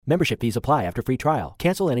Membership fees apply after free trial.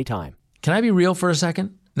 Cancel anytime. Can I be real for a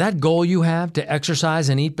second? That goal you have to exercise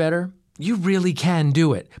and eat better, you really can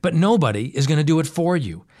do it, but nobody is going to do it for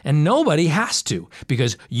you. And nobody has to,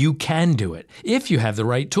 because you can do it if you have the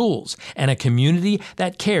right tools and a community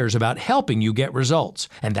that cares about helping you get results.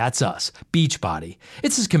 And that's us, Beachbody.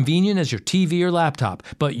 It's as convenient as your TV or laptop,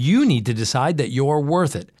 but you need to decide that you're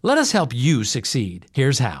worth it. Let us help you succeed.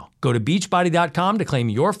 Here's how. Go to beachbody.com to claim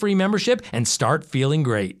your free membership and start feeling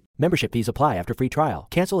great. Membership fees apply after free trial.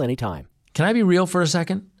 Cancel anytime. Can I be real for a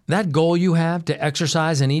second? That goal you have to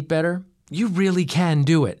exercise and eat better, you really can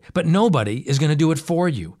do it, but nobody is going to do it for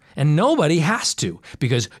you. And nobody has to,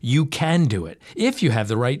 because you can do it if you have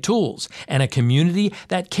the right tools and a community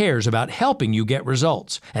that cares about helping you get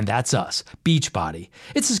results. And that's us, Beachbody.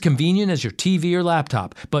 It's as convenient as your TV or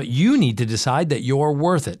laptop, but you need to decide that you're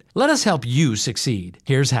worth it. Let us help you succeed.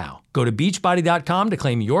 Here's how. Go to beachbody.com to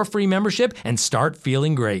claim your free membership and start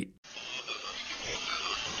feeling great.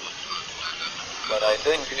 But I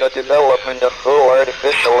think the development of full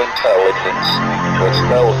artificial intelligence could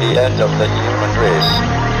spell the end of the human race.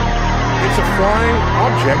 It's a flying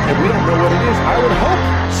object and we don't know what it is. I would hope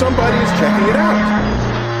somebody is checking it out. I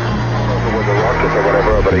don't know if it was a rocket or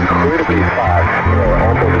whatever, but incredibly fast,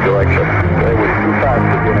 opposite direction. It was too fast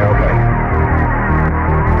to be an airplane.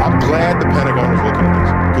 I'm glad the Pentagon is looking at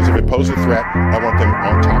this, because if it poses a threat, I want them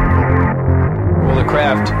on top of it. Well, the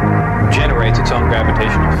craft generates its own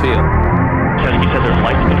gravitational field. So you said there's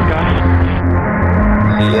lights in the sky?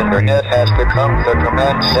 The internet has become the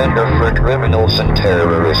command center for criminals and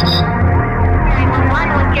terrorists.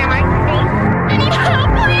 911, what's your emergency? I need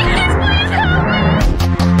help, please help me!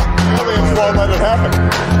 Well, they won't let it happen.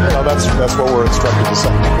 You know, that's what we're instructed to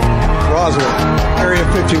say. Roswell, Area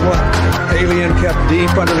 51. Alien kept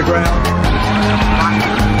deep under the ground. 1,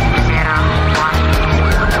 0, 1,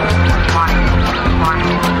 1, 1,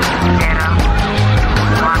 0.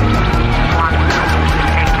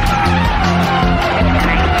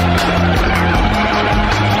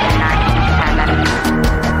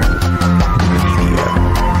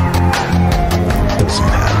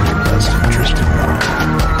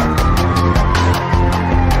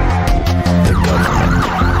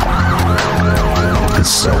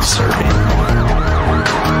 Self-serving.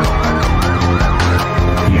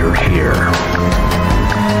 You're here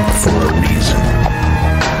for a reason.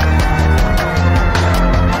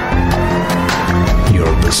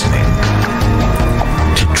 You're listening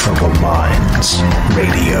to Troubled Minds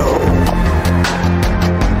Radio.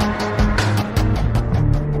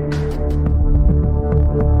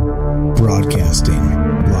 Broadcasting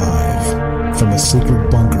live from a secret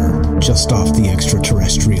bunker just off the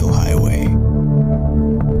extraterrestrial highway.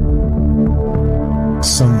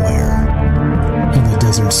 Somewhere in the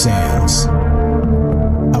desert sands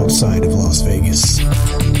outside of Las Vegas.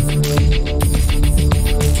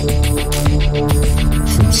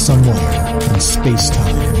 From somewhere in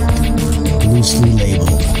space-time, loosely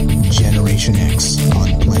labeled Generation X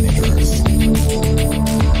on planet Earth.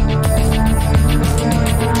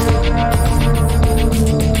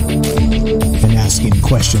 And asking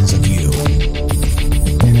questions of you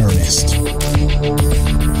in earnest.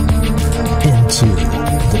 Into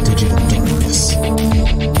the digital darkness.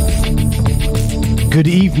 Good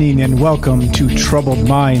evening and welcome to Troubled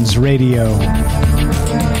Minds Radio.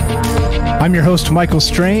 I'm your host, Michael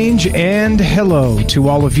Strange, and hello to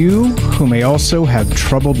all of you who may also have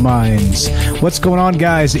troubled minds. What's going on,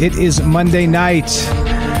 guys? It is Monday night.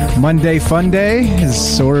 Monday fun day?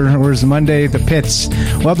 Or is Monday the pits?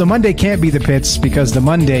 Well, the Monday can't be the pits because the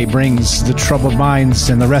Monday brings the troubled minds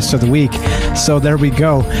and the rest of the week. So there we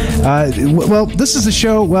go. Well, this is a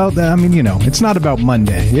show, it's not about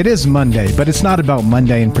Monday. It is Monday, but it's not about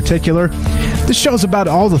Monday in particular. This show's about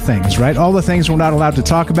all the things, right? All the things we're not allowed to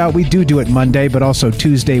talk about. We do it Monday, but also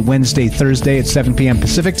Tuesday, Wednesday, Thursday at 7 p.m.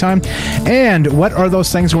 Pacific time. And what are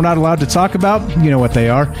those things we're not allowed to talk about? You know what they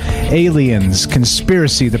are. Aliens,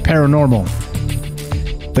 conspiracy, the paranormal,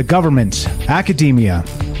 the government, academia,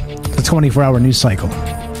 the 24-hour news cycle,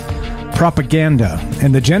 propaganda,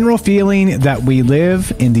 and the general feeling that we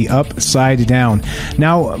live in the upside down.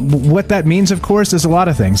 Now, what that means, of course, is a lot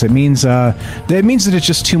of things. It means that it's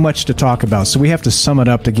just too much to talk about. So we have to sum it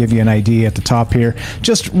up to give you an idea at the top here.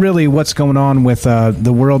 Just really what's going on with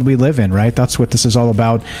the world we live in, right? That's what this is all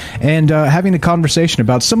about. And having a conversation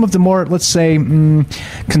about some of the more, let's say,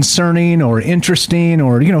 concerning or interesting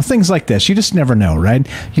or, things like this. You just never know, right?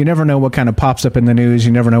 You never know what kind of pops up in the news.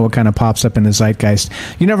 You never know what kind of pops up in the zeitgeist.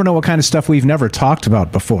 You never know what kind of stuff we've never talked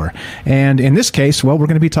about before. And in this case, well, we're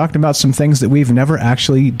going to be talking about some things that we've never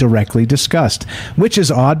actually directly discussed, which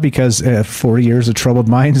is odd because 4 years of Troubled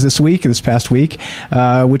Minds this past week,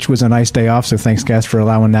 which was a nice day off. So thanks, guys, for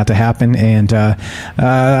allowing that to happen. And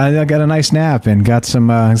I got a nice nap and got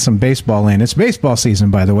some baseball in. It's baseball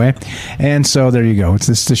season, by the way. And so there you go.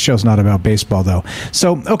 This show's not about baseball, though.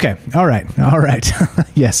 So, okay. All right.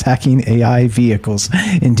 Yes, hacking AI vehicles.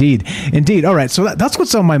 Indeed. All right. So that's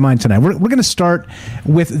what's on my mind tonight. We're going to start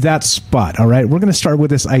with that spot. All right. We're going to start with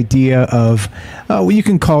this idea of, well, you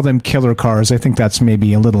can call them killer cars. I think that's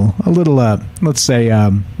maybe a little, let's say,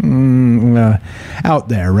 out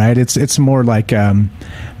there, right? It's more like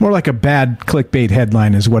a bad clickbait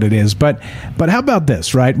headline is what it is. But how about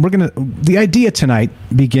this, right? The idea tonight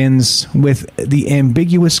begins with the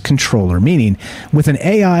ambiguous controller, meaning with an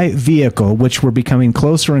AI vehicle, which we're becoming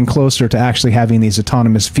closer and closer to actually having these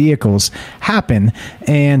autonomous vehicles happen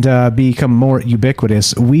and become more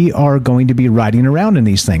ubiquitous. We are going to be riding around in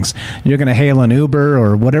these things. You're going to hail an Uber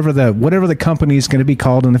or whatever the company is going to be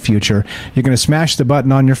called in the future. You're going to smash the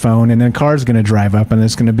button on your phone, and then a car's going to drive up, and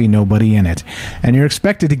there's going to be nobody in it. And you're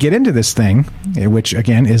expected to get into this thing, which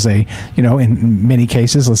again is in many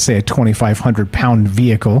cases, let's say a 2,500-pound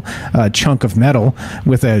vehicle, a chunk of metal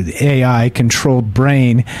with an AI-controlled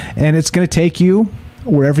brain, and it's going to take you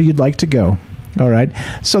wherever you'd like to go. All right.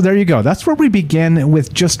 So there you go. That's where we begin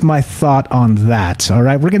with just my thought on that. All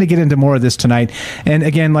right. We're going to get into more of this tonight. And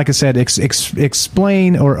again, like I said,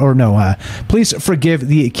 explain please forgive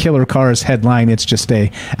the Killer Cars headline. It's just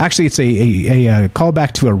it's a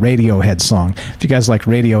callback to a Radiohead song. If you guys like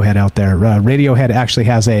Radiohead out there, Radiohead actually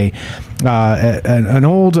has an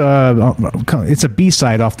old, it's a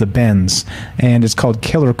B-side off the Benz, and it's called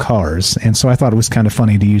Killer Cars. And so I thought it was kind of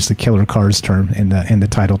funny to use the Killer Cars term in the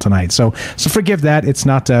title tonight. So forgive that. It's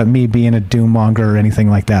not me being a doom monger or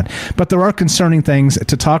anything like that. But there are concerning things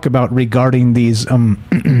to talk about regarding these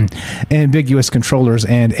ambiguous controllers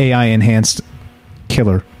and AI-enhanced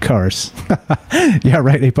killer cars. Yeah,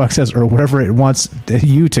 right. Apex says, or wherever it wants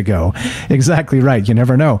you to go. Exactly right. You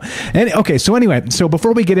never know. And okay, so anyway, so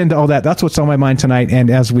before we get into all that, that's what's on my mind tonight and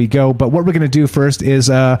as we go. But what we're going to do first is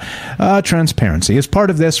transparency. As part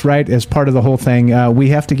of this, right, as part of the whole thing, we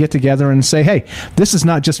have to get together and say, hey, this is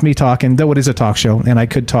not just me talking, though it is a talk show, and I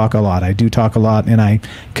could talk a lot. I do talk a lot, and I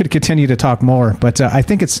could continue to talk more. But I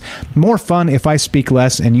think it's more fun if I speak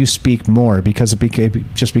less and you speak more, because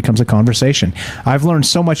it just becomes a conversation. I've learned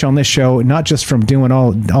so much on this show, not just from doing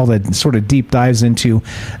all the sort of deep dives into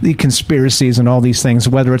the conspiracies and all these things,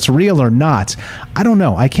 whether it's real or not. I don't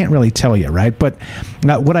know. I can't really tell you, right? But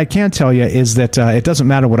what I can tell you is that it doesn't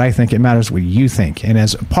matter what I think. It matters what you think. And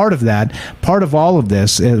as part of that, part of all of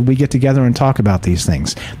this, we get together and talk about these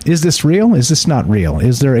things. Is this real? Is this not real?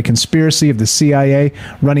 Is there a conspiracy of the CIA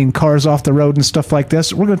running cars off the road and stuff like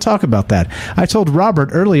this? We're going to talk about that. I told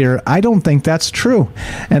Robert earlier, I don't think that's true.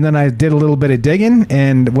 And then I did a little bit of digging,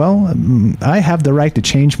 and, well, I have the right to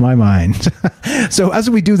change my mind. So as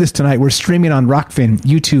we do this tonight, we're streaming on Rockfin,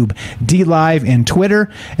 YouTube, DLive, and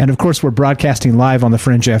Twitter. And, of course, we're broadcasting live on the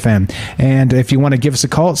Fringe FM. And if you want to give us a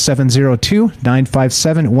call, it's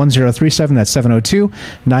 702-957-1037. That's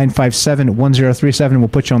 702-957-1037. We'll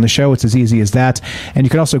put you on the show. It's as easy as that. And you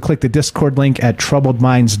can also click the Discord link at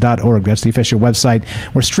troubledminds.org. That's the official website.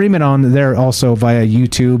 We're streaming on there also via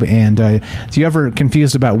YouTube. And if you're ever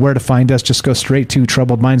confused about where to find us, just go straight to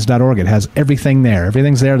troubledminds.org. It has everything there.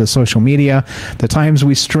 Everything's there, the social media, the times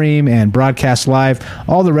we stream and broadcast live,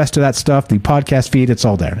 all the rest of that stuff, the podcast feed, it's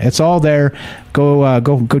all there. It's all there. Go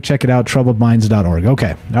check it out, troubledminds.org.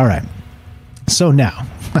 Okay. All right. So now,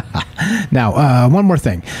 one more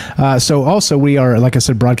thing. So also we are, like I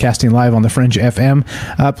said, broadcasting live on the Fringe FM.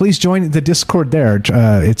 Please join the Discord there.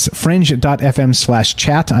 It's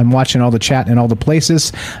fringe.fm/chat. I'm watching all the chat in all the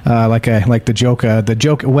places. Like the joke. The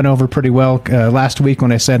joke went over pretty well last week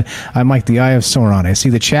when I said I'm like the Eye of Sauron. I see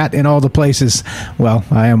the chat in all the places. Well,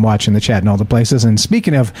 I am watching the chat in all the places. And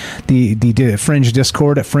speaking of the Fringe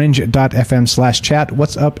Discord at fringe.fm/chat,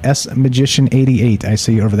 what's up, S-Magician88? I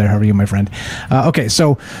see you over there. How are you, my friend? Okay,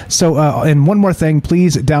 so and one more thing,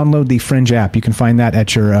 please download the Fringe app. You can find that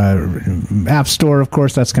at your app store. Of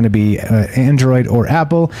course, that's going to be Android or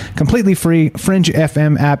Apple. Completely free Fringe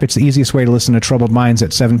FM app. It's the easiest way to listen to Troubled Minds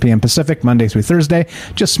at 7 p.m. Pacific, Monday through Thursday.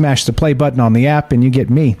 Just smash the play button on the app, and you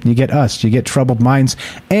get me, you get us, you get Troubled Minds,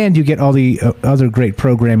 and you get all the other great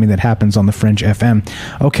programming that happens on the Fringe FM.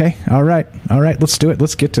 Okay, all right, let's do it.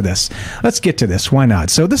 Let's get to this. Why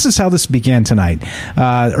not? So this is how this began tonight.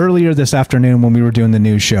 Earlier this afternoon when we were doing the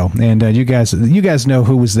news show, and you guys know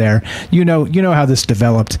who was there. You know how this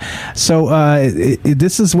developed. So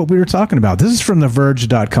this is what we were talking about. This is from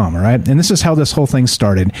TheVerge.com, all right? And this is how this whole thing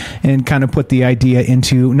started, and kind of put the idea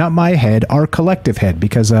into not my head, our collective head,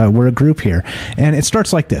 because we're a group here. And it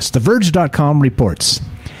starts like this. TheVerge.com reports,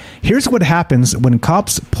 here's what happens when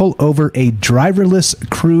cops pull over a driverless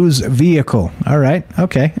cruise vehicle. All right.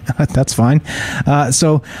 Okay. That's fine.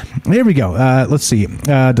 So here we go. Let's see.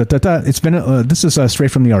 It's been, this is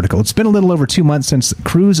straight from the article. It's been a little over 2 months since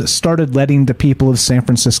Cruise started letting the people of San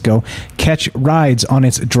Francisco catch rides on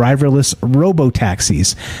its driverless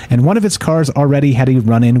robo-taxis. And one of its cars already had a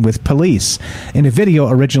run-in with police. In a video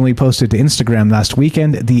originally posted to Instagram last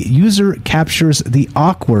weekend, the user captures the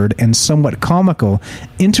awkward and somewhat comical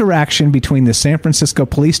interaction between the San Francisco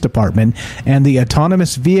Police Department and the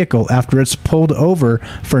autonomous vehicle after it's pulled over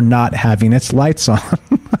for not having its lights on.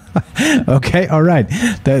 Okay, all right.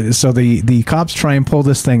 So the cops try and pull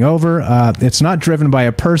this thing over. It's not driven by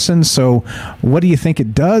a person, so what do you think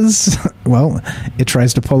it does? Well, it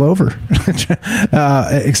tries to pull over.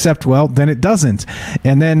 Except, well, then it doesn't.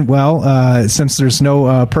 And then, well, since there's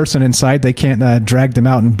no person inside, they can't drag them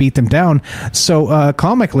out and beat them down. So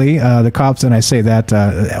comically, the cops, and I say that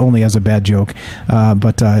only as a bad joke,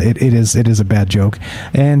 but it is a bad joke.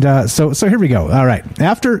 And so here we go. All right.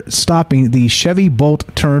 After stopping the Chevy Bolt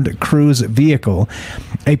turned Cruise vehicle,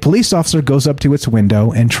 a police officer goes up to its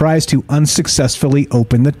window and tries to unsuccessfully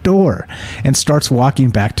open the door and starts walking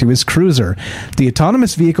back to his cruiser. The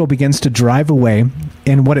autonomous vehicle begins to drive away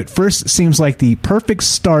in what at first seems like the perfect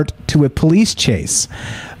start to a police chase,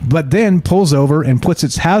 but then pulls over and puts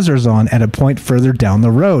its hazards on at a point further down the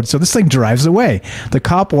road. So this thing drives away. The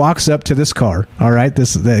cop walks up to this car. All right.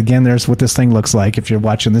 Again, there's what this thing looks like if you're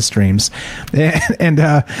watching the streams, and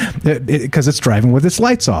because it's driving with its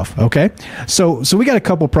lights off. Okay. So we got a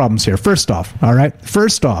couple problems here. First off,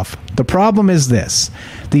 the problem is this: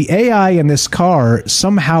 the AI in this car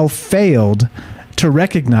somehow failed to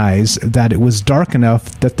recognize that it was dark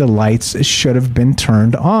enough that the lights should have been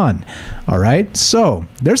turned on. All right. So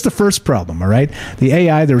there's the first problem. All right. The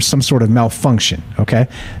AI, there was some sort of malfunction. Okay.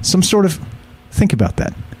 Think about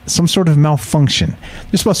that. Some sort of malfunction.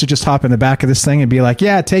 You're supposed to just hop in the back of this thing and be like,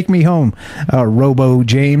 yeah, take me home. Robo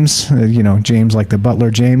James, James like the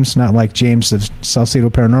butler James, not like James of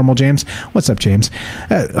Salcedo Paranormal James. What's up, James?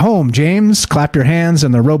 Home, James. Clap your hands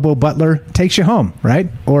and the Robo Butler takes you home,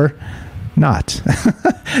 right? Or not,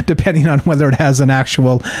 depending on whether it has an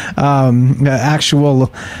actual, well,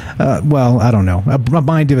 I don't know, a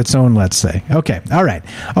mind of its own, let's say. Okay. All right.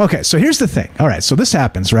 Okay. So here's the thing. All right. So this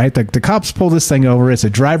happens, right? The cops pull this thing over. It's a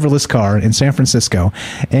driverless car in San Francisco,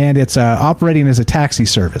 and it's operating as a taxi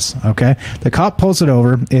service. Okay. The cop pulls it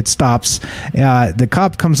over. It stops. The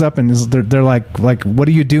cop comes up and they're like, what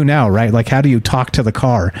do you do now? Right? Like, how do you talk to the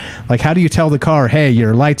car? Like, how do you tell the car, hey,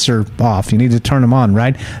 your lights are off. You need to turn them on,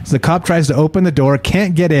 right? So the cop tries to open the door,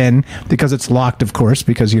 can't get in because it's locked, of course,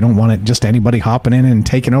 because you don't want it just anybody hopping in and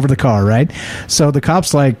taking over the car, right? So the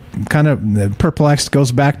cop's like kind of perplexed,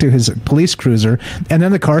 goes back to his police cruiser, and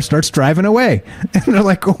then the car starts driving away. And they're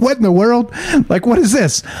like, what in the world? Like, what is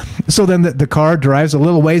this? So then the car drives a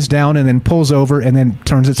little ways down and then pulls over and then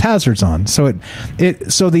turns its hazards on. So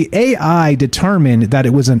so the AI determined that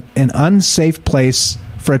it was an unsafe place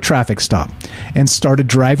for a traffic stop and started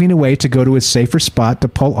driving away to go to a safer spot to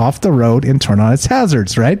pull off the road and turn on its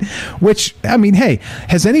hazards, right? Which, I mean, hey,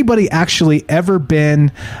 has anybody actually ever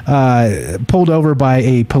been pulled over by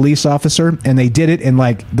a police officer and they did it in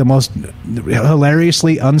like the most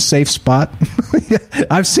hilariously unsafe spot?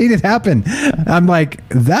 I've seen it happen. I'm like,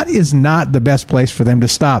 that is not the best place for them to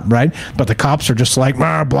stop, right? But the cops are just like,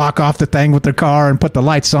 block off the thing with their car and put the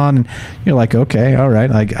lights on. And you're like, okay, all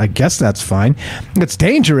right, I guess that's fine. It's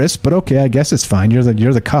dangerous, but okay, I guess it's fine. You're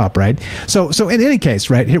the cop, right? So in any case,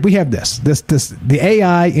 right, here we have the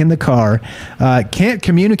AI in the car can't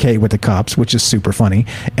communicate with the cops, which is super funny.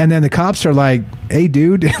 And then the cops are like, hey,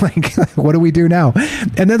 dude, like, what do we do now?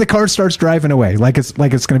 And then the car starts driving away like it's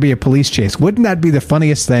going to be a police chase. Wouldn't that be the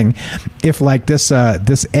funniest thing if like this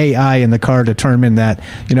AI in the car determined that,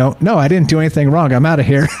 no, I didn't do anything wrong. I'm out of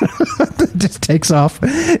here. Just takes off.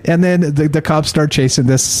 And then the cops start chasing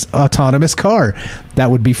this autonomous car. That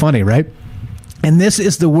would be funny, right? And this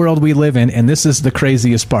is the world we live in, and this is the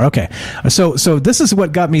craziest part. Okay, so this is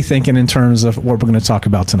what got me thinking in terms of what we're going to talk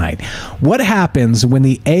about tonight. What happens when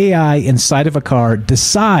the AI inside of a car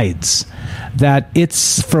decides that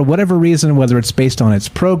it's, for whatever reason, whether it's based on its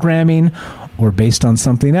programming or based on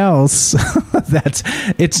something else,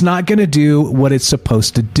 it's not going to do what it's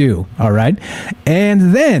supposed to do. All right.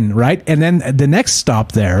 And then the next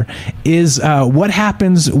stop there is what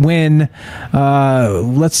happens when,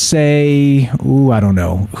 let's say, I don't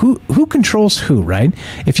know, who controls who, right?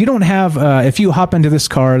 If you don't have, if you hop into this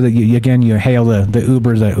car, that you hail the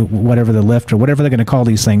Uber, whatever, the Lyft, or whatever they're going to call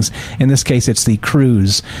these things. In this case, it's the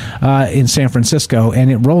Cruise in San Francisco,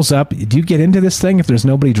 and it rolls up. Do you get into this thing if there's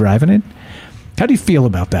nobody driving it? How do you feel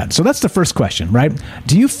about that? So that's the first question, right?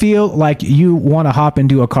 Do you feel like you want to hop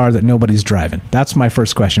into a car that nobody's driving? That's my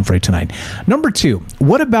first question for you tonight. Number 2,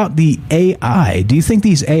 what about the AI? Do you think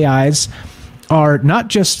these AIs are not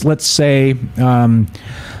just, let's say,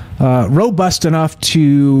 robust enough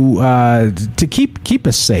to keep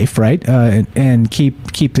us safe, right? And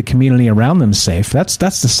keep the community around them safe. That's the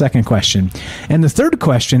second question. And the third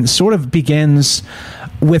question sort of begins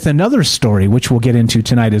with another story, which we'll get into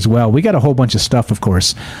tonight as well. We got a whole bunch of stuff, of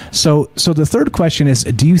course. So the third question is,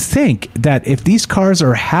 do you think that if these cars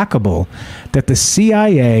are hackable, that the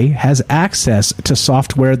CIA has access to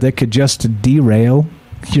software that could just derail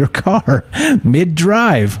your car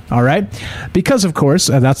mid-drive? All right, because of course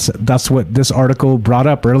that's what this article brought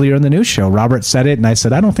up earlier in the news show. Robert said it, and I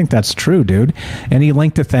said, I don't think that's true, dude. And he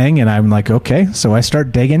linked a thing, and I'm like, okay. So I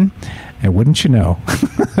start digging, and wouldn't you know?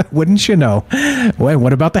 Wouldn't you know? Well,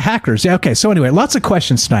 what about the hackers? Yeah, okay. So anyway, lots of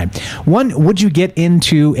questions tonight. One, would you get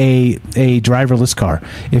into a driverless car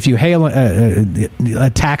if you hail a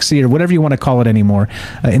taxi or whatever you want to call it anymore?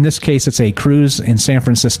 In this case, it's a Cruise in San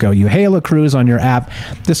Francisco. You hail a Cruise on your app.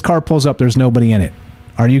 This car pulls up. There's nobody in it.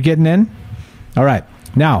 Are you getting in? All right.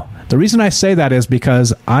 Now, the reason I say that is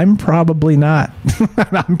because I'm probably not.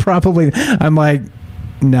 I'm like,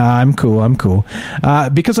 nah, I'm cool.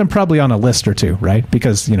 Because I'm probably on a list or two, right?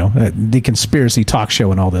 Because, the conspiracy talk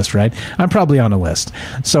show and all this, right? I'm probably on a list.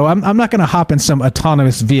 So I'm not going to hop in some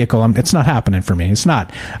autonomous vehicle. It's not happening for me. It's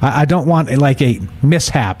not. I don't want like a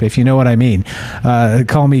mishap, if you know what I mean.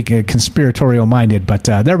 Call me conspiratorial minded, but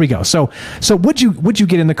there we go. So would you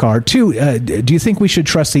get in the car? 2, do you think we should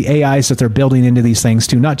trust the AIs that they're building into these things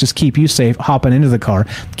to not just keep you safe, hopping into the car,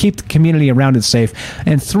 keep the community around it safe?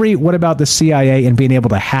 And 3, what about the CIA and being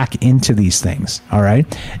able to hack into these things? All right,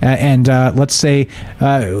 and let's say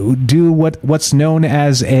do what's known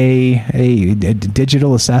as a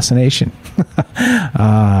digital assassination.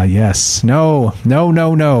 Yes. No.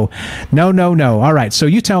 All right, so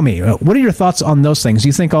you tell me, what are your thoughts on those things? Do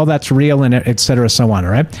you think all that's real, and et cetera, so on?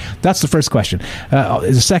 All right, that's the first question.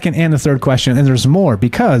 The second and the third question, and there's more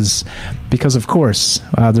because of course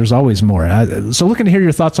there's always more. So looking to hear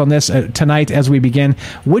your thoughts on this tonight as we begin.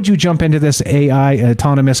 Would you jump into this AI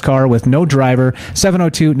autonomous car with no driver?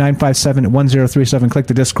 702-957-1037. Click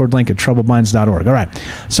the Discord link at troubledminds.org. All right.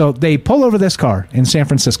 So they pull over this car in San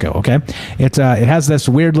Francisco, okay? It has this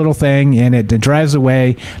weird little thing, and it drives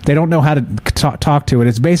away. They don't know how to talk to it.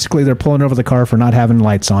 It's basically they're pulling over the car for not having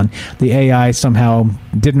lights on. The AI somehow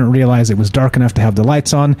didn't realize it was dark enough to have the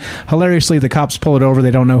lights on. Hilariously, the cops pull it over.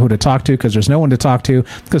 They don't know who to talk to because there's no one to talk to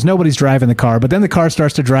because nobody's driving the car. But then the car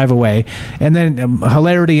starts to drive away, and then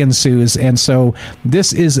hilarity ensues. And so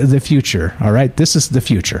this is the future. All right, this is the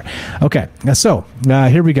future. Okay, so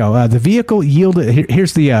here we go. The vehicle yielded.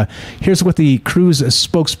 Here's what the Cruise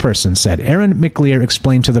spokesperson said. Aaron McLear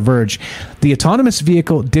explained to The Verge, the autonomous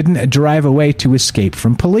vehicle didn't drive away to escape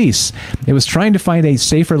from police. It was trying to find a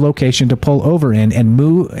safer location to pull over in and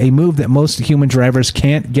move that most human drivers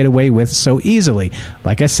can't get away with so easily.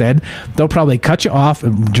 Like I said, they'll probably cut you off,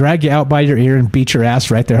 drag you out by your ear, and beat your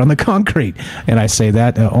ass right there on the concrete. And I say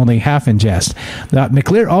that only half in jest.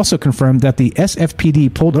 McLear also confirmed that the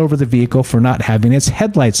SFPD pulled over the vehicle for not having its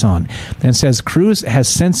headlights on, and says Cruise has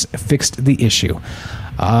since fixed the issue.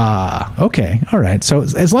 Okay. All right. So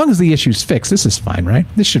as long as the issue's fixed, this is fine, right?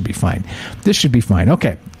 This should be fine.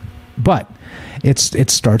 Okay. But it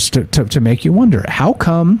starts to make you wonder, how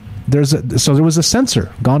come there was a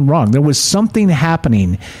sensor gone wrong? There was something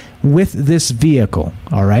happening with this vehicle,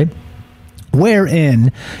 all right,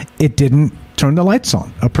 wherein it didn't turn the lights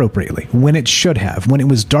on appropriately when it should have, when it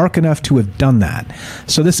was dark enough to have done that.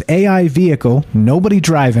 So this AI vehicle, nobody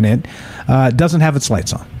driving it, doesn't have its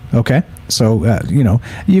lights on. Okay, so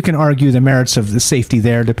you can argue the merits of the safety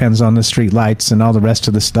there, depends on the street lights and all the rest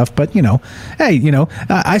of the stuff. But hey,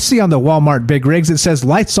 I see on the Walmart big rigs it says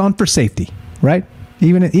lights on for safety, right?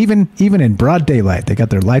 Even in broad daylight, they got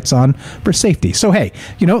their lights on for safety. So hey,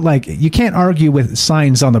 you can't argue with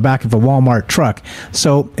signs on the back of a Walmart truck.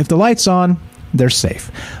 So if the light's on, they're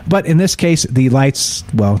safe. But in this case, the lights,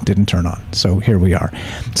 didn't turn on. So here we are.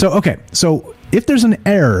 So, okay. So if there's an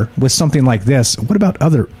error with something like this, what about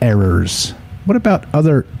other errors? What about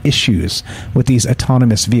other issues with these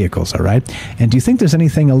autonomous vehicles, all right? And do you think there's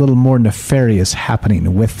anything a little more nefarious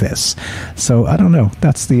happening with this? So I don't know.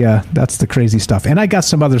 That's the crazy stuff. And I got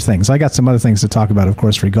some other things. To talk about, of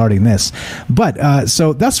course, regarding this. But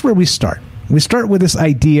so that's where we start. We start with this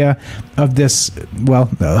idea of this,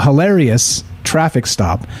 hilarious traffic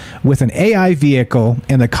stop with an AI vehicle,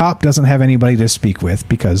 and the cop doesn't have anybody to speak with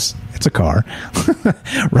because it's a car,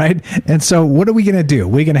 right? And so what are we going to do?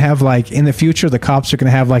 We're going to have, like, in the future, the cops are going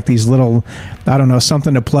to have, like, these little, I don't know,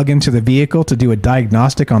 something to plug into the vehicle to do a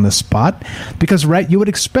diagnostic on the spot? Because, right, you would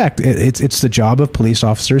expect it's the job of police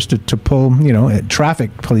officers to pull,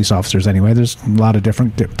 traffic police officers anyway. There's a lot of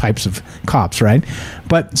different types of cops, right?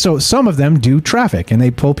 But so some of them do traffic, and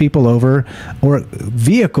they pull people over or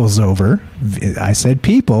vehicles over. I said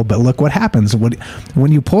people, but look what happens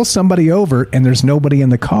when you pull somebody over and there's nobody in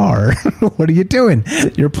the car. What are you doing?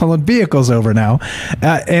 You're pulling vehicles over now.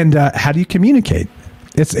 And how do you communicate?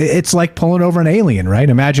 It's like pulling over an alien, right?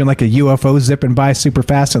 Imagine like a UFO zipping by super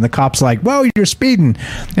fast and the cop's like, whoa, you're speeding.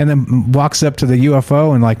 And then walks up to the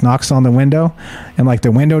UFO and like knocks on the window and like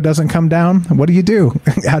the window doesn't come down. What do you do?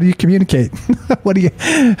 How do you communicate?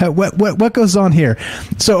 What goes on here?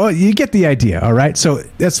 So you get the idea. All right. So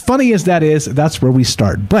as funny as that is, that's where we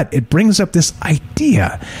start. But it brings up this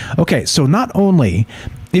idea. Okay. So not only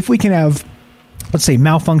if we can have, let's say,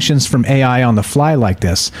 malfunctions from AI on the fly like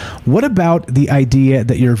this, what about the idea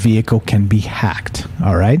that your vehicle can be hacked?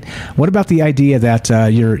 All right. What about the idea that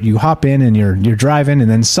you hop in and you're driving and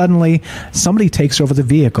then suddenly somebody takes over the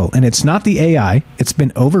vehicle and it's not the AI, it's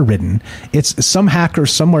been overridden, it's some hacker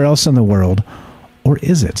somewhere else in the world? Or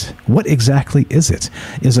is it? What exactly is it?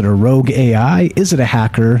 Is it a rogue AI? Is it a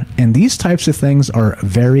hacker? And these types of things are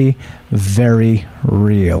very, very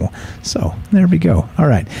real. So there we go. All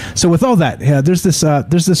right. So with all that, there's this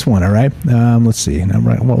one. All right. Let's see.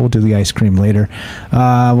 We'll do the ice cream later.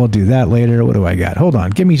 We'll do that later. What do I got? Hold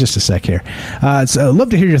on. Give me just a sec here. So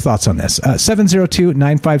love to hear your thoughts on this.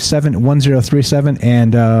 702-957-1037,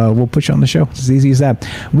 and we'll put you on the show. It's as easy as that.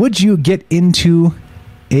 Would you get into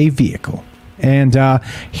a vehicle? And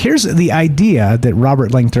here's the idea that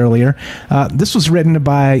Robert linked earlier. This was written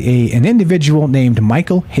by an individual named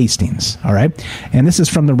Michael Hastings. All right. And this is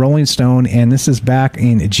from the Rolling Stone. And this is back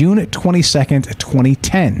in June 22nd,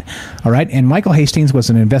 2010. All right. And Michael Hastings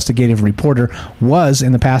was an investigative reporter, was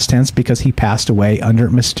in the past tense because he passed away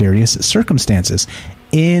under mysterious circumstances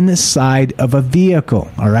inside of a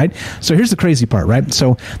vehicle. All right. So here's the crazy part, right?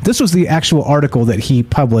 So this was the actual article that he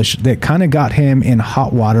published that kind of got him in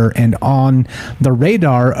hot water and on the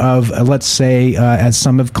radar of, let's say, as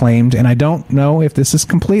some have claimed, and I don't know if this is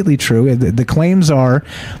completely true. The claims are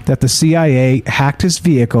that the CIA hacked his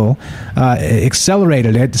vehicle,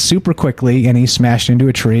 accelerated it super quickly, and he smashed into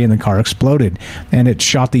a tree and the car exploded and it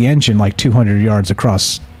shot the engine like 200 yards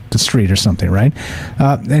across the street or something, right?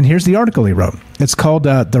 And here's the article he wrote. It's called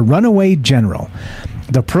The Runaway General,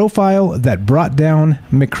 the profile that brought down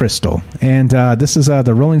McChrystal. And this is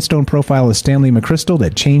the Rolling Stone profile of Stanley McChrystal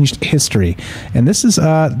that changed history. And this is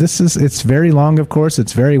it's very long, of course.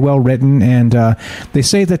 It's very well written. And they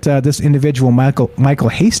say that this individual, Michael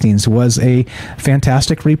Hastings, was a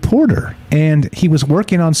fantastic reporter. And he was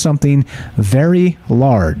working on something very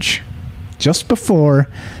large just before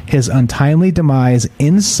his untimely demise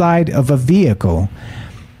inside of a vehicle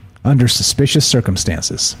under suspicious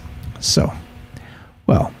circumstances. So,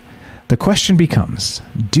 well, the question becomes,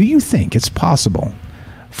 do you think it's possible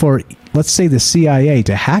for, let's say, the CIA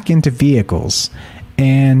to hack into vehicles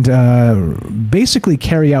and basically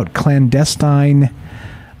carry out clandestine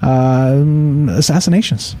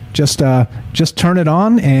assassinations? Just turn it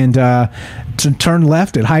on and to turn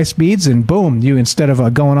left at high speeds, and boom, you, instead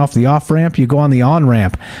of going off the off ramp, you go on the on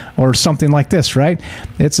ramp or something like this, right?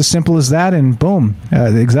 It's as simple as that, and boom.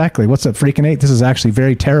 Exactly. What's up, Freaking 8? This is actually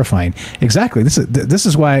very terrifying. Exactly. This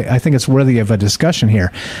is why I think it's worthy of a discussion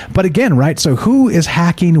here. But again, right, so who is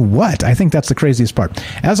hacking what? I think that's the craziest part.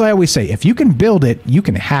 As I always say, if you can build it, you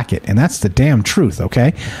can hack it, and that's the damn truth,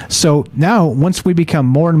 okay? So now, once we become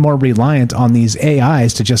more and more reliant on these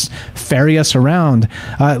AIs to just ferry us around,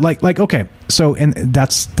 okay, so, and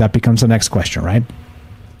that becomes the next question, right?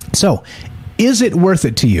 So, is it worth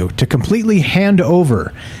it to you to completely hand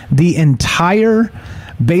over the entire,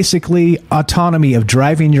 basically, autonomy of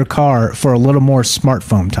driving your car for a little more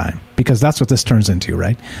smartphone time? Because that's what this turns into,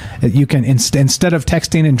 right? You can, instead of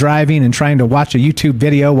texting and driving and trying to watch a YouTube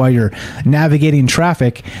video while you're navigating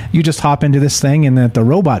traffic, you just hop into this thing and the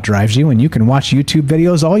robot drives you, and you can watch YouTube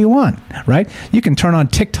videos all you want, right? You can turn on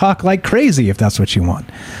TikTok like crazy if that's what you want.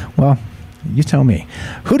 Well, you tell me.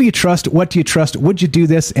 Who do you trust? What do you trust? Would you do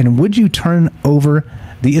this? And would you turn over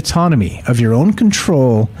the autonomy of your own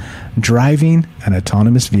control driving an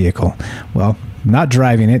autonomous vehicle. Well, not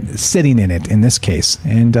driving it, sitting in it in this case.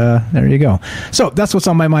 And there you go. So that's what's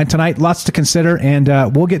on my mind tonight. Lots to consider. And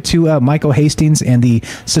we'll get to Michael Hastings and the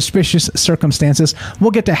suspicious circumstances.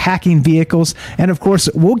 We'll get to hacking vehicles. And of course,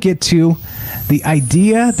 we'll get to the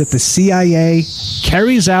idea that the CIA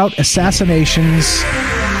carries out assassinations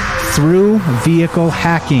through vehicle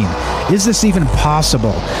hacking. Is this even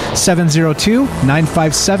possible?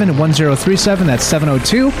 702-957-1037. That's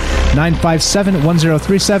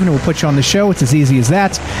 702-957-1037. We'll put you on the show. It's as easy as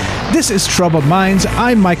that. This is Troubled Minds.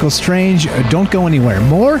 I'm Michael Strange. Don't go anywhere.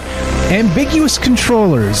 More ambiguous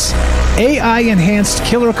controllers, AI-enhanced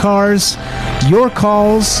killer cars, your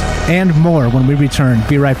calls, and more when we return.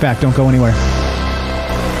 Be right back. Don't go anywhere.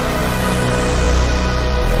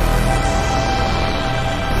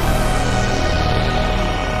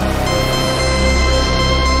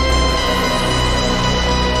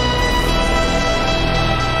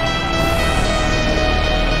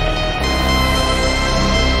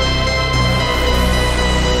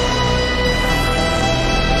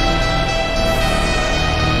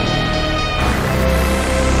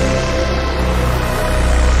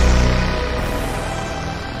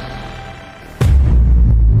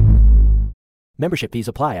 Membership fees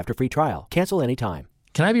apply after free trial. Cancel anytime.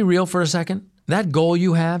 Can I be real for a second? That goal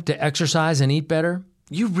you have to exercise and eat better,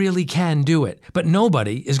 you really can do it, but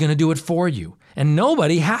nobody is going to do it for you. And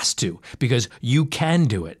nobody has to, because you can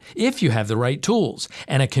do it if you have the right tools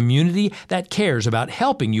and a community that cares about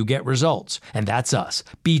helping you get results. And that's us,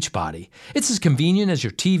 Beachbody. It's as convenient as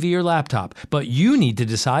your TV or laptop, but you need to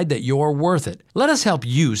decide that you're worth it. Let us help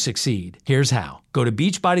you succeed. Here's how. Go to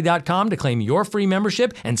beachbody.com to claim your free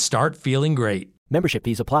membership and start feeling great. Membership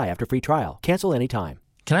fees apply after free trial. Cancel anytime.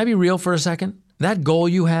 Can I be real for a second? That goal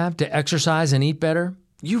you have to exercise and eat better,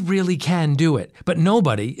 you really can do it, but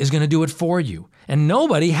nobody is going to do it for you. And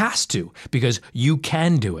nobody has to, because you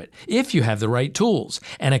can do it if you have the right tools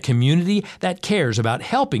and a community that cares about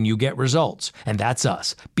helping you get results. And that's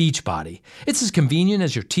us, Beachbody. It's as convenient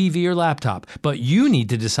as your TV or laptop, but you need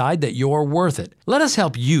to decide that you're worth it. Let us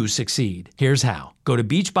help you succeed. Here's how. Go to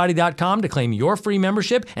beachbody.com to claim your free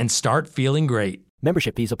membership and start feeling great.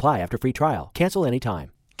 Membership fees apply after free trial. Cancel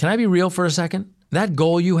anytime. Can I be real for a second? That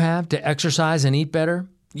goal you have to exercise and eat better,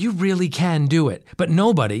 you really can do it, but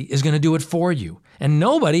nobody is going to do it for you. And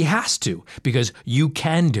nobody has to, because you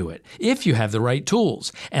can do it if you have the right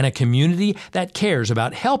tools and a community that cares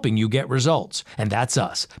about helping you get results. And that's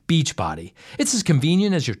us, Beachbody. It's as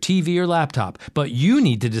convenient as your TV or laptop, but you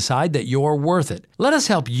need to decide that you're worth it. Let us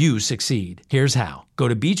help you succeed. Here's how. Go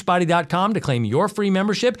to beachbody.com to claim your free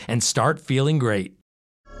membership and start feeling great.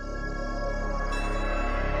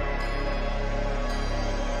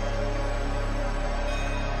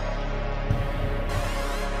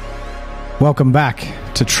 Welcome back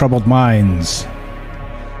to Troubled Minds.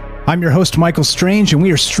 I'm your host, Michael Strange, and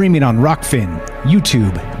we are streaming on Rockfin,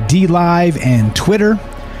 YouTube, DLive, and Twitter.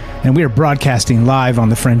 And we are broadcasting live on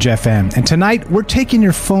the Fringe FM. And tonight, we're taking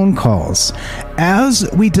your phone calls as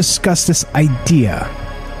we discuss this idea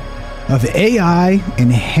of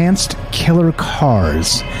AI-enhanced killer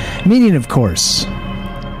cars. Meaning, of course,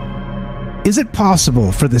 is it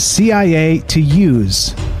possible for the CIA to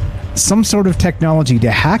use some sort of technology to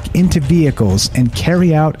hack into vehicles and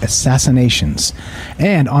carry out assassinations?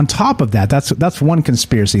 And on top of that, that's one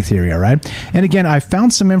conspiracy theory, all right? And again, I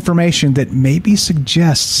found some information that maybe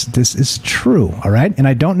suggests this is true, all right? And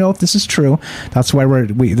I don't know if this is true. That's why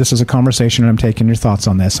this is a conversation, and I'm taking your thoughts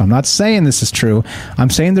on this. I'm not saying this is true. I'm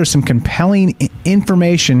saying there's some compelling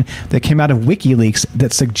information that came out of WikiLeaks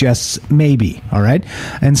that suggests maybe, all right?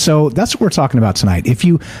 And so that's what we're talking about tonight. If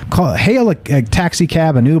you hail a taxi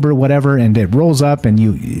cab, an Uber, whatever, and it rolls up and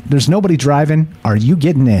there's nobody driving, are you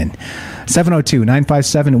getting in?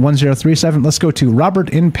 702-957-1037. Let's go to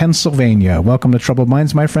Robert in Pennsylvania. Welcome to Troubled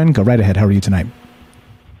Minds, my friend. Go right ahead. How are you tonight?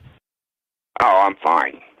 Oh, I'm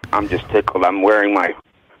fine. I'm just tickled. I'm wearing my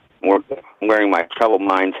Troubled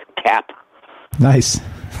Minds cap. Nice.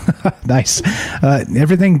 Nice.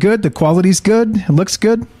 Everything good? The quality's good? It looks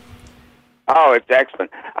good? Oh, it's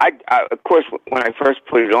excellent. I of course, when I first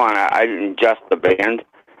put it on, I didn't adjust the band,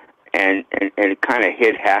 and it kind of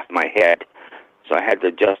hid half my head, so I had to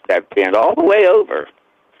adjust that band all the way over.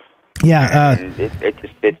 Yeah, and it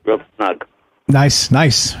just fits real snug. Nice,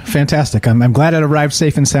 fantastic. I'm glad it arrived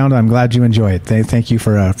safe and sound. I'm glad you enjoy it. Thank you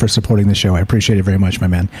for supporting the show. I appreciate it very much, my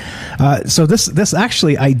man. So this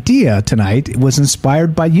actually idea tonight was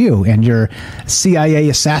inspired by you and your CIA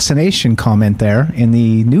assassination comment there in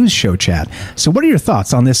the news show chat. So what are your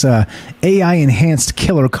thoughts on this AI enhanced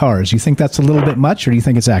killer cars? You think that's a little bit much, or do you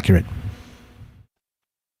think it's accurate?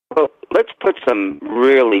 some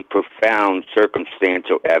really profound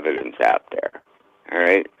circumstantial evidence out there. All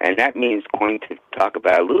right, and that means going to talk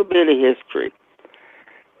about a little bit of history.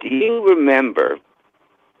 Do you remember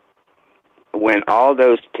when all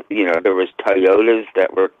those, there was Toyotas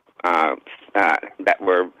that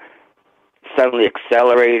were suddenly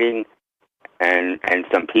accelerating, and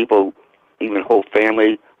some people, even whole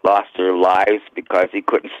family, lost their lives because he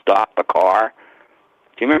couldn't stop the car?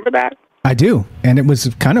 Do you remember that? I do, and it was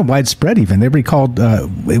kind of widespread. Even they recalled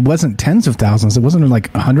it wasn't tens of thousands; it wasn't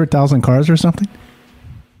like 100,000 cars or something.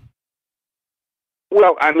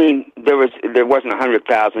 Well, I mean, there wasn't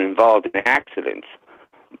 100,000 involved in accidents,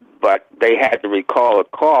 but they had to recall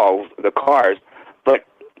the cars. But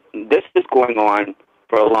this is going on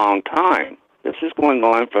for a long time. This is going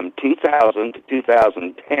on from 2000 to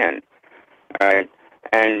 2010, all right?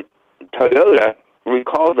 And Toyota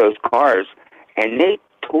recalled those cars, and they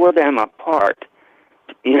tore them apart,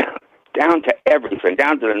 down to everything,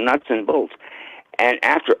 down to the nuts and bolts. And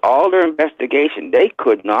after all their investigation, they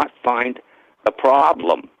could not find the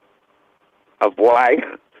problem of why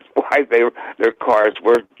their cars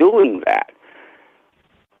were doing that.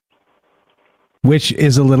 Which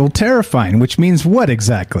is a little terrifying. Which means what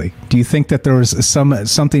exactly? Do you think that there was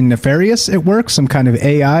something nefarious at work, some kind of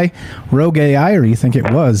AI, rogue AI, or do you think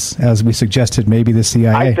it was, as we suggested, maybe the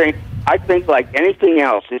CIA? I think like anything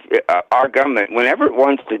else, our government, whenever it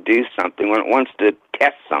wants to do something, when it wants to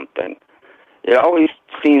test something, it always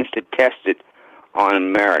seems to test it on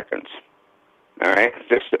Americans. All right,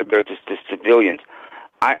 they're just the civilians.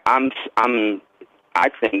 I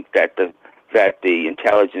think that the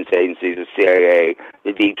intelligence agencies, the CIA,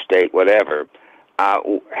 the deep state, whatever,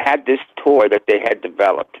 had this toy that they had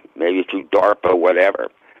developed, maybe through DARPA, whatever,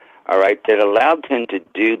 all right, that allowed them to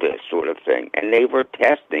do this sort of thing. And they were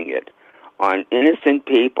testing it on innocent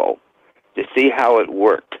people to see how it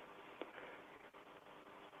worked.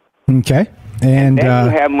 Okay. And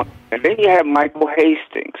then you have Michael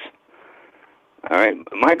Hastings. All right,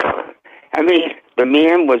 the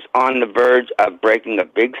man was on the verge of breaking a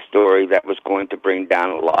big story that was going to bring down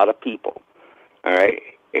a lot of people. All right,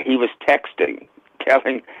 he was texting,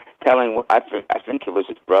 telling I think it was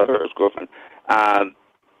his brother or his girlfriend,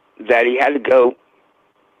 that he had to go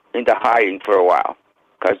into hiding for a while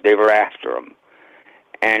because they were after him.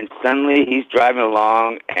 And suddenly he's driving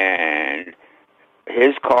along, and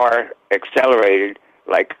his car accelerated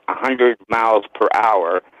like 100 miles per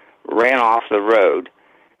hour, ran off the road,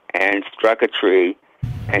 and struck a tree,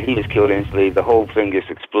 and he was killed instantly. The whole thing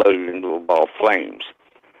just exploded into a ball of flames.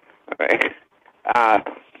 All right?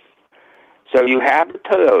 So you have the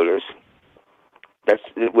Toyotas, that's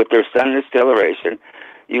with their sudden acceleration.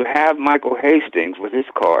 You have Michael Hastings with his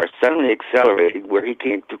car suddenly accelerating where he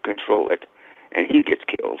can't control it, and he gets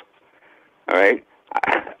killed. All right?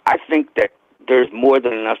 I think that there's more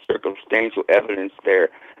than enough circumstantial evidence there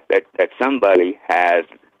that somebody has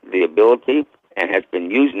the ability and has been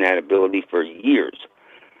using that ability for years,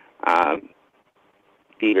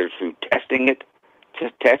 either through testing it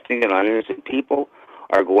on innocent people,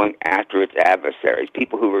 or going after its adversaries,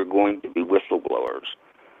 people who are going to be whistleblowers.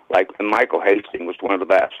 Like Michael Hastings was one of the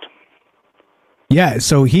best. Yeah,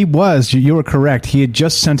 so you were correct. He had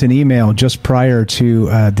just sent an email just prior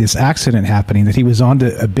to this accident happening that he was on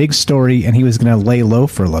to a big story and he was going to lay low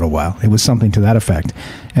for a little while. It was something to that effect.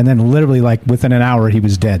 And then literally like within an hour, he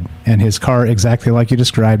was dead. And his car, exactly like you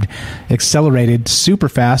described, accelerated super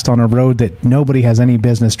fast on a road that nobody has any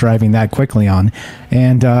business driving that quickly on.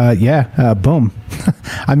 And boom.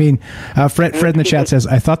 I mean, Fred in the chat says,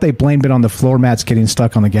 I thought they blamed it on the floor mats getting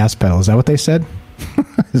stuck on the gas pedal. Is that what they said?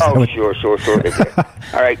 Sure.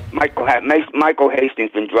 All right, Michael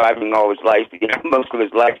Hastings been driving all his life, most of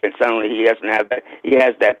his life, and suddenly he doesn't have that. He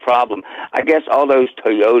has that problem. I guess all those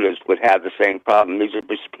Toyotas would have the same problem. These are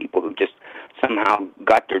just people who just somehow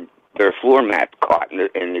got their floor mat caught in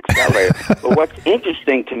the accelerator. But what's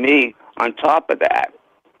interesting to me, on top of that,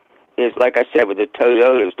 is like I said with the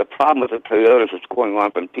Toyotas. The problem with the Toyotas was going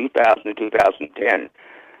on from 2000 to 2010.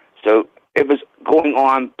 So it was going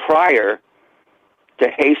on prior to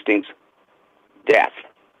Hastings' death,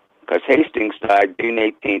 because Hastings died June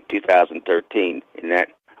 18, 2013,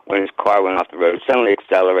 when his car went off the road, suddenly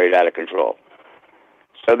accelerated out of control.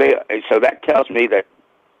 So that tells me that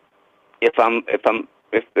if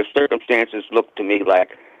the circumstances look to me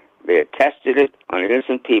like they had tested it on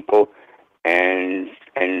innocent people, and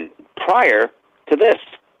prior to this,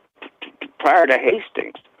 prior to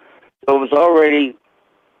Hastings, so it was already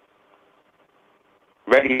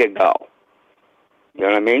ready to go. You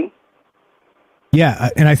know what I mean? Yeah,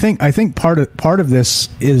 and I think part of this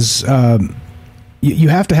is you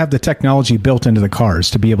have to have the technology built into the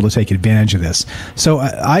cars to be able to take advantage of this. So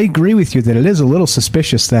I agree with you that it is a little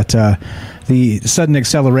suspicious that the sudden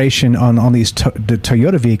acceleration on these the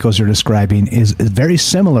Toyota vehicles you're describing is very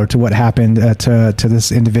similar to what happened to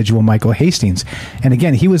this individual, Michael Hastings. And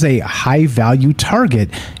again, he was a high-value target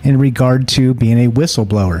in regard to being a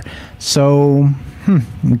whistleblower. So,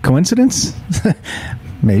 coincidence?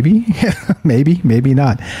 Maybe, maybe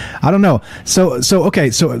not. I don't know. So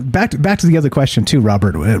okay. So back to the other question too,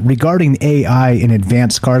 Robert, regarding AI in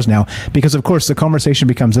advanced cars now, because of course the conversation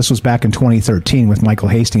becomes, this was back in 2013 with Michael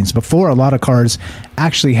Hastings, before a lot of cars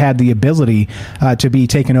actually had the ability to be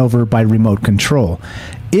taken over by remote control.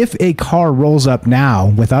 If a car rolls up now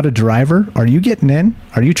without a driver, are you getting in?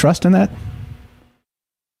 Are you trusting that?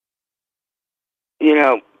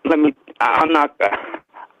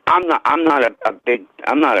 I'm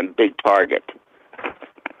not a big target.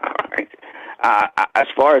 All right. As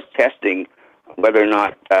far as testing whether or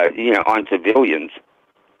not on civilians,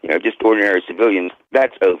 just ordinary civilians,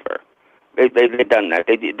 that's over. They've done that.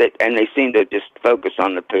 And they seem to just focus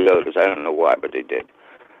on the Toyotas. I don't know why, but they did.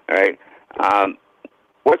 All right.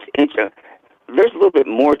 What's interesting? There's a little bit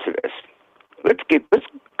more to this. Let's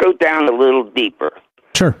go down a little deeper.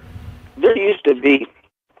 Sure. There used to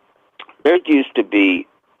be.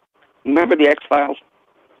 Remember the X-Files?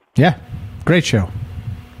 Yeah, great show.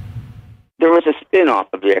 There was a spin-off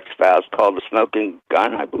of the X-Files called The Smoking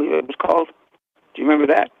Gun, I believe it was called. Do you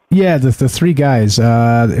remember that? Yeah, the three guys.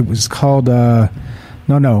 It was called. No,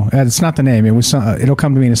 it's not the name. It was. It'll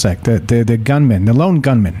come to me in a sec. The gunman, the lone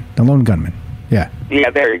gunman. Yeah. Yeah,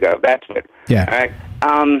 there you go. That's it. Yeah. All right.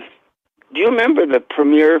 Do you remember the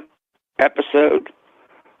premiere episode?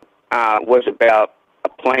 Was about a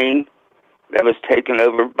plane that was taken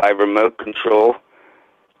over by remote control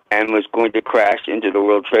and was going to crash into the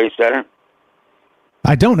World Trade Center?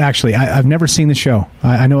 I don't actually. I've never seen the show.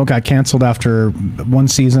 I know it got canceled after one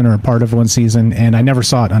season or part of one season, and I never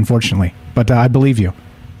saw it, unfortunately. But I believe you.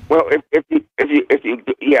 Well, if you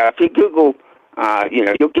Google,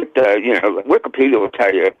 you'll get Wikipedia will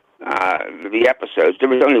tell you the episodes. There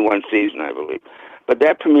was only one season, I believe, but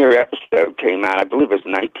that premiere episode came out, I believe it was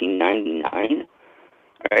 1999,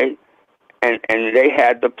 right? And they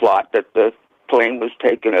had the plot that the plane was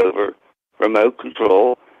taken over, remote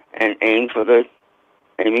control, and aiming for the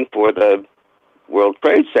World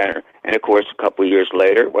Trade Center. And of course, a couple of years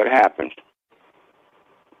later, what happened?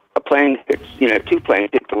 Two planes hit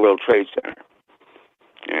the World Trade Center.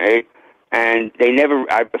 All right, and they never,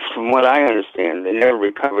 from what I understand, they never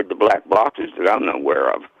recovered the black boxes that I'm aware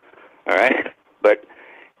of. All right, but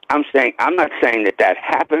I'm not saying that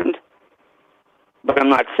happened. But I'm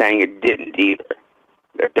not saying it didn't either.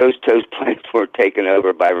 That those planes were taken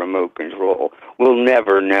over by remote control. We'll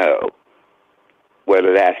never know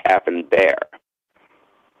whether that happened there.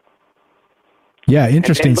 Yeah,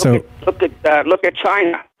 interesting. Look at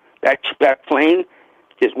China. That plane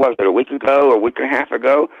just was it a week ago or a week and a half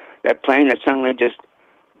ago? That plane that suddenly just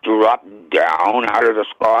dropped down out of the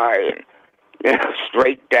sky and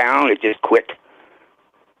straight down. It just quit.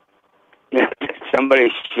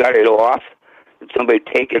 Somebody shut it off. Did somebody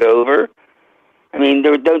take it over? I mean,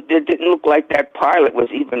 it didn't look like that pilot was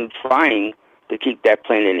even trying to keep that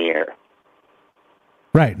plane in the air.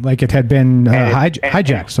 Right, like it had been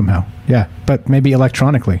hijacked somehow. Yeah, but maybe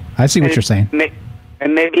electronically. I see what you're saying.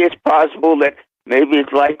 And maybe it's possible that maybe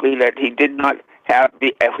it's likely that he did not have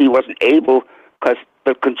he wasn't able because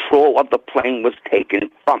the control of the plane was taken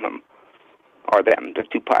from him or them, the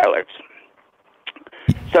two pilots.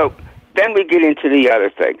 So then we get into the other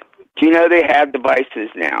thing. Do you know they have devices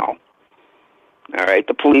now? All right,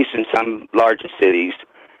 the police in some larger cities,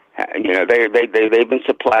 they've been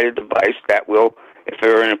supplied a device that will, if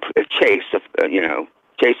they're in a chase,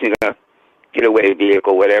 chasing a getaway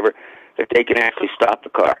vehicle, whatever, that they can actually stop the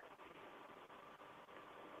car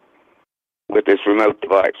with this remote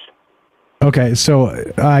device. Okay,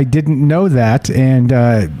 so I didn't know that, and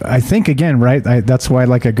I think, again, right, that's why,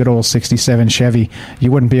 like a good old 67 Chevy,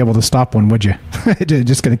 you wouldn't be able to stop one, would you?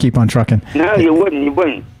 Just going to keep on trucking. No, you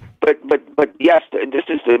wouldn't. But yes, this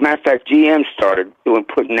is, as a matter of fact, GM started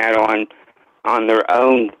putting that on their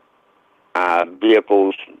own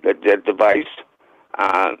vehicles, that device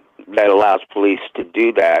that allows police to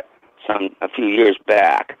do that a few years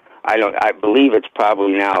back. I believe it's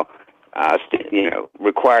probably now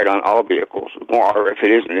required on all vehicles, or if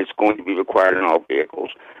it isn't, it's going to be required on all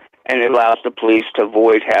vehicles. And it allows the police to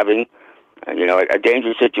avoid having, a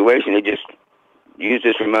dangerous situation. They just use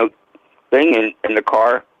this remote thing, and the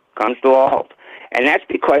car comes to a halt. And that's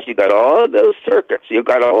because you got all of those circuits, you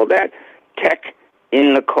got all that tech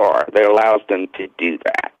in the car that allows them to do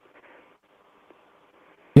that.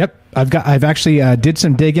 Yep, I've actually did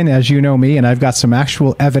some digging, as you know me, and I've got some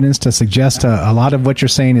actual evidence to suggest a lot of what you're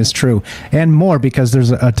saying is true, and more, because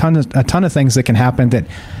there's a ton of things that can happen that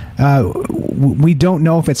we don't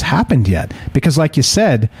know if it's happened yet. Because, like you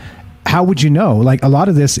said, how would you know? Like, a lot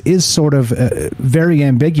of this is sort of very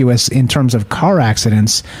ambiguous in terms of car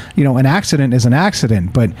accidents. You know, an accident is an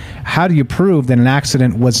accident, but how do you prove that an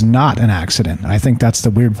accident was not an accident? I think that's the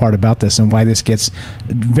weird part about this and why this gets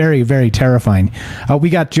very, very terrifying. We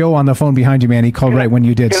got Joe on the phone behind you, man. He called when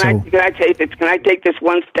you did. Can I take this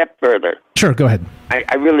one step further? Sure, go ahead.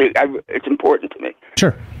 I really, it's important to me.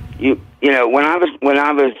 Sure. You know, when I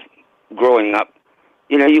was growing up,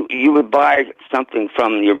 you know, you would buy something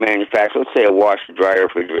from your manufacturer, let's say a washer, dryer,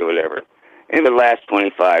 refrigerator, whatever, and it would last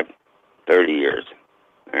 25, 30 years,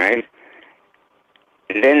 all right?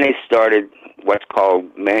 And then they started what's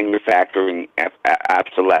called manufacturing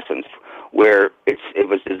obsolescence, where it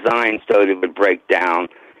was designed so that it would break down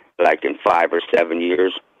like in 5 or 7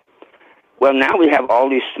 years. Well, now we have all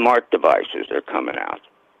these smart devices that are coming out,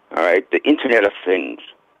 all right? The Internet of Things.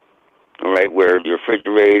 All right, where your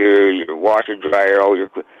refrigerator, your washer, dryer, all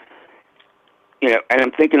your, you know, and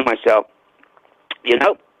I'm thinking to myself, you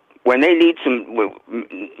know, when they need some,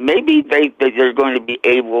 maybe they're going to be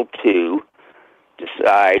able to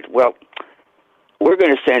decide, well, we're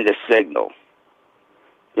going to send a signal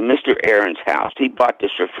to Mr. Aaron's house. He bought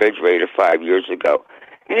this refrigerator 5 years ago,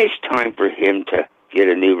 and it's time for him to get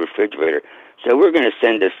a new refrigerator. So we're going to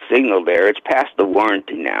send a signal there. It's past the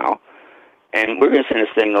warranty now. And we're going to send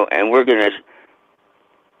a signal, and we're going to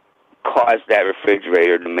cause that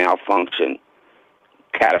refrigerator to malfunction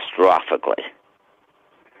catastrophically.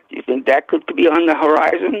 Do you think that could be on the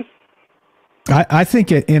horizon? I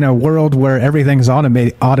think in a world where everything's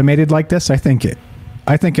automated like this, I think it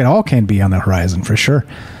all can be on the horizon for sure.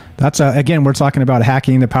 That's again, we're talking about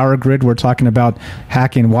hacking the power grid. We're talking about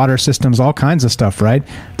hacking water systems, all kinds of stuff, right?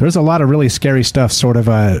 There's a lot of really scary stuff, sort of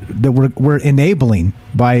that we're enabling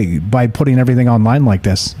by putting everything online like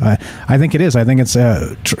this. I think it is. I think it's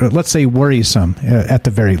let's say worrisome at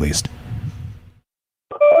the very least.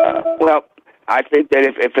 Well, I think that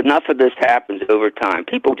if enough of this happens over time,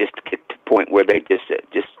 people just get to the point where they just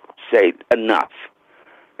say enough,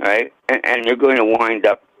 right? And you're going to wind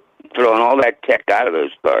up throwing all that tech out of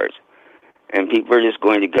those cars, and people are just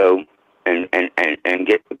going to go and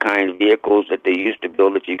get the kind of vehicles that they used to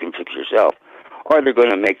build that you can fix yourself, or they're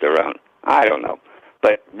going to make their own. I don't know,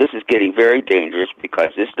 but this is getting very dangerous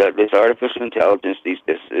because this artificial intelligence, this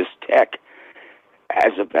tech,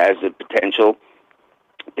 has a potential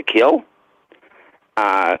to kill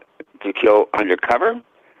undercover,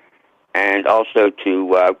 and also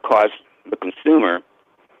to cause the consumer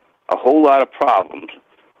a whole lot of problems.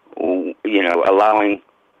 You know, allowing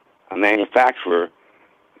a manufacturer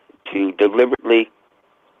to deliberately,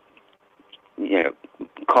 you know,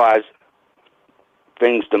 cause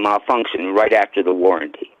things to malfunction right after the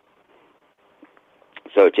warranty.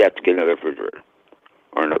 So you have to get another refrigerator,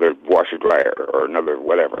 or another washer dryer, or another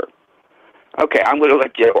whatever. Okay, I'm going to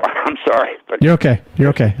let you. I'm sorry, but you're okay. You're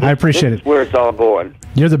okay. I appreciate this is where it's all going.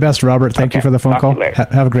 You're the best, Robert. Thank you for the phone call.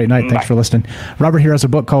 Have a great night. Thanks for listening. Robert here has a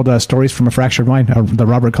book called Stories from a Fractured Mind, the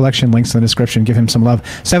Robert Collection. Links in the description. Give him some love.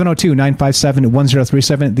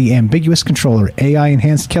 702-957-1037. The Ambiguous Controller,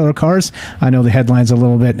 AI-enhanced killer cars. I know the headline's a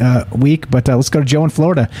little bit weak, but let's go to Joe in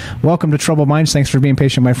Florida. Welcome to Troubled Minds. Thanks for being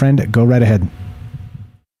patient, my friend. Go right ahead.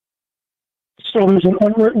 So there's an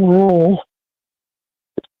unwritten rule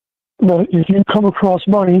that if you come across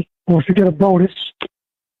money, or if you get a bonus,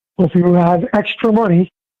 or if you have extra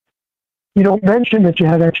money, you don't mention that you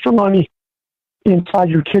have extra money inside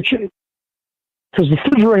your kitchen. Because the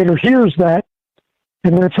refrigerator hears that,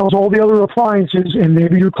 and then it tells all the other appliances and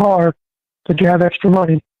maybe your car that you have extra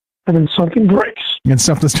money, and then something breaks. And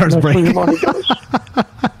something starts breaking. Where your money goes.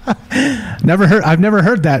 I've never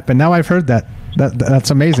heard that, but now I've heard that. That's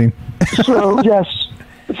amazing. So, yes.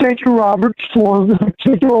 Thank you, Robert, for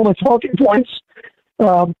taking all my talking points.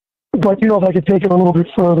 But, you know, if I could take it a little bit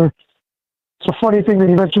further, it's a funny thing that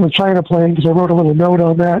you mentioned the China plane, because I wrote a little note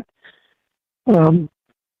on that. And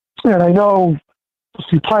I know a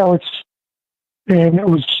few pilots, and it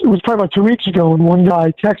was probably about 2 weeks ago, and one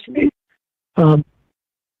guy texted me. It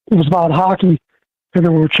was about hockey, and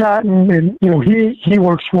then we were chatting, and, you know, he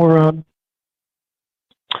works for...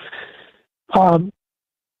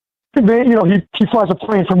 you know, he flies a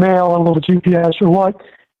plane for mail. I don't know if it's UPS or what,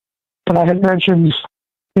 but I had mentioned,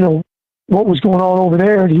 you know, what was going on over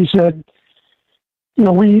there, and he said, you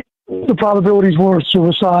know, the probabilities were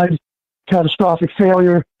suicide, catastrophic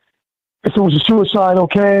failure. If it was a suicide,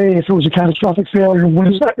 okay. If it was a catastrophic failure, what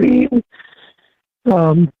does that mean?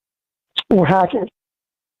 Or hacking.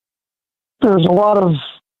 there's a lot of,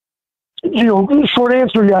 the short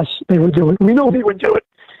answer, yes, they would do it. We know they would do it,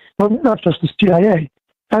 but not just the CIA,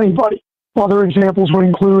 anybody. Other examples would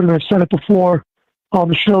include, and I've said it before on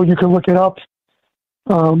the show, you can look it up,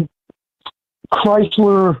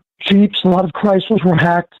 Chrysler Jeeps, a lot of Chryslers were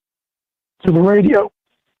hacked through the radio,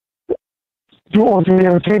 through the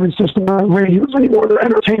entertainment system, not radios anymore, they're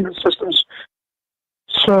entertainment systems.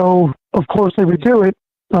 So, of course, they would do it.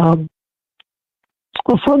 A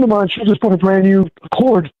friend of mine, she just put a brand new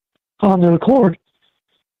Accord on the Accord,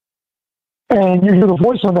 and you hear the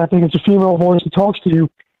voice on that thing. It's a female voice that talks to you,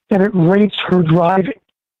 and it rates her driving.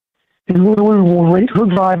 It literally will rate her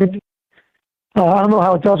driving. I don't know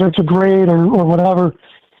how it does it. It's a grade or whatever.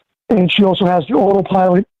 And she also has the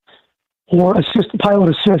autopilot or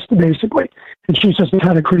pilot assist, basically. And she says it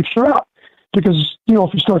kind of creeps her out because,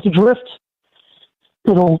 if you start to drift,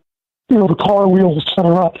 it'll, the car wheel will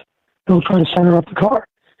center up. It'll try to center up the car.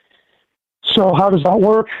 So how does that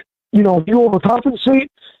work? If you overcompensate,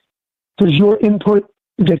 does your input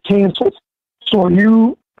get canceled? So are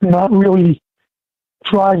you not really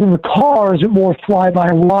driving the car? Is it more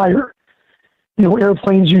fly-by-wire?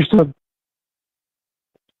 Airplanes used to,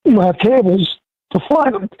 have cables to fly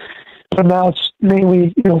them, but now it's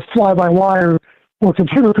mainly, fly-by-wire or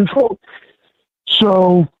computer controlled.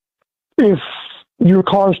 So if your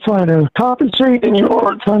car's trying to compensate and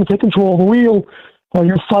you're trying to take control of the wheel, or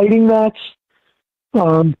you're fighting that,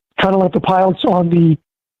 kind of like the pilots on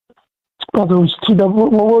those I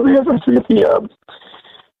forget the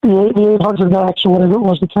 800 Max or whatever it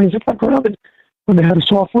was, the planes that got grounded when they had the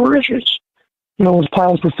software issues. Those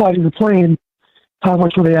pilots were fighting the plane. How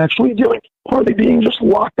much were they actually doing? Or are they being just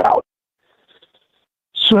locked out?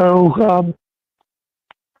 So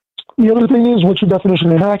the other thing is, what's your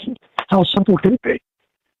definition of hacking? How simple can it be?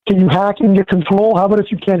 Can you hack and get control? How about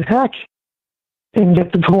if you can't hack and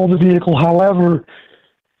get control of the vehicle? However,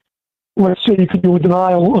 let's say you could do a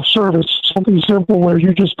denial of service, something simple where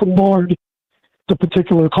you just bombard the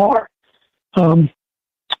particular car.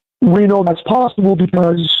 We know that's possible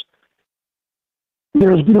because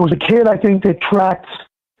there was a kid, I think, that tracked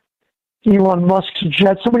Elon Musk's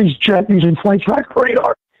jet, somebody's jet using flight tracker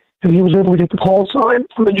radar, and he was able to get the call sign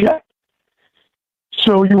from the jet.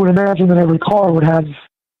 So you would imagine that every car would have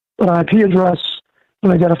an IP address,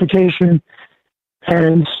 an identification,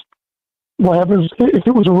 and what happens if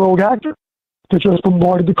it was a rogue actor that just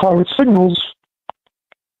bombarded the car with signals,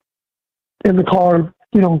 and the car,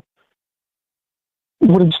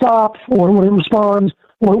 wouldn't stop, or wouldn't respond,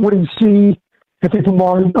 or it wouldn't see if they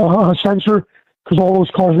bombarded a sensor, because all those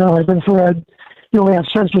cars now have infrared. They have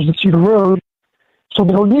sensors that see the road, so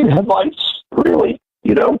they don't need headlights, really,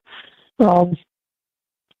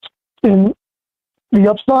 And the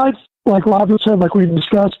upside, like Roger said, like we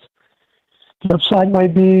discussed, the upside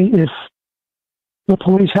might be if the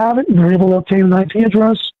police have it and they're able to obtain an IP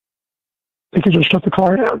address, they could just shut the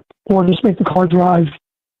car down or just make the car drive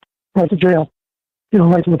right to jail,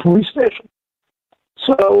 right to the police station.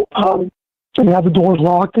 So, and have the doors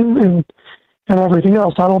locked and everything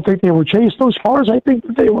else. I don't think they would chase those cars. I think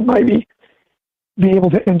that they would maybe be able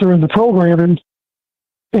to enter in the program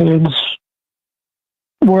and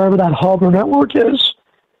wherever that hub or network is,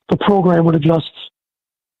 the program would adjust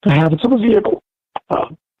the habits of a vehicle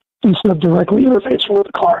instead of directly interfacing with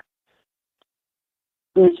the car.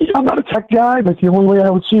 I'm not a tech guy, but the only way I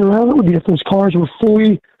would see around it would be if those cars were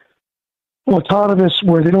fully autonomous,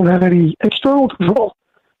 where they don't have any external control,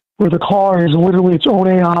 where the car is literally its own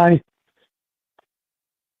AI.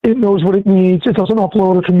 It knows what it needs. It doesn't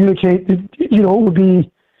upload or communicate. It would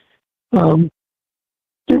be, it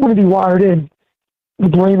wouldn't be wired in. The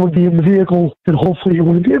brain would be in the vehicle, and hopefully you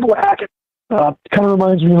wouldn't be able to hack it. Kind of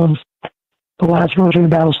reminds me of the last version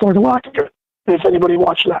of Battlestar Galactica, if anybody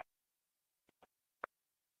watched that.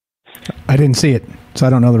 I didn't see it, so I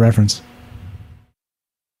don't know the reference.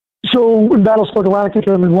 So in Battlestar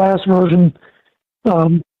Galactica, in the last version,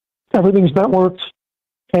 everything's networked,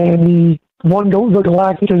 and the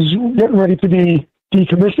Galactic is getting ready to be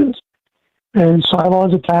decommissioned, and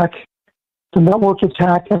Cylons attack, the network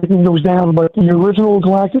attack, everything goes down, but the original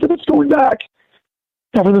Galactic, that's going back,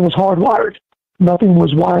 everything was hardwired. Nothing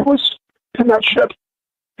was wireless in that ship,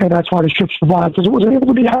 and that's why the ship survived, because it wasn't able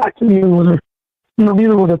to be hacked, neither were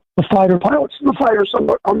the fighter pilots and the fighters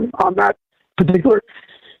on that particular.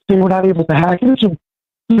 They were not able to hack it.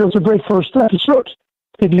 It's a great first episode.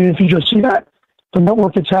 If you just see that, the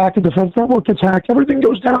network attack, the defense network attack, everything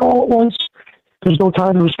goes down all at once. There's no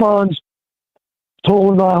time to respond.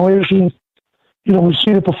 Total annihilation. We've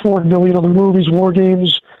seen it before in a million other movies, war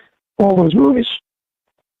games, all those movies.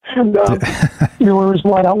 And the reason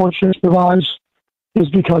why that one ship survives is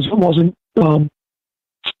because it wasn't It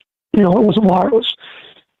wasn't wireless.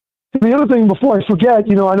 And the other thing, before I forget,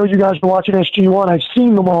 I know you guys are watching SG1. I've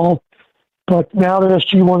seen them all, but now that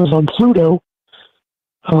SG1 is on Pluto,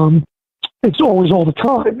 it's always all the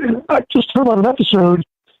time. And I just heard on an episode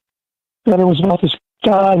that it was about this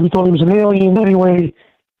guy who thought he was an alien. Anyway,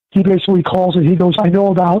 he basically calls it, he goes, I know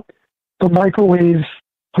about the microwave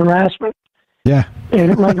harassment. Yeah.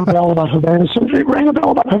 And it rang a bell about Havana syndrome. And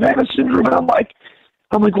I'm like,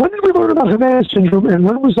 when did we learn about Havana syndrome? And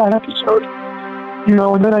when was that episode?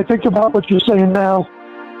 And then I think about what you're saying now,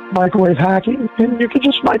 microwave hacking. And you could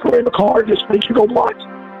just microwave a car, it just makes you go blind.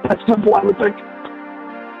 That's simple, I would think.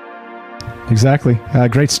 Exactly.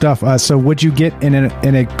 Great stuff. So would you get in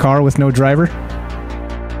a car with no driver?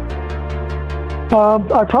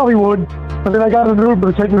 I probably would. But then I got an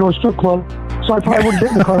Uber to take me to a strip club. So I probably wouldn't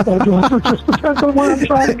get in the car without a driver. It just depends on where I'm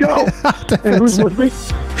trying to go and who's with me.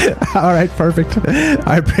 All right, perfect.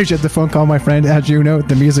 I appreciate the phone call, my friend. As you know,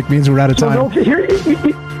 the music means we're out of time. No cameras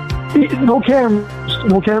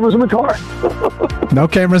in the car. No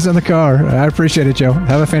cameras in the car. I appreciate it, Joe.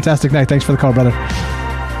 Have a fantastic night. Thanks for the call, brother.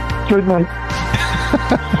 Good night.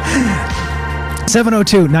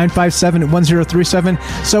 702-957-1037.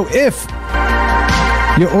 So if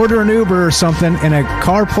you order an Uber or something and a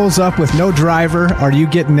car pulls up with no driver, are you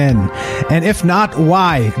getting in? And if not,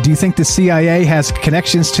 why? Do you think the CIA has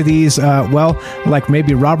connections to these, like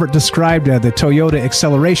maybe Robert described, the Toyota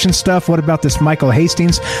acceleration stuff? What about this Michael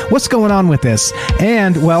Hastings? What's going on with this?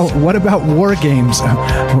 And, what about war games?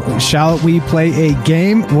 Shall we play a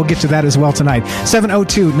game? We'll get to that as well tonight.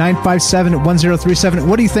 702-957-1037.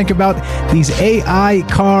 What do you think about these AI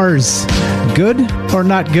cars? Good or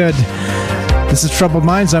not good? This is Troubled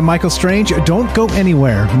Minds. I'm Michael Strange. Don't go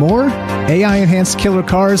anywhere. More AI-enhanced killer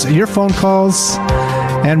cars, your phone calls,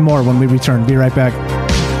 and more when we return. Be right back.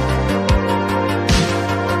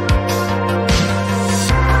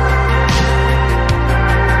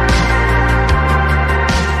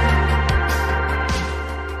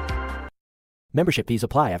 Membership fees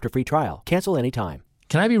apply after free trial. Cancel anytime.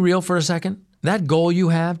 Can I be real for a second? That goal you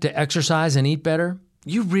have to exercise and eat better,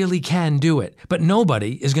 you really can do it, but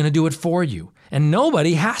nobody is going to do it for you. And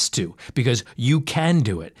nobody has to, because you can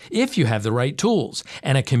do it if you have the right tools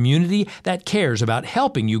and a community that cares about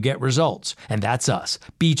helping you get results. And that's us,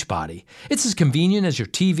 Beachbody. It's as convenient as your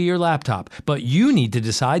TV or laptop, but you need to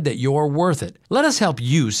decide that you're worth it. Let us help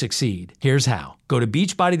you succeed. Here's how. Go to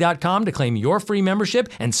beachbody.com to claim your free membership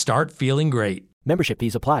and start feeling great. Membership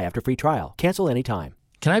fees apply after free trial. Cancel anytime.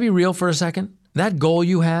 Can I be real for a second? That goal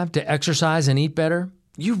you have to exercise and eat better,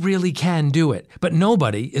 you really can do it, but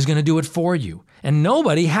nobody is going to do it for you. And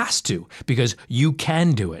nobody has to, because you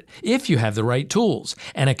can do it if you have the right tools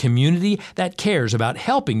and a community that cares about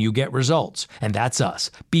helping you get results. And that's us,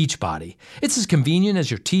 Beachbody. It's as convenient as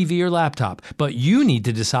your TV or laptop, but you need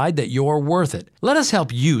to decide that you're worth it. Let us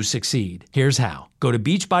help you succeed. Here's how. Go to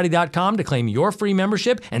beachbody.com to claim your free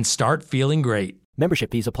membership and start feeling great.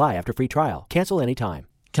 Membership fees apply after free trial. Cancel anytime.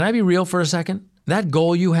 Can I be real for a second? That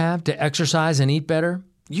goal you have to exercise and eat better,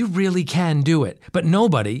 you really can do it, but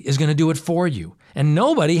nobody is going to do it for you. And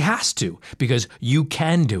nobody has to, because you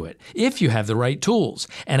can do it if you have the right tools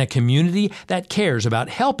and a community that cares about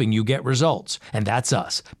helping you get results. And that's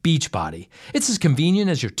us, Beachbody. It's as convenient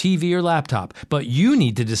as your TV or laptop, but you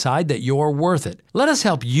need to decide that you're worth it. Let us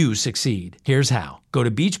help you succeed. Here's how. Go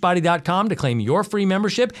to beachbody.com to claim your free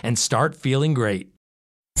membership and start feeling great.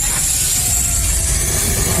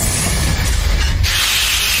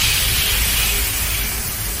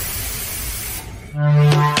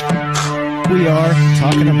 We are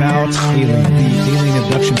talking about the alien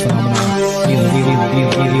abduction phenomenon.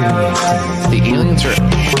 The aliens are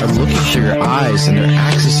looking through your eyes and they're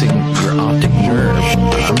accessing your optic nerve.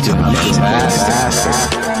 I'm doing that.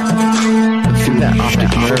 And through that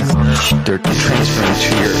optic nerve, they're transferring to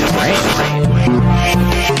your brain.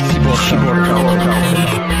 People are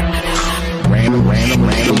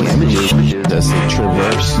random images as they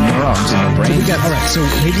traverse neurons in your brain. Alright, so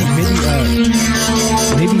maybe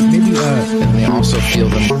and they also feel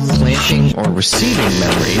them planting or receiving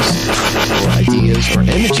memories or ideas or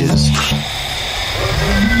images.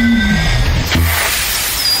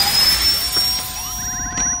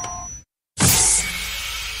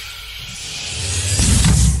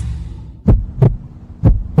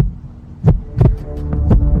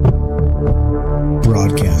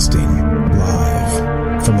 Broadcasting live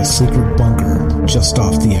from a secret bunker just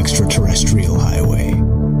off the extraterrestrial highway.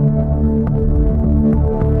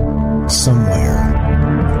 Somewhere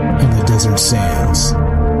in the desert sands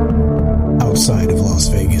outside of Las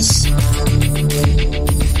Vegas.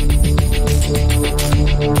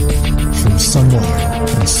 From somewhere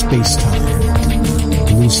in space-time,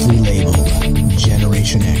 loosely labeled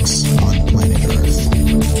Generation X on planet Earth.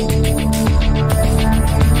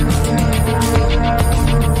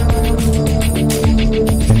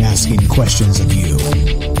 And asking questions of you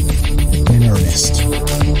in earnest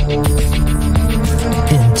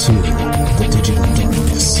into the digital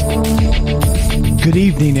darkness. Good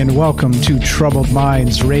evening and welcome to Troubled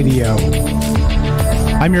Minds Radio.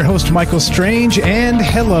 I'm your host, Michael Strange, and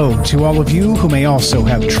hello to all of you who may also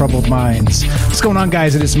have troubled minds. What's going on,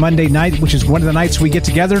 guys? It is Monday night, which is one of the nights we get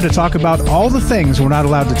together to talk about all the things we're not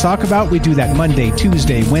allowed to talk about. We do that Monday,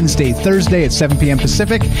 Tuesday, Wednesday, Thursday at 7 p.m.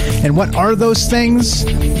 Pacific. And what are those things?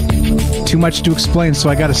 Too much to explain, so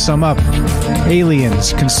I got to sum up.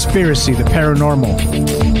 Aliens, conspiracy, the paranormal,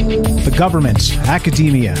 the government,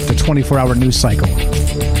 academia, the 24-hour news cycle,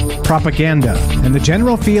 propaganda, and the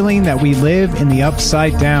general feeling that we live in the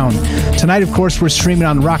upside down. Tonight, of course, we're streaming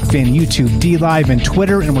on Rockfin, YouTube, DLive, and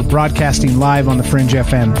Twitter, and we're broadcasting live on the Fringe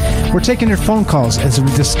FM. We're taking your phone calls as we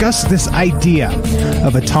discuss this idea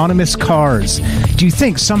of autonomous cars. Do you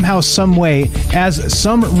think somehow, some way, as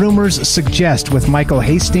some rumors suggest with Michael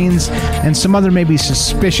Hastings and some other maybe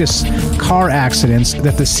suspicious car accidents,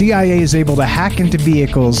 that the CIA is able to hack into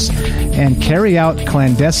vehicles and carry out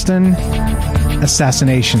clandestine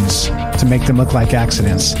assassinations to make them look like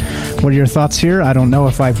accidents? What are your thoughts here? I don't know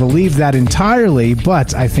if I believe that entirely,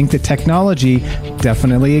 but I think the technology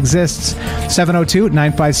definitely exists.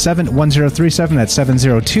 702-957-1037. That's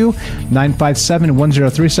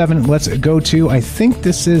 702-957-1037. Let's go to, I think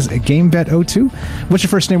this is a GameBet02. What's your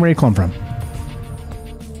first name? Where are you calling from?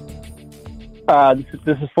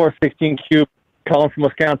 This is 416 Cube calling from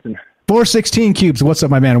Wisconsin. 416 Cubes, what's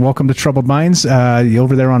up, my man? Welcome to Troubled Minds.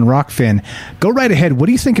 Over there on Rockfin. Go right ahead. What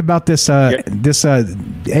do you think about this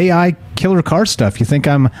AI killer car stuff? You think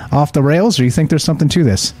I'm off the rails, or you think there's something to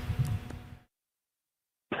this?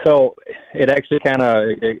 So it actually kind of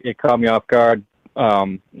it caught me off guard.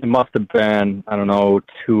 It must have been, I don't know,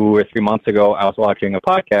 2 or 3 months ago. I was watching a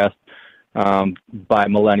podcast by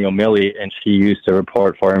Millennial Millie, and she used to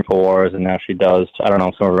report for InfoWars, and now she does, I don't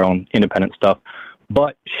know, some of her own independent stuff.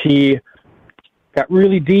 But she got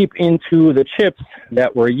really deep into the chips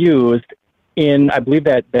that were used in, I believe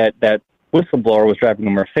that whistleblower was driving a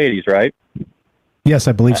Mercedes, right? Yes,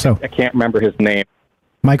 I believe so. I can't remember his name.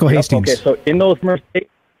 Michael Hastings. Okay, so in those Mercedes,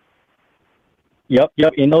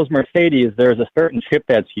 in those Mercedes, there's a certain chip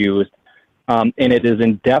that's used, and it is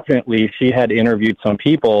indefinitely. She had interviewed some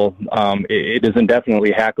people. It is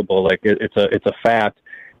indefinitely hackable. Like it's a fact.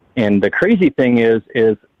 And the crazy thing is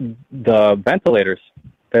the ventilators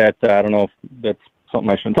that, I don't know if that's something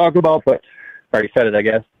I shouldn't talk about, but I already said it, I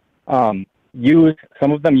guess, some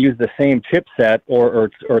of them use the same chipset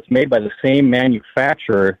or it's made by the same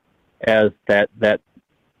manufacturer as that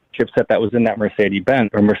chipset that was in that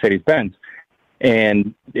Mercedes-Benz.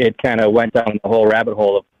 And it kind of went down the whole rabbit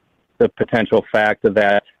hole of the potential fact of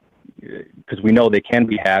that, because we know they can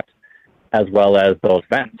be hacked, as well as those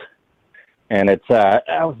vents. And I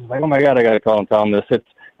was like, oh my God, I got to call and tell them this.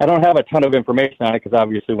 I don't have a ton of information on it because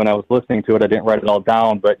obviously when I was listening to it, I didn't write it all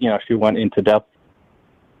down. But she went into depth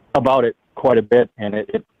about it quite a bit, and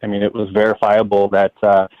it was verifiable that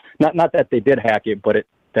not that they did hack it, but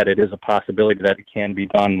that it is a possibility that it can be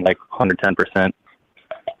done like 110%.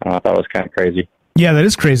 I thought it was kind of crazy. Yeah, that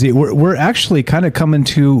is crazy. We're actually kind of coming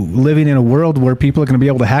to living in a world where people are going to be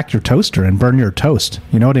able to hack your toaster and burn your toast.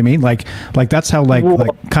 You know what I mean? Like that's how like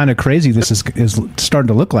kind of crazy this is starting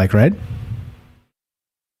to look like, right?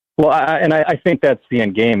 Well, I think that's the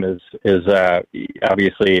end game is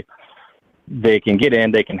obviously they can get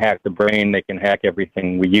in, they can hack the brain, they can hack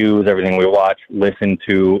everything we use, everything we watch, listen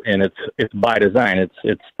to, and it's by design.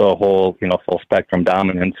 It's the whole full spectrum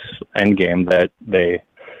dominance end game that they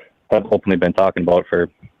have openly been talking about for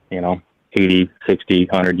 80, 60,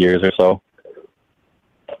 100 years or so.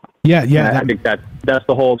 Yeah. And I think that's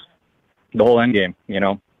the whole end game.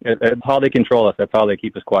 It's how they control us. That's how they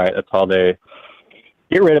keep us quiet. That's how they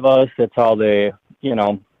get rid of us. That's how they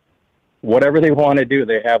whatever they want to do,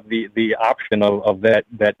 they have the option of that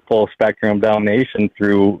full spectrum domination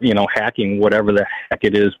through hacking whatever the heck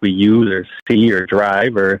it is we use or see or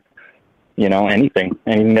drive or anything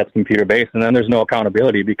that's computer based. And then there's no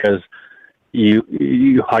accountability because you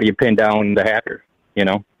how do you pin down the hacker,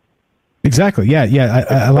 Exactly. Yeah.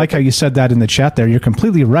 I like how you said that in the chat there. You're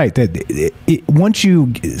completely right that once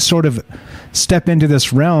you sort of step into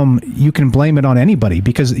this realm, you can blame it on anybody,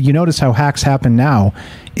 because you notice how hacks happen now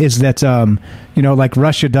is that like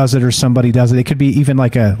Russia does it or somebody does it. It could be even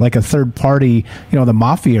like a third party, the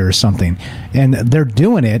mafia or something, and they're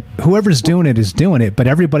doing it. Whoever's doing it is doing it, but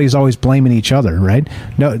everybody's always blaming each other, right?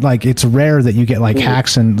 No, like it's rare that you get like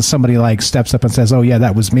hacks and somebody like steps up and says, "Oh yeah,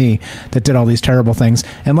 that was me that did all these terrible things,"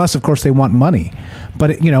 unless of course they want money.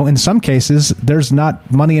 But in some cases there's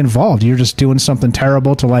not money involved. You're just doing something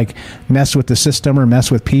terrible to like mess with the system or mess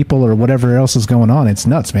with people or whatever else is going on. It's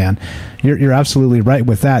nuts, man. You're absolutely right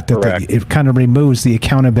with that it kind of removes the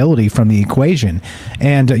accountability from the equation.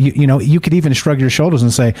 And you could even shrug your shoulders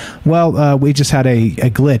and say, well, we just had a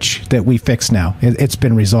glitch that we fixed now. It's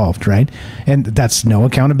been resolved, right? And that's no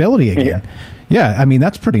accountability again. Yeah, I mean,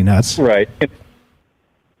 that's pretty nuts. Right.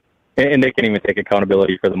 And they can even take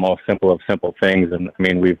accountability for the most simple of simple things. And I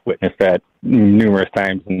mean, we've witnessed that numerous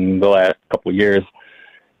times in the last couple of years.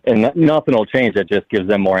 And nothing will change. It just gives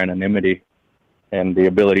them more anonymity and the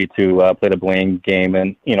ability to play the blame game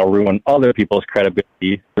and, ruin other people's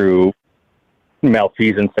credibility through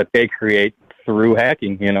malfeasance that they create through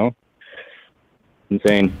hacking,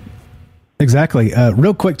 Insane. Exactly.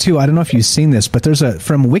 Real quick, too, I don't know if you've seen this, but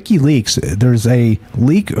from WikiLeaks, there's a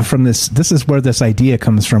leak from this. This is where this idea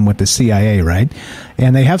comes from with the CIA, right?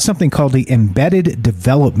 And they have something called the Embedded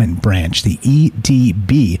Development Branch, the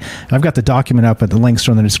EDB. I've got the document up, but the links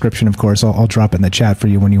are in the description, of course. I'll drop it in the chat for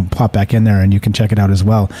you when you pop back in there, and you can check it out as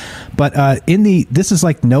well. But this is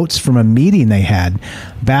like notes from a meeting they had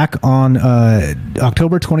back on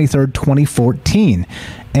October 23rd, 2014.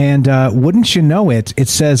 And wouldn't you know it, it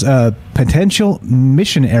says potential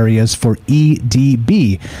mission areas for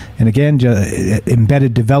EDB. And again,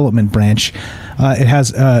 Embedded Development Branch. It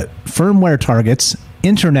has firmware targets,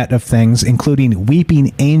 Internet of Things, including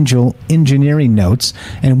Weeping Angel engineering notes.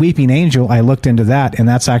 And Weeping Angel, I looked into that, and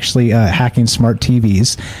that's actually hacking smart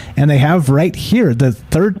TVs. And they have right here, the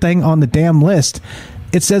third thing on the damn list,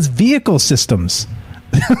 it says vehicle systems.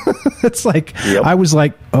 It's like, yep. I was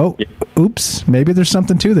like, oh, oops, maybe there's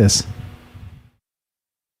something to this.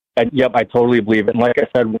 Yep, I totally believe it. And like I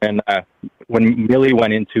said, when Millie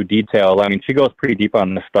went into detail, I mean, she goes pretty deep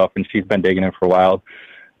on this stuff, and she's been digging in for a while.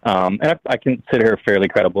 And I consider her fairly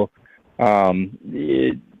credible. And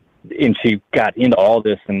she got into all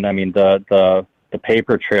this, and I mean, the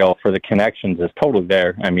paper trail for the connections is totally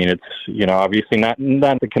there. I mean, it's, obviously not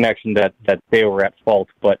the connection that they were at fault,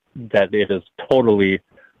 but that it is totally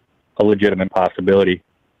a legitimate possibility.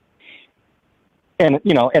 And,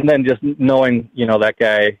 and then just knowing, that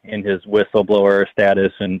guy in his whistleblower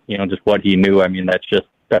status and, just what he knew, I mean, that's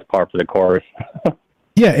par for the course.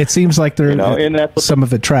 Yeah, it seems like some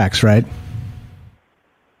of it tracks, right?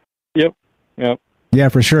 Yep. Yeah,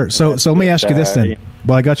 for sure. So let me ask you this then.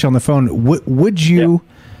 Well, I got you on the phone. Would you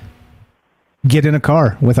get in a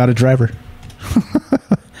car without a driver?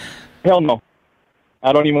 Hell no.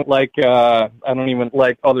 I don't even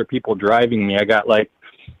like other people driving me. I got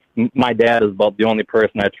my dad is about the only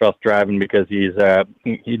person I trust driving because he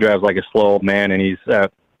drives like a slow old man, and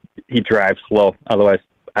he drives slow. Otherwise,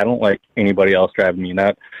 I don't like anybody else driving me.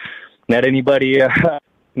 Not anybody.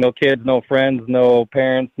 No kids, no friends, no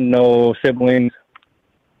parents, no siblings.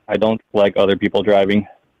 I don't like other people driving.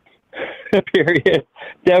 Period.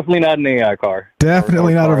 Definitely not an AI car.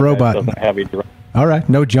 Definitely not a robot. Doesn't have a driver. All right,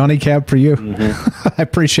 no Johnny Cab for you. Mm-hmm. I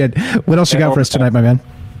appreciate it. What else you got for us tonight, my man?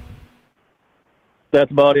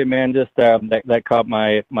 That's about it, man. Just that caught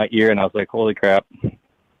my ear, and I was like, "Holy crap!"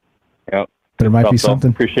 Yep. There might be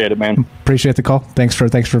something. Appreciate it, man. Appreciate the call. Thanks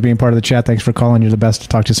for being part of the chat. Thanks for calling. You're the best.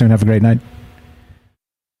 Talk to you soon. Have a great night.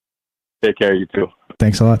 Take care, you too.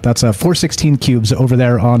 Thanks a lot. That's 416 Cubes over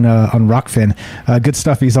there on Rockfin. Good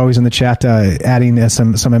stuff. He's always in the chat, adding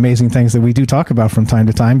some amazing things that we do talk about from time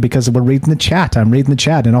to time because we're reading the chat. I'm reading the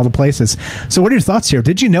chat in all the places. So what are your thoughts here?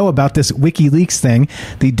 Did you know about this WikiLeaks thing,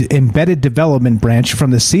 the Embedded Development Branch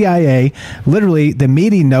from the CIA? Literally, the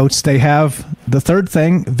meeting notes, they have the third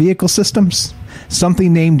thing, vehicle systems.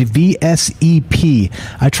 Something named VSEP.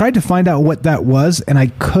 I tried to find out what that was, and I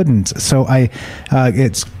couldn't. So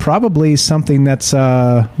it's probably something that's,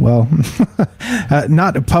 not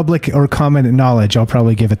public or common knowledge. I'll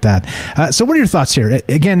probably give it that. So what are your thoughts here?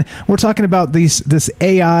 Again, we're talking about this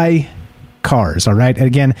AI cars, all right? And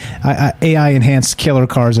again, AI-enhanced killer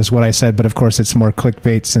cars is what I said, but of course it's more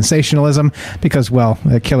clickbait sensationalism because, well,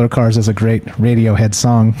 Killer Cars is a great Radiohead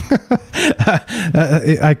song.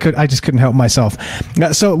 I just couldn't help myself.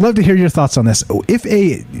 So love to hear your thoughts on this. If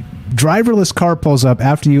a driverless car pulls up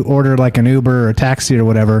after you order like an Uber or a taxi or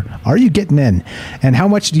whatever, are you getting in? And how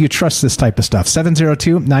much do you trust this type of stuff?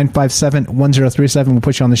 702-957-1037 will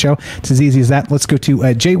put you on the show. It's as easy as that. Let's go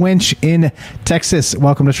to Jay Winch in Texas.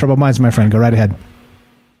 Welcome to Troubled Minds, my friend. Go right ahead.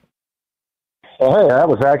 Well, hey, that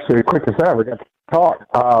was actually the quickest I ever got to talk.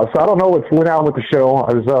 So I don't know what's went on with the show.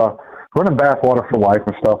 I was running bathwater for life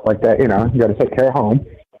and stuff like that. You know, you got to take care of home.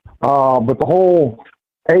 But the whole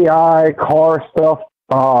AI car stuff,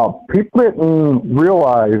 people didn't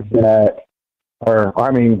realize that, or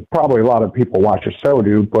I mean, probably a lot of people watch the show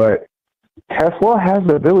do, but Tesla has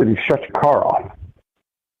the ability to shut your car off.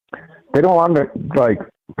 They don't want to, like,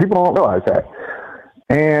 people don't realize that.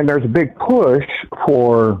 And there's a big push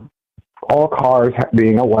for all cars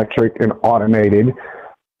being electric and automated.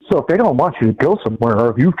 So if they don't want you to go somewhere,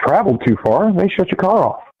 or if you've traveled too far, they shut your car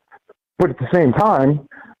off. But at the same time,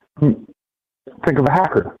 think of a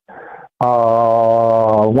hacker.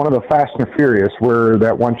 One of the Fast and Furious, where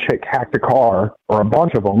that one chick hacked a car, or a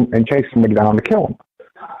bunch of them, and chased somebody down to kill him.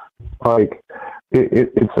 Like,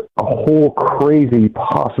 it's a whole crazy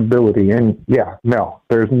possibility. And yeah, no,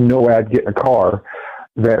 there's no way I'd get in a car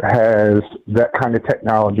that has that kind of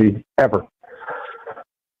technology ever.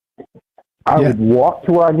 I would walk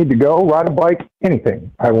to where I need to go, ride a bike,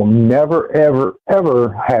 anything. I will never, ever,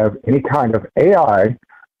 ever have any kind of AI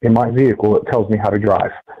in my vehicle that tells me how to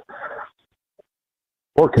drive,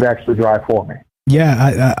 or could actually drive for me.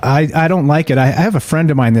 Yeah, I don't like it. I have a friend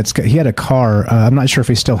of mine he had a car. I'm not sure if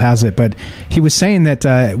he still has it, but he was saying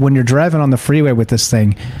that when you're driving on the freeway with this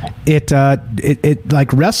thing, it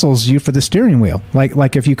like wrestles you for the steering wheel.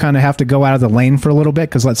 Like if you kind of have to go out of the lane for a little bit,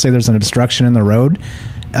 because let's say there's an obstruction in the road,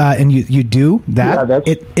 and you do that,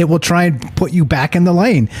 it will try and put you back in the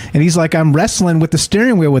lane. And he's like, I'm wrestling with the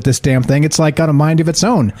steering wheel with this damn thing. It's like got a mind of its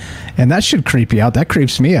own, and that should creep you out. That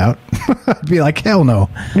creeps me out. I'd be like, hell no.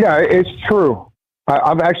 Yeah, it's true.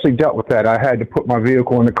 I've actually dealt with that. I had to put my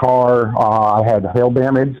vehicle in the car. I had hail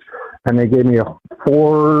damage, and they gave me a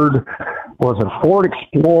Ford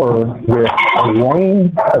Explorer with a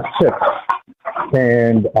lane assist.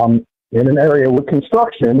 And I'm in an area with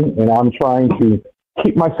construction, and I'm trying to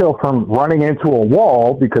keep myself from running into a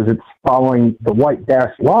wall because it's following the white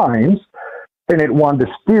dashed lines, and it wanted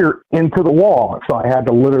to steer into the wall. So I had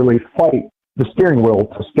to literally fight the steering wheel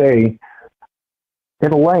to stay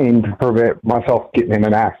in a lane to prevent myself getting in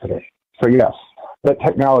an accident. So yes, that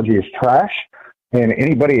technology is trash, and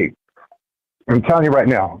anybody, I'm telling you right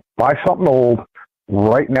now, buy something old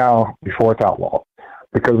right now before it's outlawed,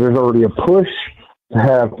 because there's already a push to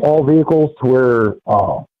have all vehicles to where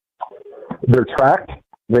they're tracked.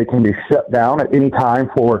 They can be shut down at any time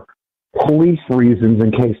for police reasons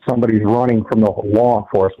in case somebody's running from the law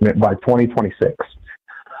enforcement by 2026.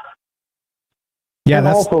 Yeah, and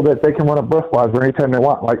also that they can run a breathalyzer anytime they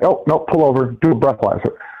want. Like, oh, no, pull over, do a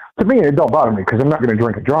breathalyzer. To me, it don't bother me because I'm not going to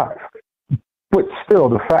drink and drive. But still,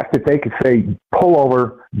 the fact that they could say, pull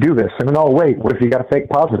over, do this, and oh, wait, what if you got a fake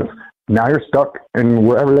positive? Now you're stuck in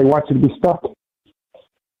wherever they want you to be stuck.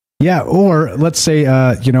 Yeah, or let's say,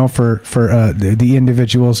 for the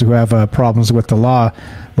individuals who have problems with the law,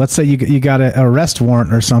 let's say you got an arrest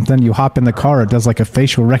warrant or something, you hop in the car, it does like a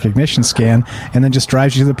facial recognition scan, and then just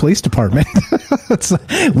drives you to the police department.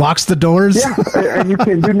 Locks the doors. Yeah, and you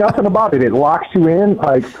can do nothing about it. It locks you in.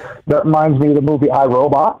 Like, that reminds me of the movie I,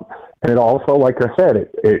 Robot. And it also, like I said,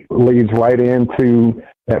 it leads right into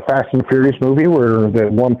that Fast and Furious movie where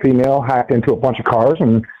the one female hacked into a bunch of cars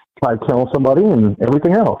and tried killing somebody and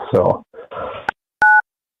everything else. So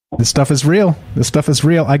this stuff is real. This stuff is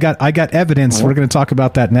real. I got evidence. We're going to talk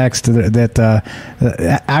about that next. That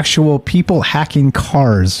actual people hacking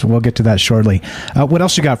cars. We'll get to that shortly. What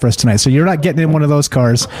else you got for us tonight? So you're not getting in one of those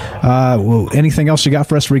cars. Anything else you got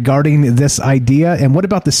for us regarding this idea? And what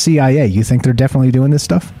about the CIA? You think they're definitely doing this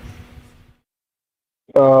stuff?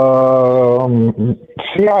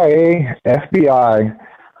 CIA, FBI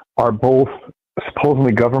are both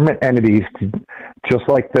supposedly government entities, just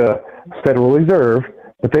like the Federal Reserve,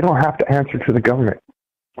 but they don't have to answer to the government.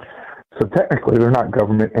 So technically, they're not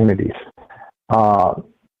government entities.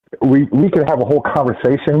 We could have a whole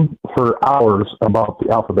conversation for hours about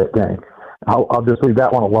the alphabet gang. I'll just leave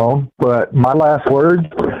that one alone. But my last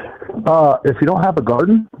word, if you don't have a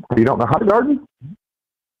garden, or you don't know how to garden,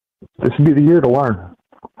 this would be the year to learn.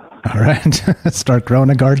 All right. Start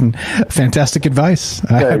growing a garden. Fantastic advice.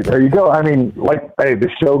 Okay, there you go. I mean, the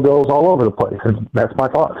show goes all over the place. And that's my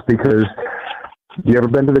thoughts. Because you ever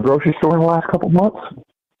been to the grocery store in the last couple of months?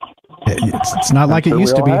 It's not like it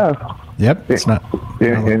used to be. Yep. It's not.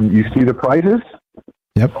 And you see the prices?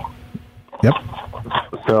 Yep.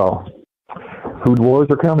 So, food wars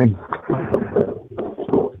are coming.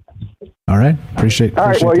 All right. Appreciate All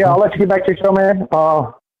right. Well, the yeah, call. I'll let you get back to your show, man.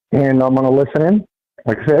 And I'm going to listen in.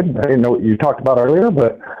 Like I said, I didn't know what you talked about earlier,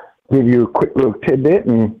 but give you a quick little tidbit,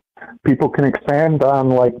 and people can expand on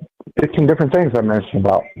like 15 different things I mentioned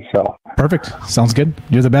about. So Perfect. Sounds good.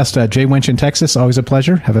 You're the best. Jay Winch in Texas. Always a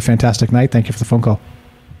pleasure. Have a fantastic night. Thank you for the phone call.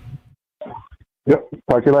 Yep.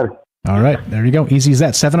 Talk to you later. All right, there you go. Easy as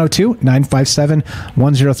that.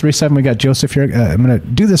 702-957-1037. We got Joseph here. I'm going to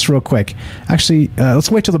do this real quick. Actually, let's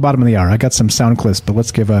wait till the bottom of the hour. I got some sound clips, but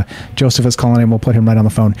let's give Joseph is calling in. We'll put him right on the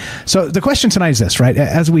phone. So the question tonight is this, right?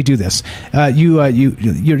 As we do this,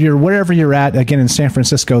 you're wherever you're at. Again, in San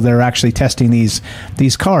Francisco, they're actually testing these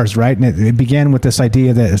cars, right? And it began with this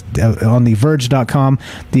idea that on the Verge.com,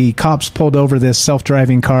 the cops pulled over this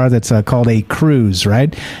self-driving car that's called a Cruise,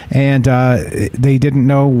 right? And they didn't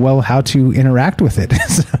know how to interact with it.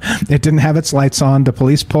 It didn't have its lights on. The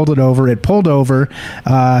police pulled it over. It pulled over.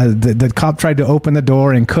 The cop tried to open the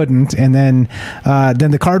door and couldn't. And then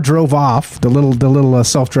the car drove off. The little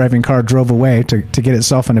self-driving car drove away to get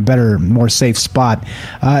itself in a better, more safe spot.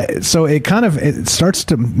 So it starts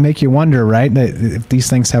to make you wonder, right? If these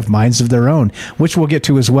things have minds of their own, which we'll get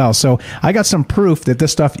to as well. So I got some proof that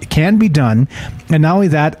this stuff can be done. And not only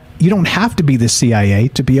that, you don't have to be the CIA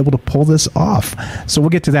to be able to pull this off. So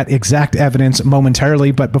we'll get to that exact evidence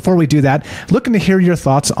momentarily. But before we do that, looking to hear your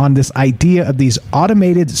thoughts on this idea of these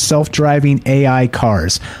automated self-driving AI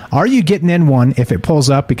cars. Are you getting in one if it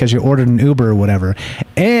pulls up because you ordered an Uber or whatever?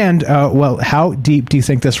 And, how deep do you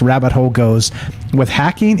think this rabbit hole goes with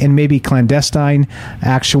hacking and maybe clandestine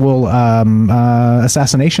actual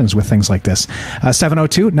assassinations with things like this?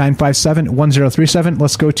 702-957-1037.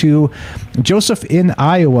 Let's go to Joseph in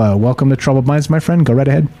Iowa. Welcome to Troubled Minds, my friend. Go right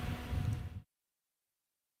ahead.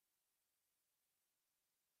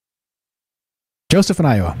 Joseph in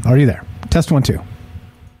Iowa, are you there? Test 1, 2.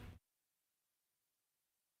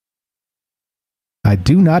 I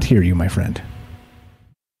do not hear you, my friend.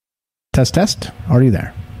 Test. Are you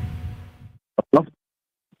there? Hello?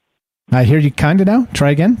 I hear you kind of now. Try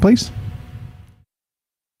again, please.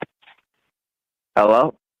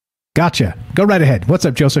 Hello? Gotcha. Go right ahead. What's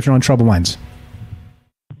up, Joseph? You're on Troubled Minds.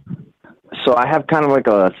 So I have kind of like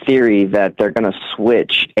a theory that they're going to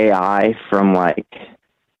switch AI from like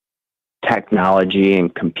technology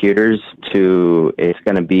and computers to it's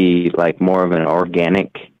going to be like more of an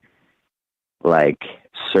organic, like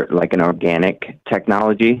an organic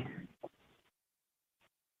technology.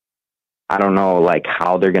 I don't know like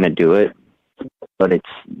how they're going to do it, but it's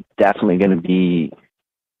definitely going to be,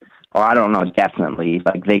 or I don't know, definitely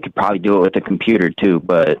like they could probably do it with a computer too,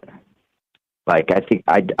 but like, I think,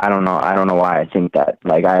 I don't know why I think that.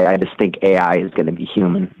 Like, I just think AI is going to be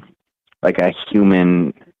human. Like a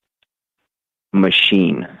human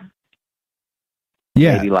machine.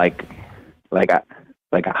 Yeah. Maybe like a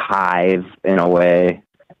hive in a way.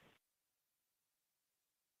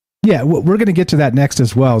 Yeah, we're going to get to that next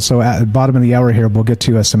as well. So at the bottom of the hour here, we'll get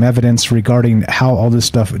to some evidence regarding how all this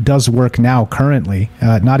stuff does work now currently,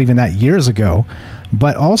 not even that years ago,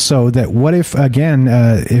 but also that what if, again,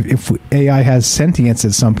 if AI has sentience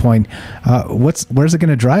at some point, where's it going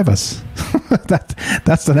to drive us?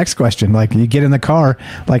 That's the next question. Like you get in the car,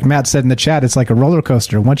 like Matt said in the chat, it's like a roller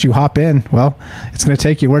coaster. Once you hop in, well, it's going to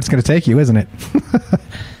take you where it's going to take you, isn't it?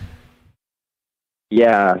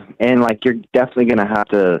 Yeah, and like you're definitely going to have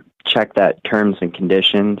to check that terms and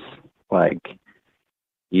conditions like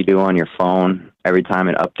you do on your phone every time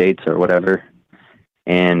it updates or whatever.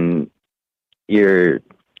 And it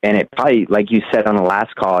probably, like you said on the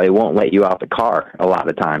last call, it won't let you out the car a lot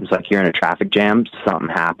of times. Like you're in a traffic jam, something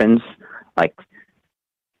happens, like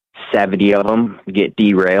 70 of them get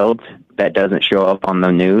derailed that doesn't show up on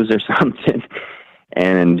the news or something.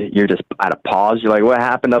 And you're just at a pause. You're like, what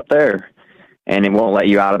happened up there? And it won't let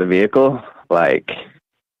you out of the vehicle. Like,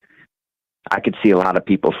 I could see a lot of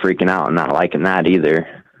people freaking out and not liking that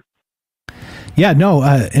either. Yeah, no,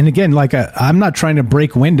 and again, like I'm not trying to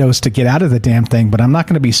break windows to get out of the damn thing, but I'm not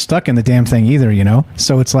going to be stuck in the damn thing either, you know?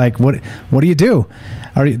 So it's like, what do you do?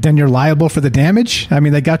 Then you're liable for the damage? I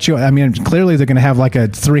mean, they got you. I mean, clearly they're going to have like a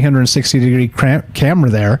 360-degree camera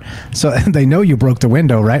there, so they know you broke the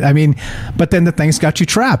window, right? I mean, but then the thing's got you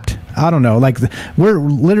trapped. I don't know. Like we're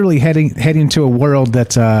literally heading to a world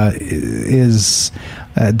that is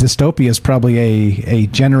dystopia is probably a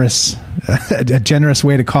generous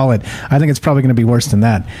way to call it. I think it's probably going to be worse than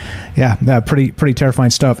that. Yeah, pretty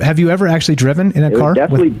terrifying stuff. Have you ever actually driven in a car?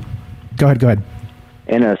 Definitely. Go ahead.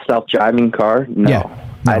 In a self-driving car? No. Yeah.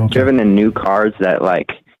 No, I've driven in new cars that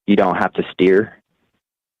like you don't have to steer,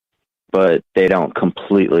 but they don't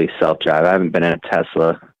completely self-drive. I haven't been in a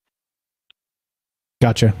Tesla.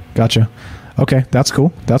 Gotcha. Okay, that's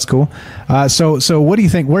cool. That's cool. So what do you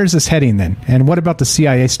think? Where is this heading then? And what about the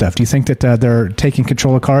CIA stuff? Do you think that they're taking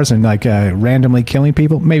control of cars and like randomly killing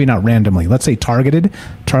people? Maybe not randomly. Let's say targeted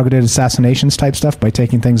assassinations type stuff by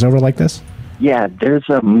taking things over like this? Yeah, there's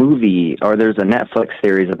a movie or there's a Netflix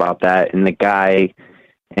series about that, and the guy,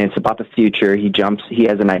 and it's about the future. He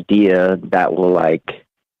has an idea that will like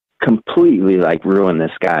completely like ruin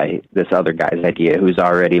this other guy's idea, who's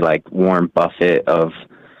already like Warren Buffett of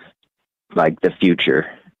like the future.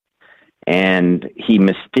 And he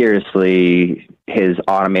mysteriously, his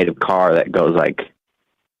automated car that goes like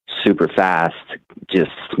super fast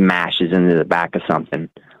just smashes into the back of something,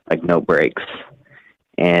 like no brakes.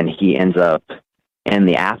 And he ends up in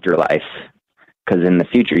the afterlife, because in the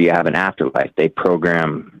future you have an afterlife. They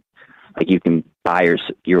program, like you can buy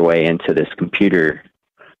your way into this computer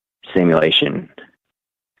simulation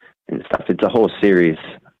and stuff. It's a whole series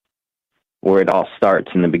where it all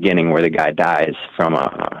starts in the beginning, where the guy dies from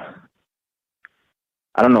I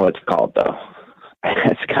don't know what it's called though.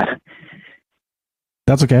 It's kind of.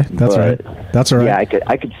 That's okay. That's all right. That's all right. Yeah,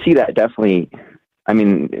 I could see that definitely. I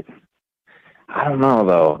mean, I don't know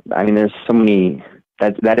though. I mean, there's so many.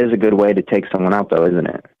 That is a good way to take someone out though, isn't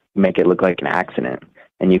it? Make it look like an accident,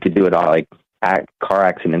 and you could do it all like car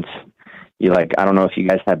accidents. You like, I don't know if you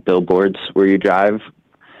guys have billboards where you drive,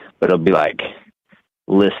 but it'll be like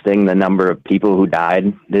listing the number of people who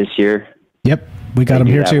died this year. Yep, we got them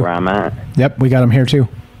here too. Where I'm at. Yep, we got them here too.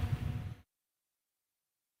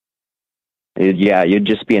 Yeah, you'd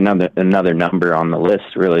just be another number on the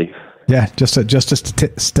list, really. Yeah, just a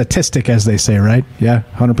statistic, as they say, right? Yeah,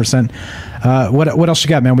 100%. What else you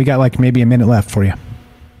got, man? We got like maybe a minute left for you.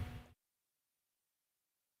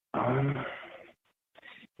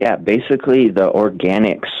 Yeah, basically the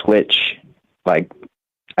organic switch. Like,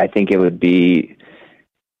 I think it would be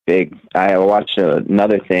big. I watched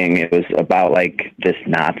another thing. It was about like this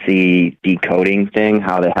Nazi decoding thing,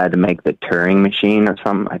 how they had to make the Turing machine or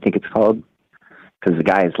something, I think it's called. Because the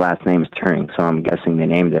guy's last name is Turing, so I'm guessing they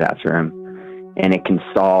named it after him. And it can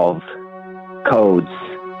solve codes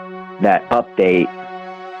that update.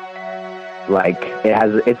 Like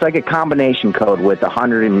it's like a combination code with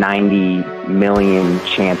 190 million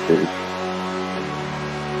chances,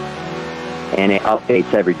 and it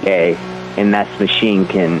updates every day. And that machine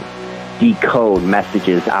can decode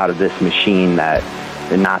messages out of this machine that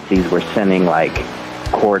the Nazis were sending like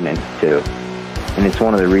coordinates to. And it's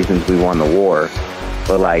one of the reasons we won the war.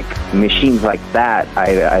 But like machines like that,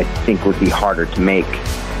 I think would be harder to make.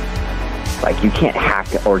 Like you can't hack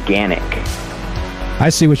organic. I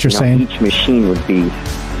see what you're saying. Each machine would be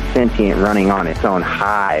sentient, running on its own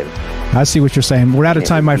hive. I see what you're saying. We're out of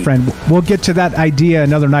time, my friend. We'll get to that idea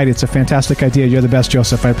another night. It's a fantastic idea. You're the best,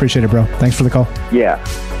 Joseph. I appreciate it, bro. Thanks for the call. Yeah.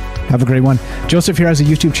 Have a great one. Joseph here has a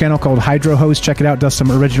YouTube channel called Hydro Hose. Check it out. Does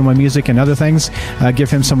some original music and other things. Give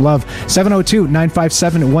him some love.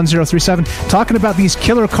 702-957-1037. Talking about these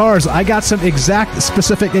killer cars. I got some exact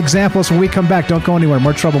specific examples when we come back. Don't go anywhere.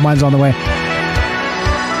 More Troubled Minds on the way.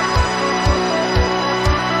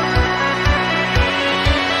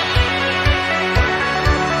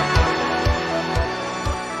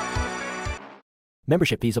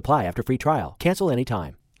 Membership fees apply after free trial. Cancel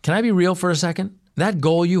anytime. Can I be real for a second? That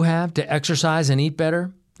goal you have to exercise and eat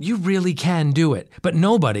better, you really can do it, but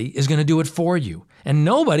nobody is going to do it for you. And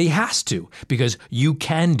nobody has to, because you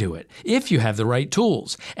can do it if you have the right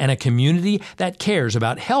tools and a community that cares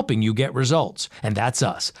about helping you get results. And that's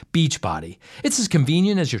us, Beachbody. It's as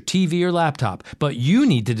convenient as your TV or laptop, but you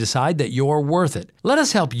need to decide that you're worth it. Let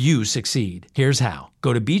us help you succeed. Here's how.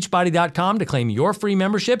 Go to beachbody.com to claim your free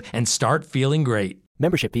membership and start feeling great.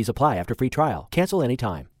 Membership fees apply after free trial. Cancel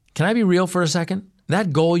anytime. Can I be real for a second?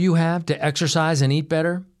 That goal you have to exercise and eat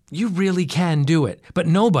better, you really can do it, but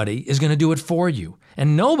nobody is going to do it for you.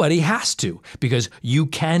 And nobody has to, because you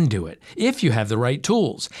can do it if you have the right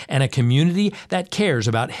tools and a community that cares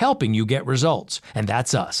about helping you get results. And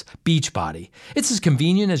that's us, Beachbody. It's as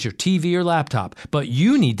convenient as your TV or laptop, but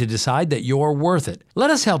you need to decide that you're worth it. Let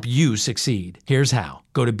us help you succeed. Here's how.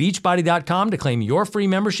 Go to beachbody.com to claim your free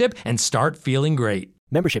membership and start feeling great.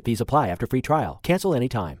 Membership fees apply after free trial. Cancel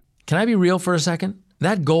anytime. Can I be real for a second?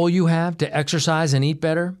 That goal you have to exercise and eat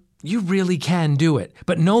better, you really can do it,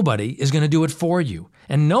 but nobody is going to do it for you.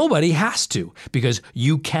 And nobody has to, because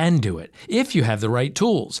you can do it if you have the right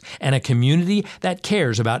tools and a community that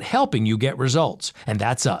cares about helping you get results. And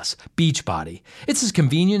that's us, Beachbody. It's as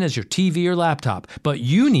convenient as your TV or laptop, but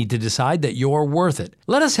you need to decide that you're worth it.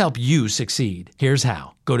 Let us help you succeed. Here's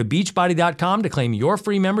how. Go to beachbody.com to claim your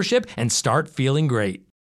free membership and start feeling great.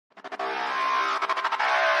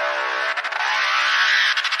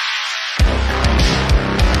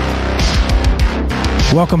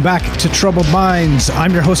 Welcome back to Troubled Minds.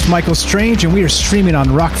 I'm your host, Michael Strange, and we are streaming on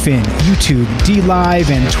Rockfin, YouTube, DLive,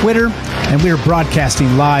 and Twitter, and we are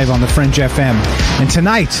broadcasting live on the Fringe FM. And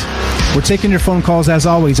tonight, we're taking your phone calls as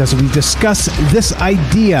always as we discuss this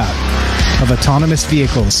idea of autonomous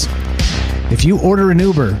vehicles. If you order an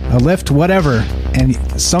Uber, a Lyft, whatever, and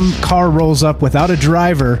some car rolls up without a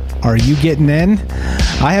driver, are you getting in?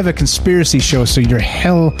 I have a conspiracy show, so you're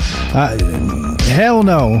hell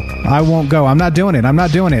no, I won't go. I'm not doing it. I'm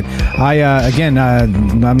not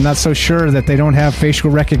so sure that they don't have facial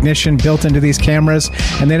recognition built into these cameras,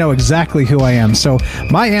 and they know exactly who I am. So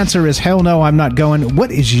my answer is hell no, I'm not going.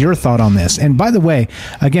 What is your thought on this? And by the way,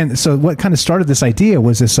 again, so what kind of started this idea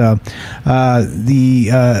was this the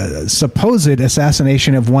supposed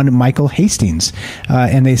assassination of one Michael Hastings.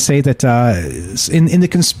 And they say that in the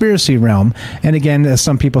conspiracy realm, and again,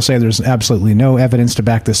 some people say there's absolutely no evidence to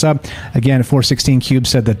back this up. Again, 416 Cube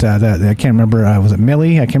said that I can't remember, was it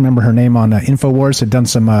Millie? I can't remember her name on InfoWars, had done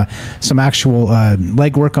some actual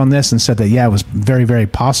legwork on this and said that, yeah, it was very, very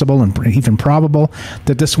possible and even probable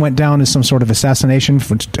that this went down as some sort of assassination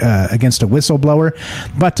against a whistleblower.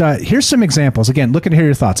 But here's some examples. Again, look and hear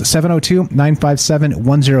your thoughts.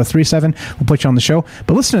 702-957-1037. We'll put you on the show.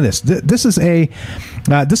 But listen to this. This is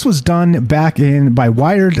this was done by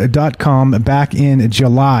Wired.com back in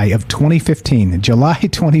July of 2015. July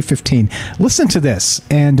 2015. Listen to this.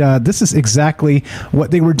 And this is exactly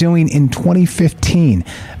what they were doing in 2015.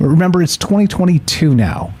 Remember, it's 2022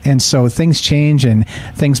 now. And so things change and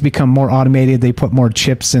things become more automated. They put more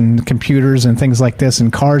chips and computers and things like this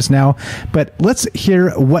in cars now. But let's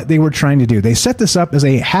hear what they were trying to do. They set this up as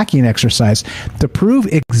a hacking exercise to prove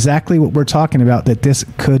exactly what we're talking about, that this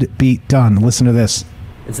could be done. Listen to this.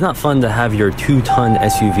 It's not fun to have your 2-ton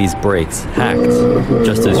SUV's brakes hacked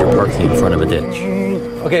just as you're parking in front of a ditch.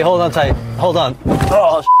 Okay, hold on tight. Hold on.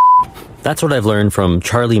 Oh, That's what I've learned from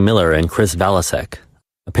Charlie Miller and Chris Balasek,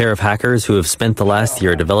 a pair of hackers who have spent the last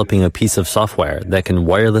year developing a piece of software that can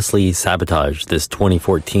wirelessly sabotage this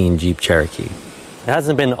 2014 Jeep Cherokee. It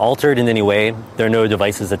hasn't been altered in any way. There are no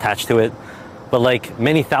devices attached to it. But like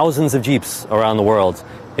many thousands of Jeeps around the world,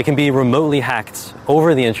 it can be remotely hacked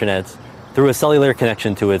over the internet through a cellular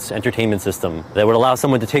connection to its entertainment system that would allow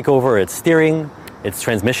someone to take over its steering, its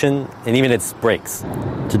transmission, and even its brakes.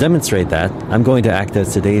 To demonstrate that, I'm going to act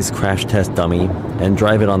as today's crash test dummy and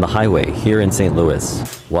drive it on the highway here in St.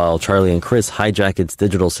 Louis, while Charlie and Chris hijack its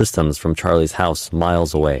digital systems from Charlie's house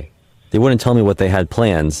miles away. They wouldn't tell me what they had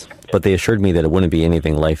plans, but they assured me that it wouldn't be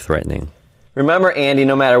anything life-threatening. Remember, Andy,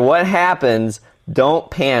 no matter what happens, don't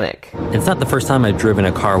panic. It's not the first time I've driven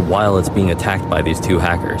a car while it's being attacked by these two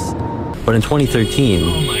hackers. But in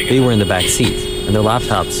 2013, they were in the back seat, and their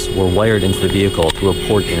laptops were wired into the vehicle through a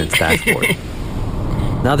port in its dashboard.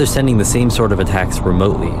 Now they're sending the same sort of attacks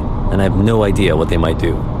remotely, and I have no idea what they might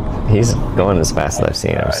do. He's going as fast as I've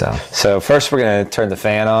seen him, So first we're going to turn the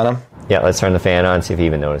fan on him. Yeah, let's turn the fan on, see if he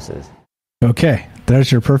even notices. Okay,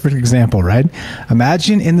 there's your perfect example, right?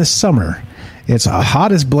 Imagine in the summer, it's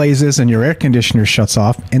hot as blazes and your air conditioner shuts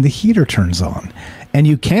off and the heater turns on, and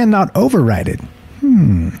you cannot override it.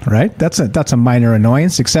 Right? That's a minor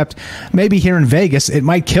annoyance, except maybe here in Vegas, it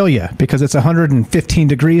might kill you because it's 115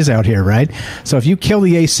 degrees out here, right? So if you kill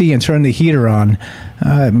the AC and turn the heater on,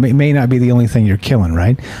 it may not be the only thing you're killing,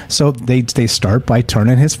 right? So they start by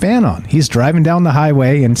turning his fan on. He's driving down the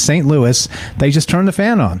highway in St. Louis. They just turn the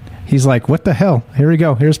fan on. He's like, what the hell? Here we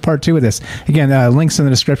go. Here's part 2 of this. Again, links in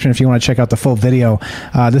the description if you want to check out the full video.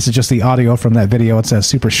 This is just the audio from that video. It's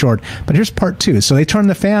super short. But here's part 2. So they turn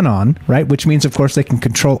the fan on, right? Which means, of course, they can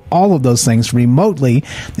control all of those things remotely.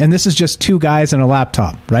 And this is just 2 guys and a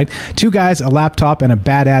laptop, right? 2 guys, a laptop, and a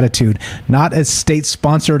bad attitude. Not a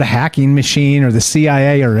state-sponsored hacking machine or the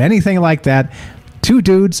CIA or anything like that. 2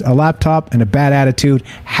 dudes, a laptop, and a bad attitude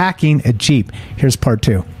hacking a Jeep. Here's part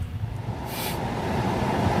 2.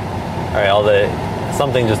 All right,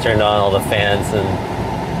 something just turned on, all the fans and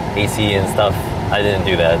AC and stuff. I didn't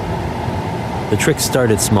do that. The trick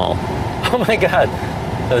started small. Oh my God.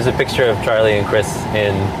 There's a picture of Charlie and Chris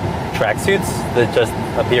in tracksuits that just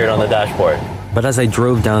appeared on the dashboard. But as I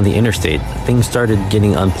drove down the interstate, things started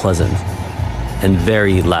getting unpleasant and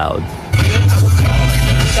very loud.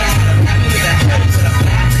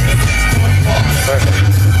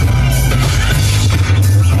 Perfect.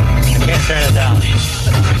 I can't turn it down.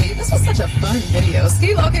 This was such a fun video.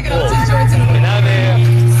 Steve, I'll kick it off to Jordan. And now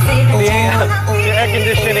the air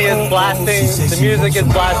conditioning is blasting, the music is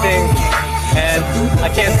blasting, and I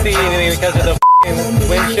can't see anything because of the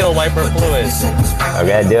windshield wiper fluid.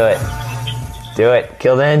 Okay, do it. Do it.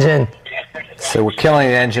 Kill the engine. So we're killing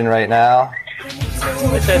the engine right now.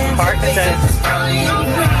 It says park attendant.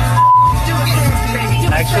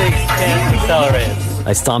 actually can't accelerate.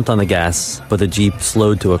 I stomped on the gas, but the Jeep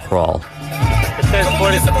slowed to a crawl. It says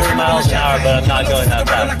 43 miles an hour, but I'm not going that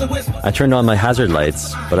fast. I turned on my hazard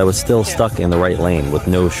lights, but I was still stuck in the right lane with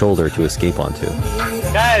no shoulder to escape onto.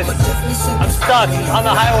 Guys, I'm stuck on the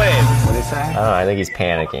highway. What did he say? Oh, I think he's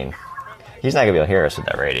panicking. He's not going to be able to hear us with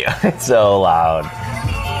that radio. It's so loud.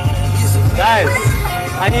 Guys,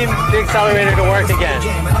 I need the accelerator to work again.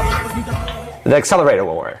 The accelerator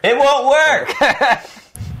will work. It won't work!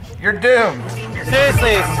 You're doomed.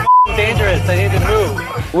 Seriously, it's dangerous. I need to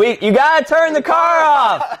move. You gotta turn the car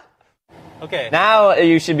off! Okay. Now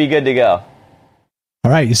you should be good to go. All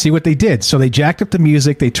right, you see what they did. So they jacked up the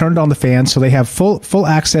music, they turned on the fan, so they have full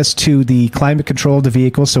access to the climate control of the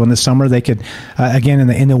vehicle. So in the summer they could, again,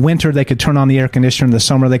 in the winter they could turn on the air conditioner. In the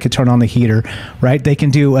summer they could turn on the heater, right? They can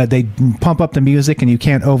do, they pump up the music and you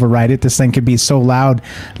can't override it. This thing could be so loud,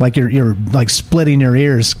 like you're like splitting your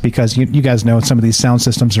ears, because you guys know some of these sound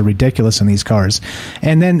systems are ridiculous in these cars.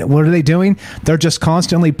 And then what are they doing? They're just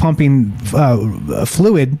constantly pumping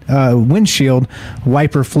fluid, windshield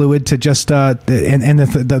wiper fluid to just, and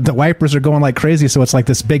the wipers are going like crazy, so it's like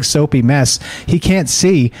this big soapy mess. He can't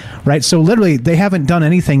see, right? So literally, they haven't done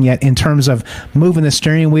anything yet in terms of moving the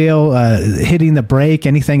steering wheel, hitting the brake,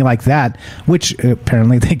 anything like that, which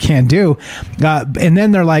apparently they can do. And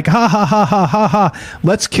then they're like, ha, ha, ha, ha, ha, ha,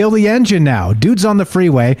 let's kill the engine now. Dude's on the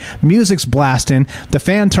freeway, music's blasting, the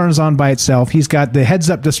fan turns on by itself, he's got the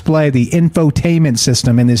heads-up display, the infotainment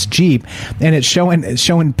system in this Jeep, and it's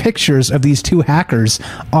showing pictures of these two hackers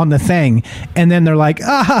on the thing, and then they're like,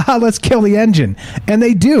 let's kill the engine. And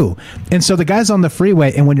they do. And so the guy's on the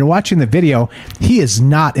freeway, and when you're watching the video, he is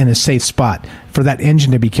not in a safe spot for that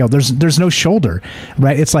engine to be killed. There's no shoulder,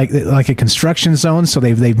 right? It's like a construction zone, so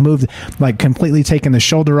they've moved, like completely taken the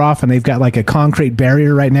shoulder off, and they've got like a concrete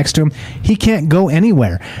barrier right next to him. He can't go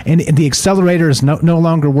anywhere, and the accelerator is no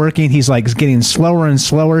longer working. He's like getting slower and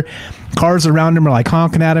slower. Cars around him are like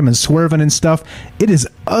honking at him and swerving and stuff. It is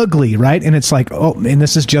ugly, right? And it's like, oh, and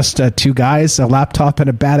this is just two guys, a laptop, and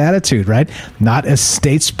a bad attitude, right? Not a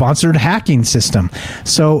state-sponsored hacking system.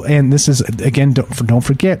 So, and this is, again, don't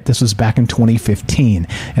forget, this was back in 2015,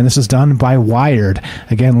 and this is done by Wired.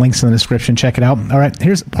 Again, links in the description. Check it out. All right,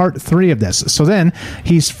 here's part 3 of this. So then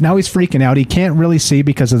he's freaking out. He can't really see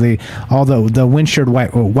because of all the windshield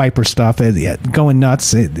wiper stuff going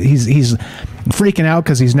nuts. He's freaking out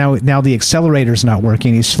because he's now the accelerator's not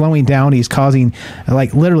working. He's slowing down. He's causing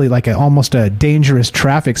literally almost a dangerous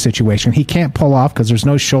traffic situation. He can't pull off because there's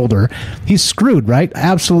no shoulder. He's screwed, right?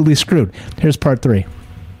 Absolutely screwed. Here's part 3.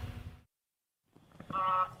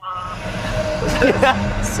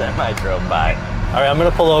 Semi drove by. All right, I'm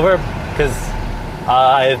gonna pull over because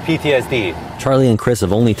I have PTSD. Charlie and Chris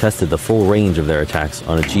have only tested the full range of their attacks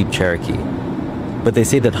on a Jeep Cherokee, but they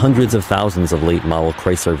say that hundreds of thousands of late model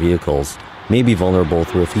Chrysler vehicles may be vulnerable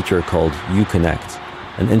through a feature called Uconnect,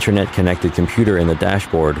 an internet-connected computer in the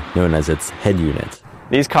dashboard known as its head unit.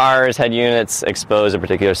 These cars' head units expose a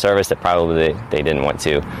particular service that probably they didn't want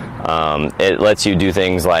to. It lets you do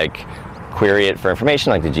things like query it for information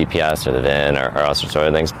like the GPS or the VIN or all sorts of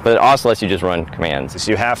other things, but it also lets you just run commands. So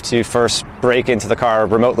you have to first break into the car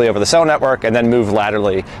remotely over the cell network and then move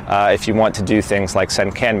laterally if you want to do things like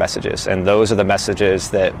send CAN messages. And those are the messages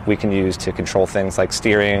that we can use to control things like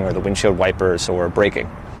steering or the windshield wipers or braking.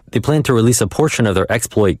 They plan to release a portion of their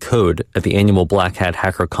exploit code at the annual Black Hat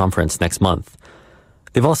Hacker Conference next month.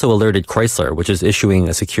 They've also alerted Chrysler, which is issuing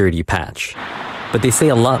a security patch. But they say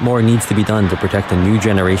a lot more needs to be done to protect a new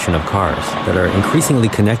generation of cars that are increasingly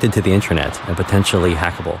connected to the internet and potentially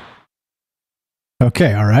hackable.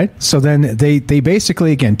 Okay, all right. So then they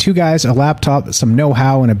basically, again, two guys, a laptop, some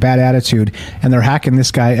know-how, and a bad attitude, and they're hacking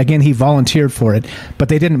this guy. Again, he volunteered for it, but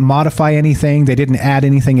they didn't modify anything. They didn't add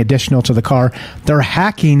anything additional to the car. They're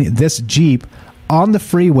hacking this Jeep on the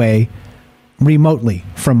freeway remotely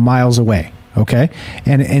from miles away. Okay,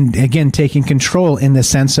 and again, taking control in the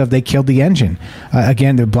sense of they killed the engine.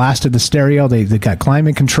 Again, they blasted the stereo. They got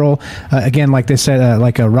climate control. Again, like they said,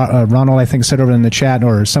 Ronald, I think, said over in the chat,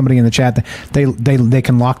 or somebody in the chat, they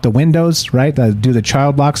can lock the windows, right? Do the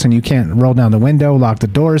child locks, and you can't roll down the window, lock the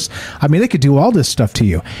doors. I mean, they could do all this stuff to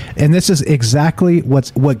you, and this is exactly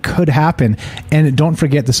what could happen. And don't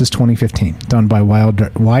forget, this is 2015, done by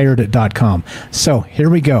Wired.com. So here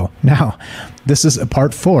we go. Now, this is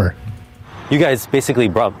part 4. You guys basically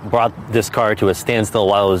brought this car to a standstill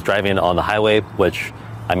while it was driving on the highway, which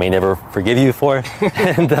I may never forgive you for.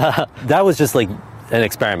 And that was just like an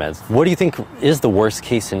experiment. What do you think is the worst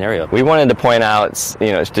case scenario? We wanted to point out,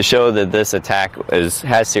 to show that this attack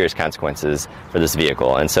has serious consequences for this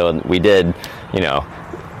vehicle. And so we did,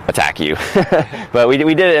 attack you. But we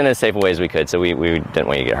did it in as safe a way as we could, so we didn't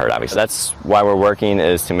want you to get hurt, obviously. That's why we're working,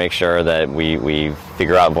 is to make sure that we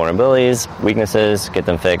figure out vulnerabilities, weaknesses, get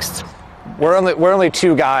them fixed. We're only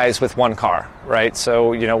two guys with one car, right? So,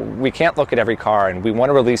 we can't look at every car, and we want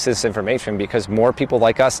to release this information because more people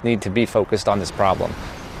like us need to be focused on this problem.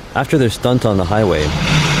 After their stunt on the highway,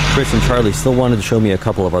 Chris and Charlie still wanted to show me a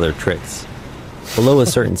couple of other tricks. Below a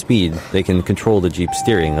certain speed, they can control the Jeep's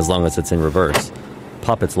steering as long as it's in reverse,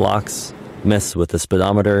 pop its locks, mess with the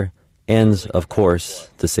speedometer, and, of course,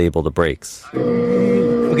 disable the brakes.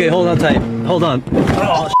 Okay, hold on tight. Hold on.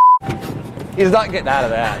 Oh, he's not getting out of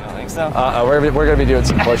that. I don't think so. We're going to be doing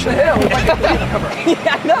some pushing. Yeah,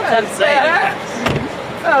 I know what I'm saying.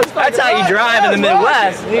 That's how you drive in the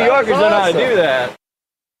Midwest. New Yorkers don't know how to do that.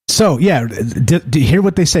 So, yeah, hear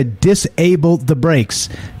what they said. Disable the brakes.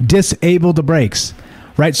 Disable the brakes.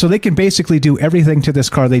 Right? So they can basically do everything to this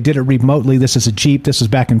car. They did it remotely. This is a Jeep. This was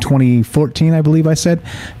back in 2014, I believe I said.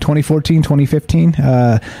 2014, 2015.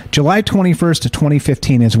 July 21st of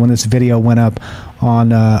 2015 is when this video went up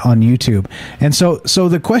on YouTube. And so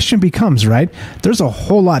the question becomes, right, there's a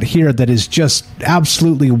whole lot here that is just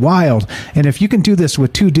absolutely wild. And if you can do this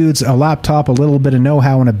with two dudes, a laptop, a little bit of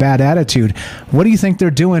know-how, and a bad attitude, what do you think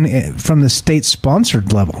they're doing from the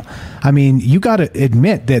state-sponsored level? I mean, you got to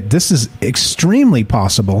admit that this is extremely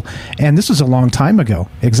possible, and this was a long time ago.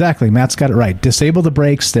 Exactly, Matt's got it right. Disable the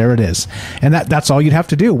brakes, there it is. And that's all you'd have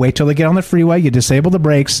to do. Wait till they get on the freeway, you disable the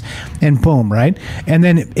brakes, and boom, right? And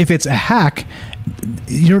then if it's a hack,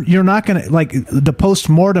 you're not going to, like, the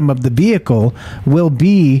post-mortem of the vehicle will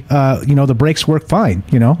be, the brakes work fine,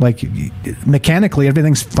 like mechanically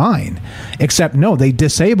everything's fine, except no, they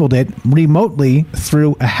disabled it remotely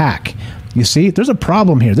through a hack. You see, there's a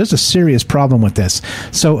problem here. There's a serious problem with this.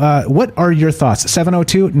 So what are your thoughts?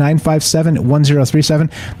 702-957-1037.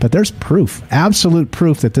 But there's proof, absolute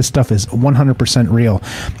proof that this stuff is 100% real.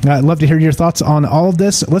 I'd love to hear your thoughts on all of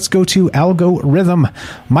this. Let's go to Algorithm.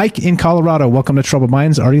 Mike in Colorado, welcome to Troubled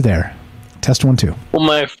Minds. Are you there? Test 1, 2.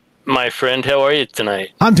 Well, my friend, how are you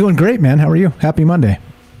tonight? I'm doing great, man. How are you? Happy Monday.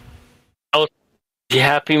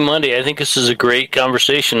 Happy Monday. I think this is a great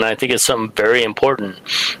conversation. I think it's something very important.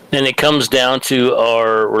 And it comes down to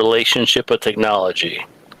our relationship with technology,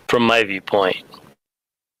 from my viewpoint.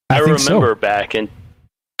 I remember back in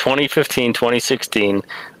 2015, 2016,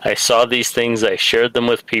 I saw these things, I shared them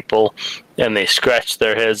with people, and they scratched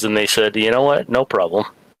their heads and they said, you know what? No problem.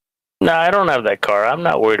 No, I don't have that car. I'm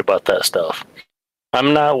not worried about that stuff.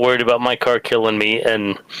 I'm not worried about my car killing me.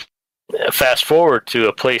 And fast forward to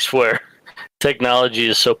a place where technology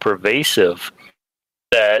is so pervasive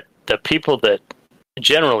that the people that,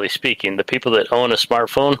 generally speaking, the people that own a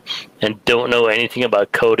smartphone and don't know anything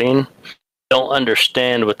about coding don't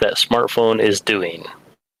understand what that smartphone is doing.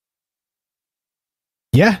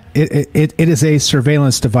 Yeah, it is a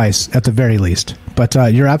surveillance device at the very least. But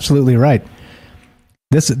you're absolutely right.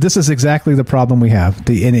 This is exactly the problem we have.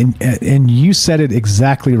 And you said it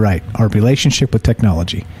exactly right. Our relationship with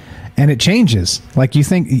technology. And it changes. Like, you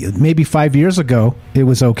think maybe 5 years ago it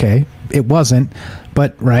was okay. It wasn't.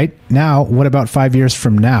 But right now, what about 5 years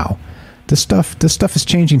from now? This stuff is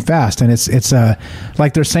changing fast, and it's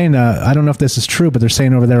like they're saying. I don't know if this is true, but they're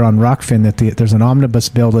saying over there on Rockfin that there's an omnibus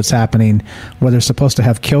bill that's happening where they're supposed to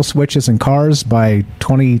have kill switches in cars by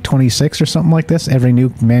 2026 or something like this. Every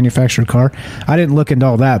new manufactured car. I didn't look into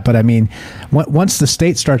all that, but I mean, once the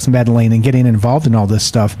state starts meddling and getting involved in all this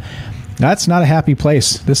stuff, that's not a happy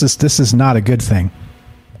place. This is not a good thing.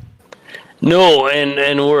 No,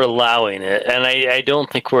 and we're allowing it, and I don't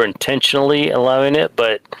think we're intentionally allowing it,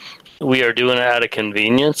 but we are doing it out of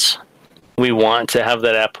convenience. We want to have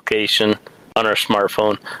that application on our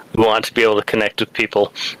smartphone. We want to be able to connect with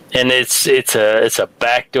people, and it's a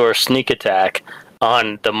backdoor sneak attack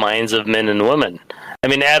on the minds of men and women. I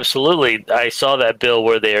mean, absolutely. I saw that bill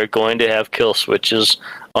where they are going to have kill switches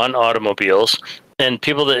on automobiles, and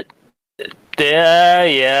people that,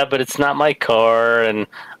 but it's not my car, and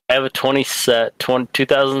I have a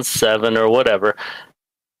 2007 or whatever.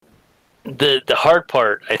 The hard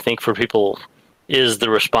part, I think, for people is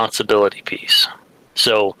the responsibility piece.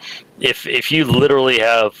 So if you literally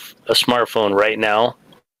have a smartphone right now,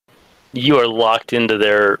 you are locked into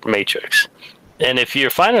their matrix. And if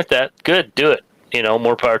you're fine with that, good, do it.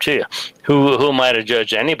 More power to you. Who am I to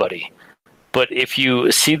judge anybody? But if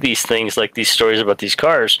you see these things, like these stories about these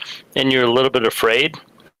cars, and you're a little bit afraid,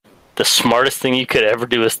 the smartest thing you could ever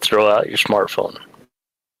do is throw out your smartphone.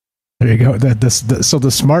 There you go. So the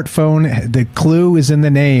smartphone, the clue is in the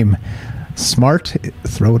name. Smart,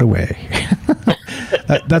 throw it away.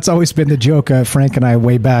 That's always been the joke. Frank and I,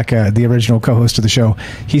 way back, the original co-host of the show,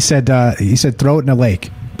 he said, throw it in a lake.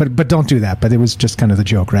 but don't do that. But it was just kind of the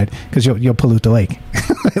joke, right? Because you'll pollute the lake.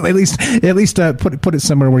 at least put it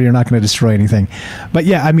somewhere where you're not going to destroy anything. But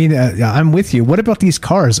yeah, I mean, I'm with you. What about these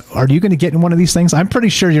cars? Are you going to get in one of these things? I'm pretty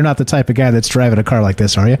sure you're not the type of guy that's driving a car like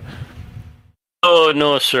this, are you? Oh,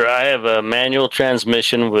 no, sir. I have a manual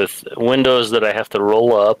transmission with windows that I have to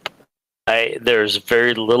roll up. There's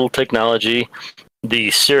very little technology.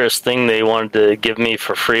 The Cirrus thing they wanted to give me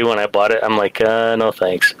for free when I bought it, I'm like, no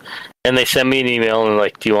thanks. And they sent me an email and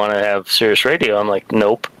like, do you want to have Cirrus radio? I'm like,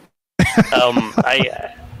 nope. I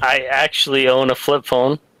actually own a flip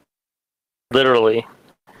phone, literally.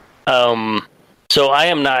 So I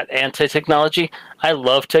am not anti-technology. I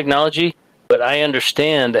love technology, but I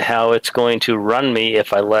understand how it's going to run me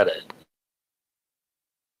if I let it.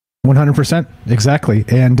 100%, exactly,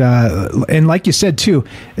 and like you said too,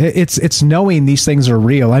 it's knowing these things are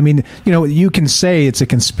real. I mean, you can say it's a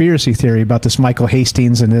conspiracy theory about this Michael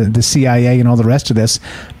Hastings and the CIA and all the rest of this,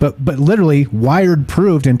 but literally, Wired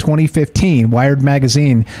proved in 2015, Wired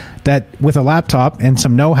magazine, that with a laptop and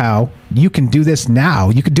some know-how, you can do this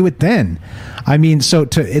now. You could do it then. I mean,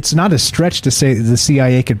 it's not a stretch to say the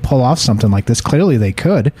CIA could pull off something like this. Clearly, they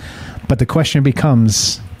could, but the question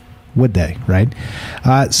becomes, would they? Right?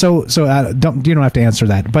 You don't have to answer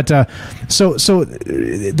that. But so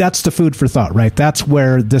that's the food for thought, right? That's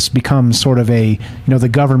where this becomes sort of the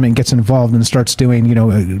government gets involved and starts doing,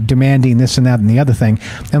 demanding this and that and the other thing.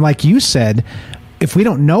 And like you said, if we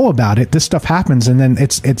don't know about it, this stuff happens, and then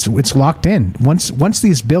it's locked in. Once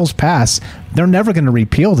these bills pass, they're never going to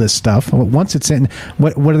repeal this stuff. Once it's in,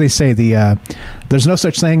 what do they say? There's no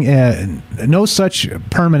such thing, no such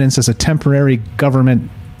permanence as a temporary government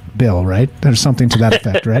bill, right? There's something to that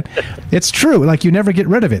effect, right? It's true. Like, you never get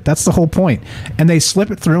rid of it. That's the whole point. And they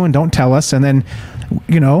slip it through and don't tell us. And then,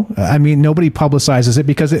 I mean, nobody publicizes it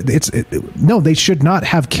because no, they should not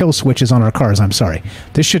have kill switches on our cars. I'm sorry.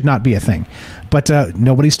 This should not be a thing. But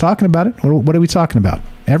nobody's talking about it. What are we talking about?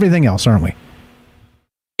 Everything else, aren't we?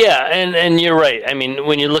 Yeah, and you're right. I mean,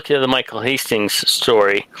 when you look at the Michael Hastings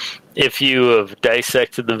story, if you have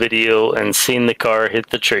dissected the video and seen the car hit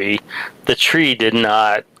the tree did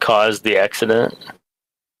not cause the accident.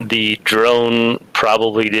 The drone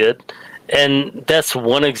probably did. And that's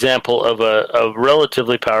one example of a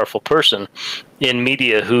relatively powerful person in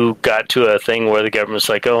media who got to a thing where the government's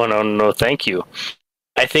like, oh, no, thank you.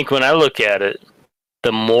 I think when I look at it,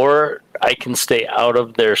 the more I can stay out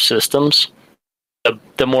of their systems,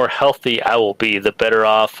 the more healthy I will be, the better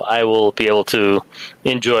off I will be able to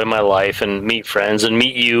enjoy my life and meet friends and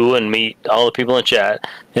meet you and meet all the people in chat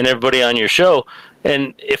and everybody on your show.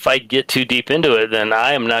 And if I get too deep into it, then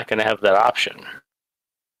I am not going to have that option.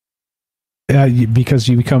 Because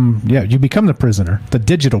you become the prisoner, the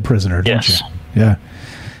digital prisoner, don't you? Yeah.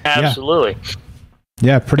 Absolutely.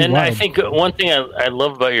 Yeah, pretty And wild. I think one thing I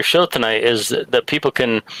love about your show tonight is that people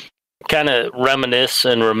can kind of reminisce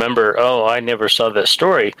and remember, oh, I never saw this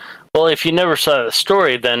story. Well, if you never saw the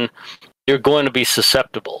story, then you're going to be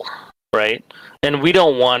susceptible, right? And we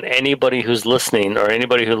don't want anybody who's listening or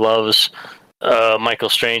anybody who loves Michael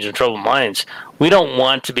Strange and Troubled Minds, we don't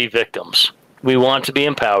want to be victims. We want to be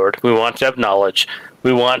empowered. We want to have knowledge.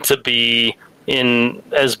 We want to be in,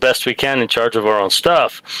 as best we can, in charge of our own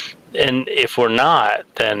stuff. And if we're not,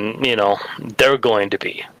 then, they're going to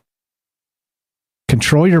be.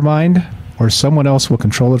 Control your mind, or someone else will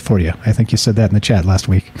control it for you. I think you said that in the chat last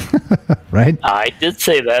week, right? I did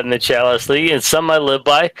say that in the chat last week. It's something I live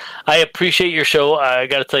by. I appreciate your show. I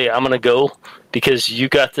got to tell you, I'm going to go because you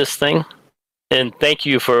got this thing. And thank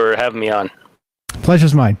you for having me on.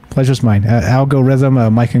 Pleasure's mine.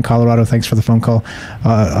 Algorithm, Mike in Colorado, thanks for the phone call.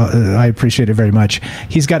 I appreciate it very much.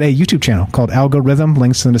 He's got a YouTube channel called Algorithm.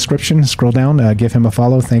 Links in the description. Scroll down, give him a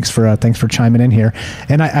follow. Thanks for chiming in here.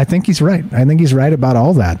 And I think he's right. I think he's right about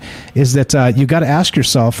all that. Is that you got to ask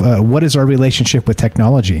yourself, what is our relationship with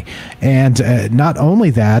technology? And not only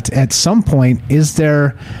that, at some point, is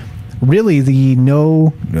there really the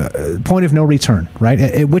point of no return, right?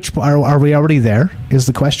 At which are we already there is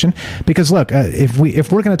the question. Because look, if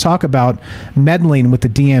we're going to talk about meddling with the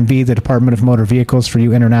DMV, the Department of Motor Vehicles, for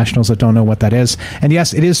you internationals that don't know what that is, and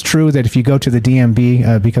yes, it is true that if you go to the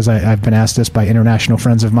DMV, because I've been asked this by international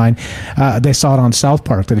friends of mine, they saw it on South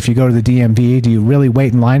Park, that if you go to the DMV, do you really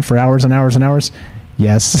wait in line for hours and hours and hours?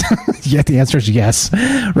 Yes. Yeah, the answer is yes.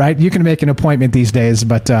 Right? You can make an appointment these days,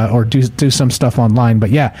 but or do some stuff online. But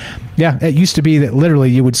yeah, it used to be that literally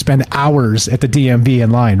you would spend hours at the DMV in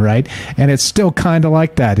line, right? And it's still kind of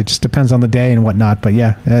like that. It just depends on the day and whatnot. But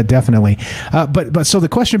yeah, definitely. But so the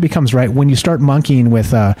question becomes, right, when you start monkeying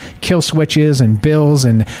with kill switches and bills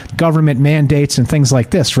and government mandates and things like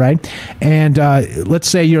this, right? And let's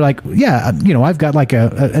say you're like, yeah, I've got like a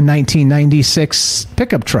 1996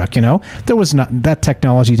 pickup truck, there was not, that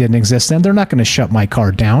technology didn't exist then. They're not going to shut my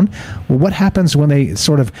car down. Well, what happens when they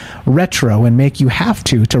sort of retro and make you have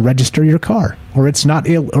to register your car, or it's not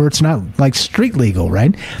like street legal,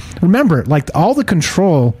 right? Remember, like all the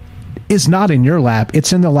control is not in your lap.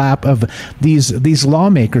 It's in the lap of these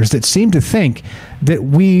lawmakers that seem to think that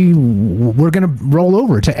we're going to roll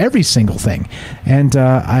over to every single thing, and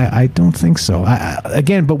I don't think so.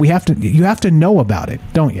 But you have to know about it,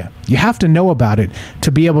 don't you? You have to know about it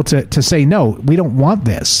to be able to say no. We don't want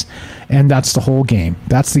this, and that's the whole game.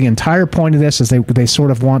 That's the entire point of this. Is they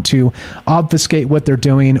sort of want to obfuscate what they're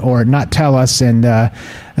doing or not tell us, and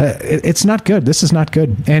it's not good. This is not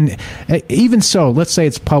good. And even so, let's say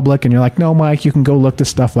it's public, and you're like, no, Mike, you can go look this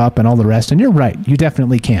stuff up and all the rest, and you're right. You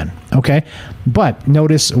definitely can. Okay, but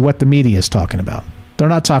notice what the media is talking about. They're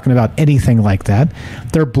not talking about anything like that.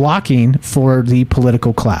 They're blocking for the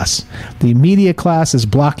political class. The media class is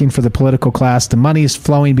blocking for the political class. The money is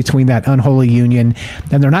flowing between that unholy union,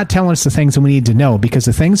 and they're not telling us the things that we need to know, because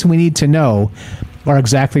the things we need to know are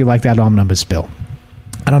exactly like that omnibus bill.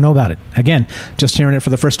 I don't know about it. Again, just hearing it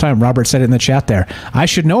for the first time. Robert said it in the chat there. I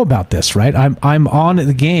should know about this, right? I'm on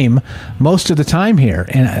the game most of the time here,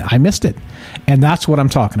 and I missed it. And that's what I'm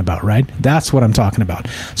talking about, right? That's what I'm talking about.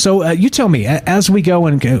 So you tell me, as we go,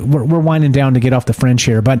 and we're winding down to get off the fringe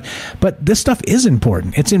here, but this stuff is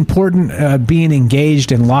important. It's important being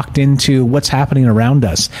engaged and locked into what's happening around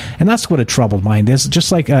us. And that's what a troubled mind is.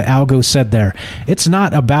 Just like Algo said there, it's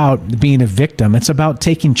not about being a victim. It's about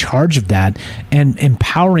taking charge of that and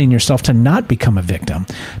empowering yourself to not become a victim.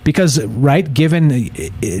 Because, right, given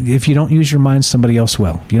if you don't use your mind, somebody else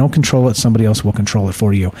will. If you don't control it, somebody else will control it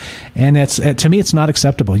for you. And to me, it's not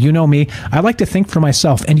acceptable. You know me. I like to think for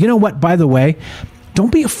myself. And you know what, by the way,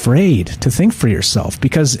 don't be afraid to think for yourself,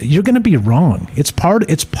 because you're going to be wrong. It's part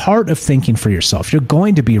of thinking for yourself. You're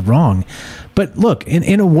going to be wrong. But look,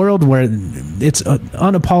 in a world where it's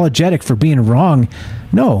unapologetic for being wrong,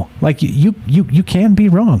 no, like you can be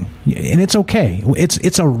wrong, and it's okay.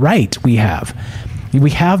 It's a right we have.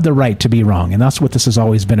 We have the right to be wrong, and that's what this has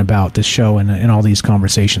always been about, this show and all these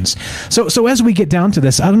conversations. So as we get down to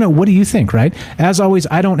this, I don't know, what do you think, right? As always,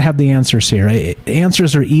 I don't have the answers here.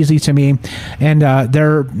 Answers are easy to me, and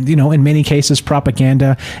they're, in many cases,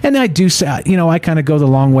 propaganda. And I do say, I kind of go the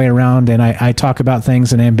long way around, and I talk about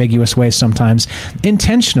things in ambiguous ways sometimes,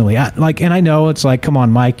 intentionally. And I know it's like, come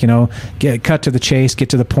on, Mike, cut to the chase, get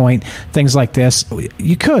to the point, things like this.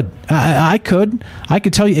 You could. I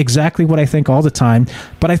could tell you exactly what I think all the time.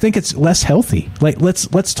 But I think it's less healthy. Like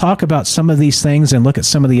let's talk about some of these things and look at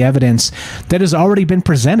some of the evidence that has already been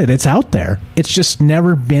presented. It's out there. It's just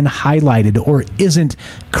never been highlighted, or isn't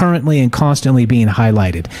currently and constantly being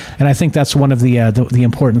highlighted. And I think that's one of the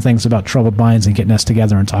important things about Troubled Minds and getting us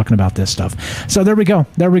together and talking about this stuff. So there we go.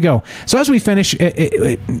 So as we finish,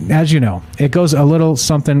 as you know, it goes a little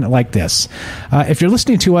something like this. If you're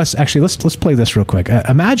listening to us, actually, let's play this real quick.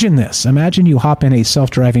 Imagine this. Imagine you hop in a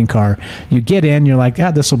self-driving car. You get in. You're like,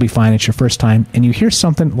 this will be fine. It's your first time. And you hear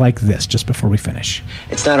something like this just before we finish.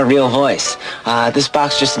 It's not a real voice. This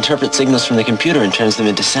box just interprets signals from the computer and turns them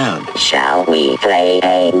into sound. Shall we play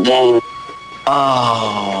a game?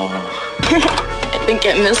 Oh. I think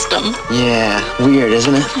I missed him. Yeah, weird,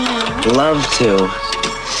 isn't it? Yeah. Love to.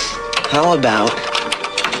 How about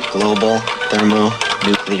global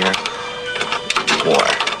thermonuclear war?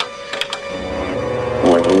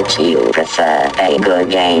 Wouldn't you prefer a good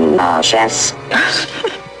game of chess?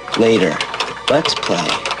 Later, let's play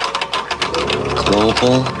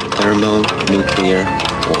global thermonuclear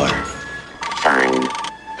war. Fine.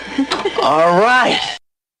 All right.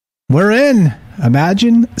 We're in.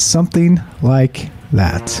 Imagine something like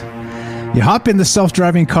that. You hop in the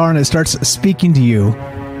self-driving car and it starts speaking to you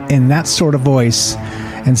in that sort of voice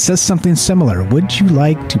and says something similar. Would you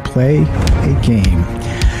like to play a game?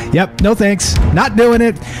 Yep, no thanks. Not doing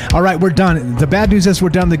it. All right, we're done. The bad news is we're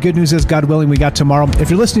done. The good news is, God willing, we got tomorrow. If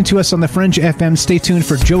you're listening to us on the Fringe FM, stay tuned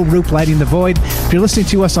for Joe Roop Lighting the Void. If you're listening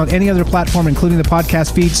to us on any other platform, including the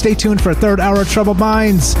podcast feed, stay tuned for a third hour of Troubled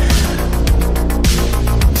Minds.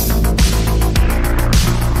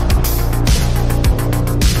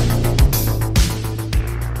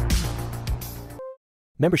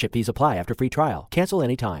 Membership fees apply after free trial. Cancel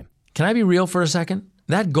anytime. Can I be real for a second?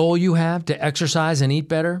 That goal you have to exercise and eat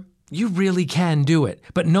better, you really can do it,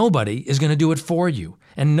 but nobody is going to do it for you.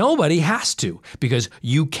 And nobody has to, because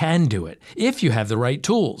you can do it if you have the right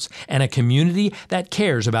tools and a community that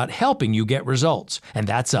cares about helping you get results. And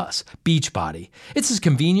that's us, Beachbody. It's as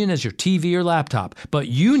convenient as your TV or laptop, but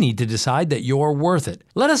you need to decide that you're worth it.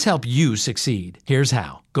 Let us help you succeed. Here's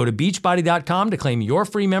how. Go to beachbody.com to claim your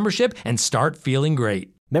free membership and start feeling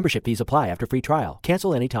great. Membership fees apply after free trial.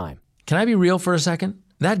 Cancel anytime. Can I be real for a second?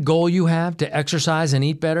 That goal you have to exercise and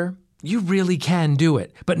eat better, you really can do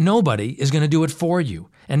it, but nobody is going to do it for you.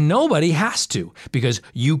 And nobody has to, because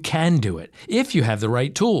you can do it if you have the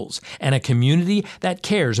right tools and a community that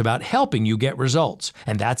cares about helping you get results.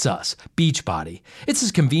 And that's us, Beachbody. It's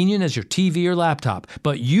as convenient as your TV or laptop,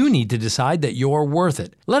 but you need to decide that you're worth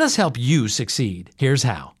it. Let us help you succeed. Here's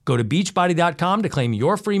how. Go to beachbody.com to claim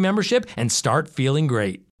your free membership and start feeling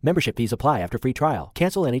great. Membership fees apply after free trial.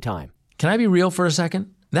 Cancel anytime. Can I be real for a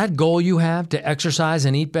second? That goal you have to exercise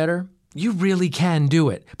and eat better, you really can do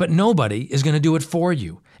it, but nobody is going to do it for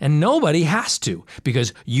you. And nobody has to,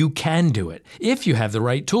 because you can do it if you have the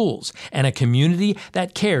right tools and a community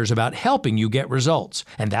that cares about helping you get results.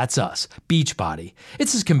 And that's us, Beachbody.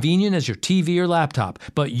 It's as convenient as your TV or laptop,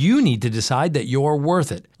 but you need to decide that you're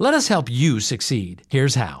worth it. Let us help you succeed.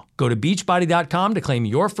 Here's how. Go to beachbody.com to claim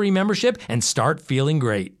your free membership and start feeling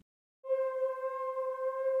great.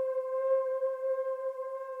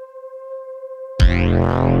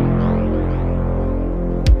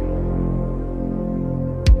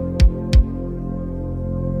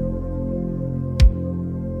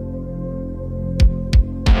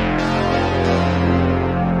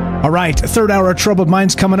 All right, third hour of Troubled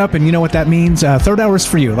Minds coming up, and you know what that means. Third hour is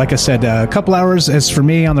for you. Like I said, a couple hours is for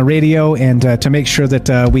me on the radio, and to make sure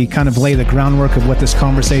that we kind of lay the groundwork of what this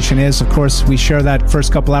conversation is. Of course, we share that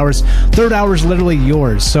first couple hours. Third hour is literally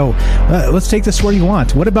yours. So let's take this where you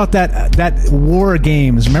want. What about that war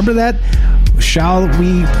games? Remember that? Shall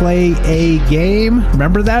we play a game?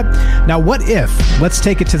 Remember that? Now, what if, let's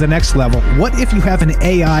take it to the next level. What if you have an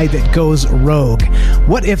AI that goes rogue?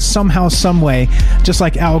 What if somehow, some way, just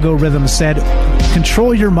like Algorithm said,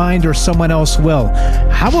 control your mind or someone else will?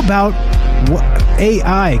 How about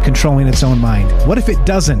AI controlling its own mind? What if it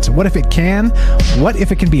doesn't? What if it can? What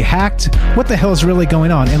if it can be hacked? What the hell is really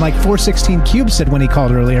going on? And like 416 Cube said when he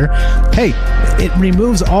called earlier, hey, it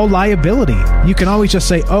removes all liability. You can always just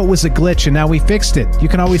say, oh, it was a glitch and now we fixed it. You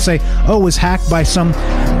can always say, oh, it was hacked by some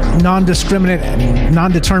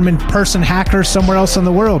non-determined person hacker somewhere else in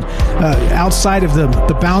the world, outside of the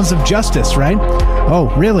bounds of justice, right?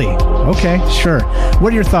 Oh, really? Okay, sure.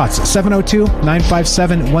 What are your thoughts?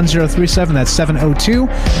 702-957-1037. That's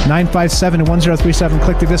 702-957-1037.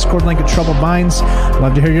 Click the Discord link at Troubled Minds.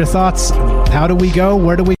 Love to hear your thoughts. How do we go?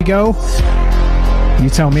 Where do we go? You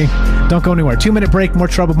tell me. Don't go anywhere. 2-minute break. More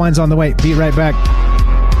Troubled Minds on the way. Be right back.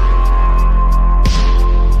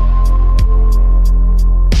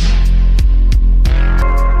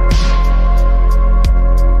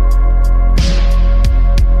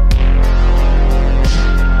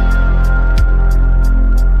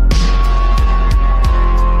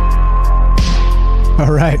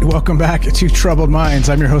 All right, welcome back to Troubled Minds.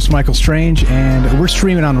 I'm your host, Michael Strange, and we're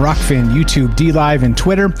streaming on Rockfin, YouTube, DLive, and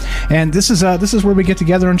Twitter. And this is where we get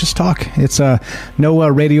together and just talk. It's no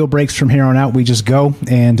radio breaks from here on out. We just go,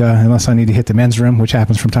 and unless I need to hit the men's room, which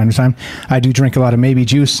happens from time to time, I do drink a lot of maybe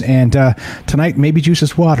juice. And tonight, maybe juice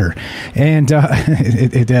is water, and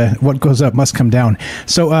what goes up must come down.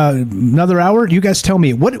 So another hour. You guys tell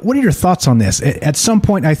me what are your thoughts on this? At some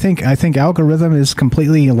point, I think Algorithm is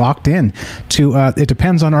completely locked in to it.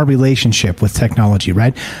 Depends on our relationship with technology,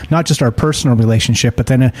 right? Not just our personal relationship, but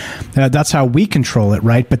then that's how we control it,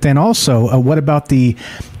 right? But then also, what about the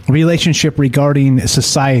relationship regarding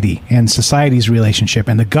society and society's relationship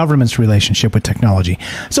and the government's relationship with technology?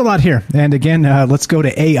 It's a lot here. And again, let's go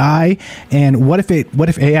to AI. And what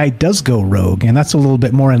if AI does go rogue? And that's a little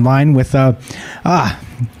bit more in line with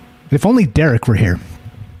if only Derek were here.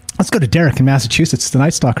 Let's go to Derek in Massachusetts, the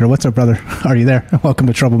Night Stalker. What's up, brother? Are you there? Welcome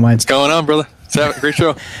to Troubled Minds. What's going on, brother? Great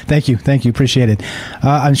show. Thank you. Appreciate it.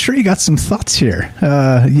 I'm sure you got some thoughts here.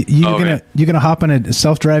 You gonna hop in a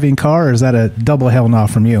self-driving car, or is that a double hell no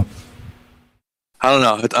from you? I don't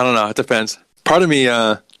know. It depends. Part of me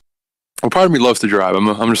loves to drive.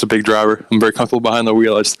 I'm just a big driver. I'm very comfortable behind the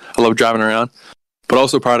wheel. I love driving around. But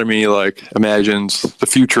also part of me imagines the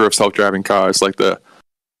future of self-driving cars, like the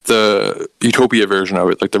utopia version of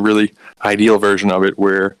it, like the really ideal version of it,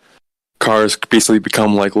 where cars basically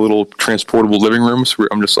become like little transportable living rooms where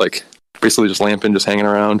I'm just basically just lamping, just hanging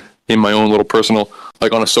around in my own little personal,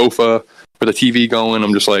 like on a sofa with a TV going.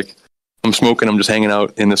 I'm just I'm smoking. I'm just hanging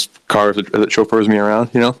out in this car that chauffeurs me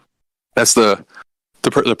around. That's the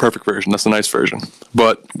perfect version. That's the nice version.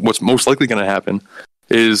 But what's most likely going to happen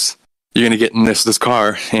is you're going to get in this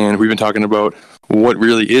car, and we've been talking about what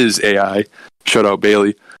really is AI. Shut out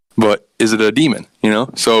Bailey. But is it a demon?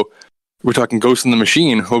 So we're talking ghost in the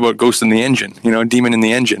machine. What about ghost in the engine? Demon in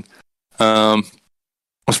the engine. I'm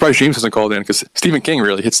surprised James hasn't called in, because Stephen King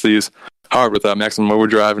really hits these hard with Maximum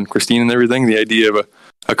Overdrive and Christine and everything. The idea of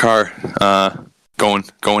a car going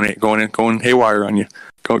haywire on you.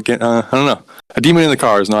 I don't know. A demon in the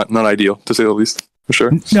car is not ideal, to say the least. For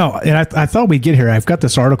sure. No, and I thought we'd get here. I've got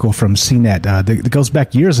this article from CNET that goes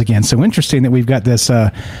back years again. So interesting that we've got this.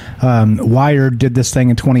 Wired did this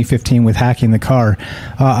thing in 2015 with hacking the car.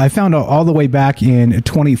 I found out all the way back in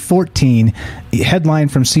 2014. Headline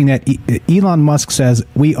from CNET: Elon Musk says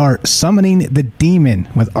we are summoning the demon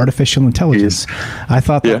with artificial intelligence. I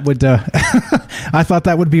thought that would. I thought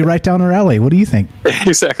that would be right down our alley. What do you think?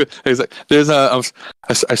 Exactly. There's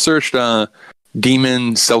I searched.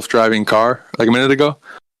 Demon self-driving car like a minute ago,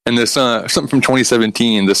 and this something from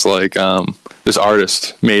 2017. This this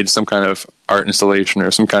artist made some kind of art installation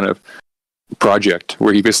or some kind of project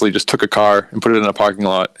where he basically just took a car and put it in a parking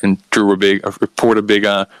lot and poured a big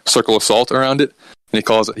circle of salt around it, and he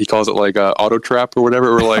calls it like auto trap or whatever,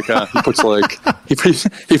 or like he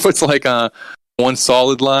puts one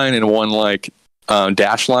solid line and one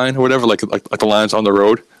dash line or whatever, like the lines on the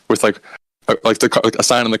road with like a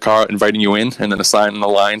sign on the car inviting you in, and then a sign on the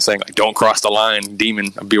line saying don't cross the line,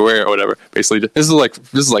 demon, beware, or whatever. Basically, this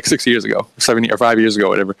is like 6 years ago, 5 years ago,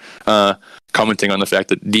 whatever. Commenting on the fact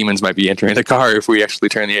that demons might be entering the car if we actually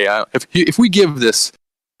turn the AI. If we give this,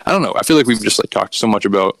 I don't know. I feel like we've just talked so much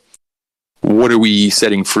about what are we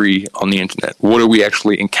setting free on the internet. What are we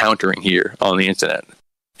actually encountering here on the internet,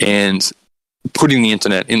 and putting the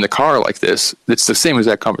internet in the car like this. It's the same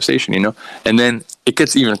exact conversation, and then it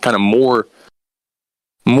gets even kind of more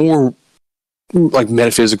like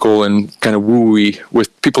metaphysical and kind of woo-y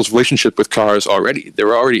with people's relationship with cars already.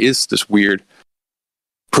 There already is this weird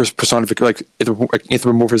personification,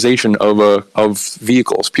 anthropomorphization of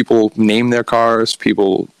vehicles. People name their cars.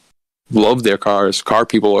 People love their cars. Car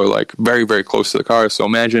people are very, very close to the cars. So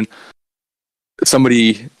imagine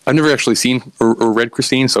somebody, I've never actually seen or read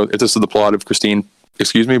Christine, so if this is the plot of Christine,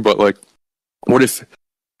 excuse me, but what if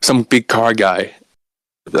some big car guy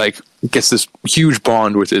gets this huge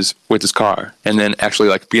bond with his car, and then actually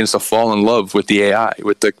begins to fall in love with the AI,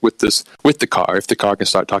 with the car, if the car can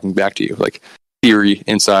start talking back to you, Siri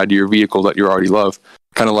inside your vehicle that you already love,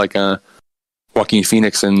 kind of like Joaquin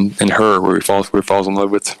Phoenix and Her, where he falls in love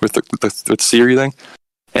with the Siri thing,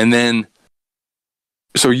 and then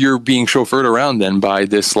so you're being chauffeured around then by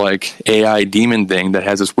this AI demon thing that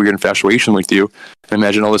has this weird infatuation with you. And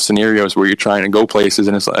imagine all the scenarios where you're trying to go places,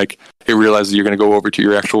 and it's it realizes you're going to go over to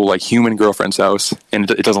your actual human girlfriend's house,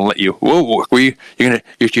 and it doesn't let you. Whoa,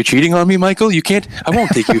 you're cheating on me, Michael? You can't. I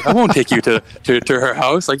won't take you. I won't take you to her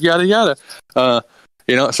house. Yada yada. So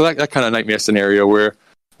that kind of nightmare scenario where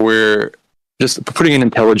we're just putting an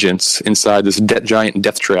intelligence inside this giant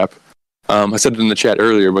death trap. I said it in the chat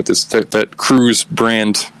earlier, but that Cruise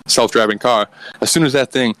brand self-driving car, as soon as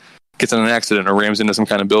that thing gets in an accident or rams into some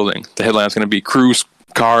kind of building, the headline's going to be Cruise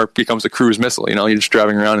car becomes a cruise missile. You're just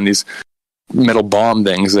driving around in these metal bomb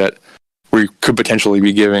things that we could potentially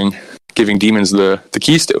be giving demons the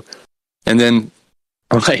keys to. And then,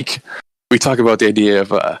 we talk about the idea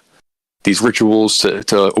of these rituals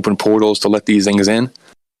to open portals to let these things in.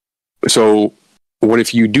 So what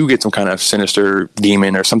if you do get some kind of sinister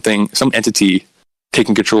demon or some entity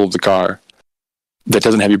taking control of the car that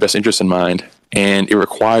doesn't have your best interest in mind, and it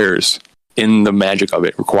requires, in the magic of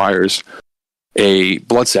it, requires a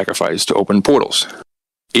blood sacrifice to open portals.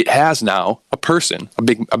 It has now a person,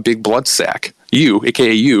 a big blood sack, you,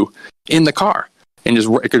 aka you, in the car, and it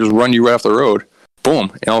could just run you right off the road.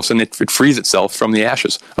 Boom, and all of a sudden it frees itself from the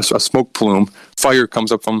ashes. A smoke plume, fire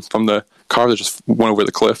comes up from the car that just went over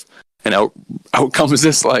the cliff. And out comes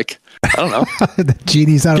this I don't know, the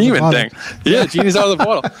genie's out of the bottle. Thing. Yeah, genie's out of the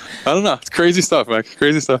bottle. I don't know. It's crazy stuff, man.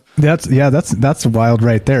 Crazy stuff. That's wild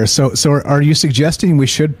right there. So are you suggesting we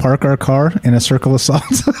should park our car in a circle of salt?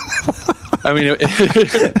 I mean,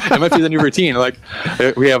 it might be the new routine.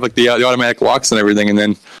 We have the automatic locks and everything, and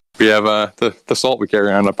then we have the salt we carry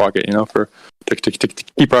around in our pocket, for to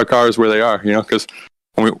keep our cars where they are, because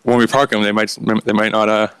when we park them, they might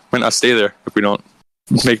not stay there if we don't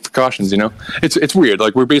make precautions. It's weird.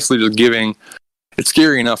 We're basically just giving. It's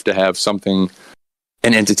scary enough to have something,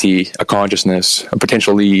 an entity, a consciousness, a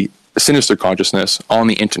potentially sinister consciousness on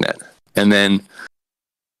the internet, and then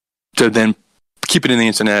to keep it in the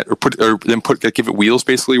internet, or give it wheels.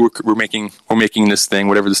 Basically, we're making this thing,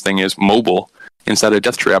 whatever this thing is, mobile inside a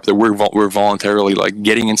death trap that we're voluntarily like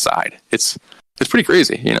getting inside. It's pretty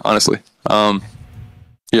crazy, honestly. Yeah.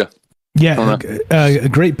 Yeah, a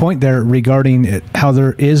great point there regarding how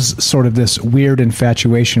there is sort of this weird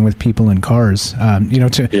infatuation with people in cars.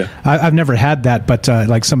 I've never had that, but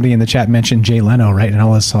like somebody in the chat mentioned Jay Leno, right? And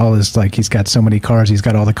all this like he's got so many cars, he's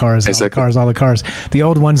got all the cars, exactly. all the cars, the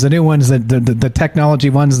old ones, the new ones, the technology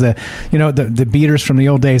ones, the beaters from the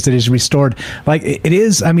old days that is restored. Like it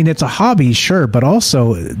is. I mean, it's a hobby, sure, but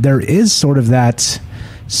also there is sort of that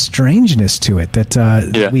strangeness to it that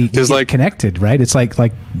we get like connected, right? It's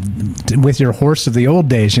like with your horse of the old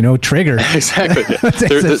days, Trigger. Exactly.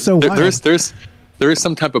 There is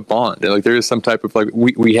some type of bond. Like there is some type of like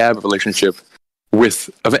we have a relationship with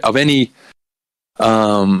of any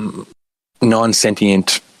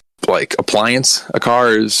non-sentient like appliance. A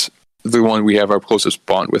car is the one we have our closest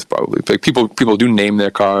bond with, probably. Like people do name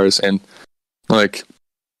their cars, and like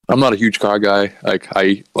I'm not a huge car guy. Like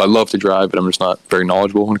I love to drive, but I'm just not very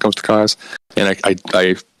knowledgeable when it comes to cars. And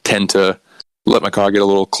I tend to let my car get a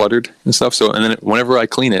little cluttered and stuff. So, and then whenever I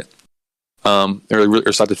clean it, or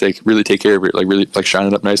start to really take care of it, like really like shine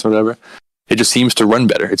it up nice or whatever, it just seems to run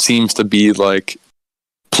better. It seems to be like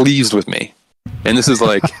pleased with me. And this is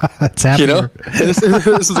like, this is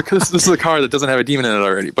a car that doesn't have a demon in it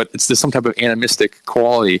already, but it's just some type of animistic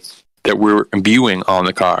quality that we're imbuing on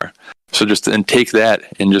the car. So just and take that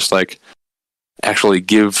and just like actually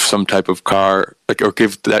give some type of car, like, or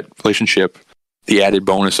give that relationship the added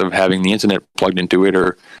bonus of having the internet plugged into it,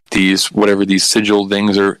 or these sigil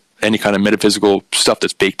things, or any kind of metaphysical stuff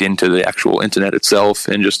that's baked into the actual internet itself.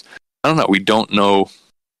 And just, I don't know, we don't know.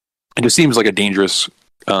 It just seems like a dangerous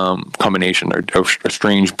combination, or a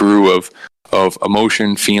strange brew of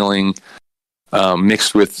emotion, feeling,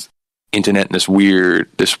 mixed with internet and this weird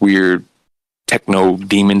techno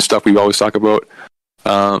demon stuff we always talk about.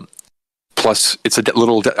 Plus, it's a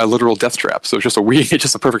literal death trap. So it's just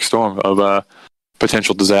a perfect storm of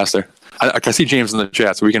potential disaster. I see James in the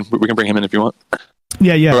chat, so we can bring him in if you want.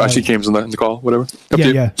 Yeah. Or I see James in the call, whatever.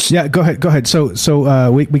 Yeah. Go ahead.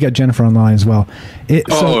 So we got Jennifer online as well.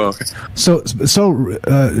 Okay. So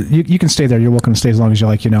you can stay there. You're welcome to stay as long as you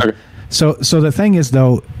like. Okay. So the thing is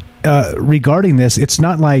though, regarding this, it's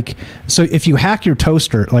not like, so if you hack your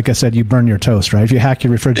toaster, like I said, you burn your toast, right? If you hack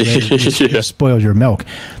your refrigerator, you spoil your milk.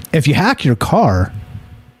 If you hack your car,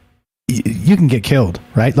 you can get killed,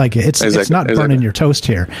 right? Like it's not burning your toast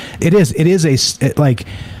here. It is like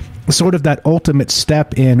sort of that ultimate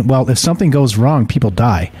step in, well, if something goes wrong, people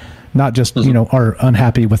die, not just, are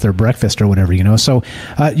unhappy with their breakfast or whatever, So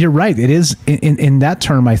you're right. It is in that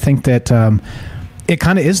term. I think that, it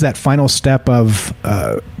kind of is that final step of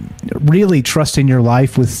really trusting your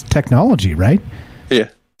life with technology, right? Yeah.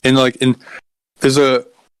 And there's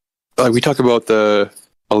we talk about the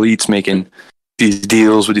elites making these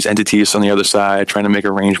deals with these entities on the other side, trying to make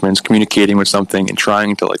arrangements, communicating with something, and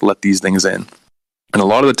trying to let these things in. And a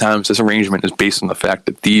lot of the times, this arrangement is based on the fact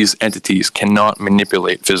that these entities cannot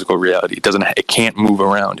manipulate physical reality. It can't move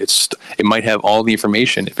around. It might have all the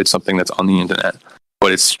information if it's something that's on the internet,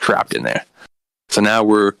 but it's trapped in there. So now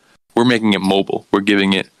we're making it mobile. We're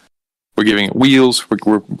giving it wheels.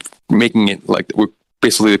 We're making it like we're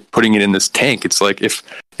basically putting it in this tank. It's like if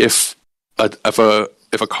a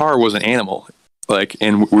car was an animal,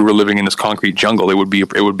 and we were living in this concrete jungle, it would be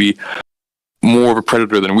more of a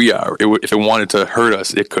predator than we are. If it wanted to hurt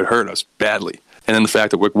us, it could hurt us badly. And then the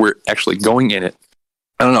fact that we're actually going in it,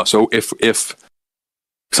 I don't know. So if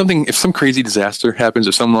some crazy disaster happens,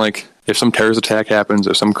 if some terrorist attack happens,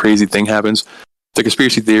 or some crazy thing happens, the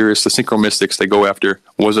conspiracy theorists, the synchromystics, they go after,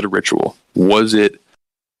 was it a ritual? Was it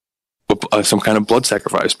some kind of blood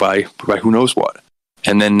sacrifice by who knows what?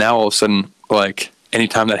 And then now all of a sudden,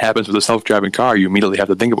 anytime that happens with a self-driving car, you immediately have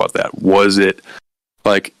to think about that. Was it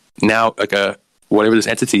now whatever this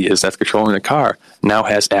entity is that's controlling the car now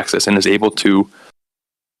has access and is able to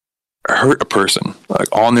hurt a person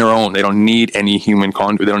on their own? They don't need any human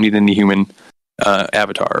conduit. They don't need any human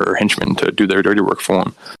avatar or henchman to do their dirty work for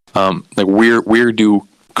them. Where do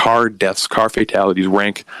car deaths, car fatalities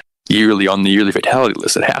rank yearly on the yearly fatality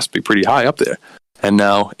list? It has to be pretty high up there. And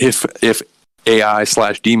now, if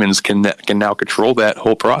AI/demons can now control that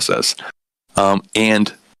whole process,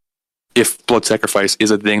 and if blood sacrifice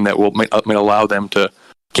is a thing that might allow them to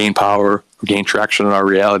gain power, or gain traction in our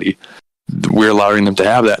reality, we're allowing them to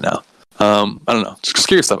have that now. I don't know. It's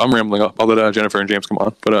scary stuff. I'm rambling up. I'll let Jennifer and James come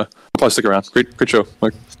on, but I'll probably stick around. Great show,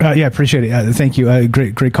 Mike. Yeah, appreciate it. Thank you.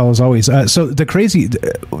 Great call as always. So the crazy,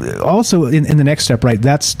 also in the next step, right?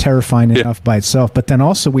 That's terrifying enough by itself. But then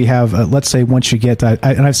also we have, let's say, once you get,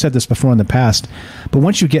 and I've said this before in the past, but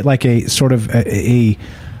once you get like a sort of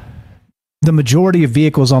the majority of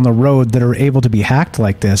vehicles on the road that are able to be hacked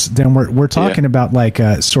like this, then we're talking about like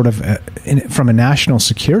sort of from a national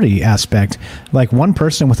security aspect, like one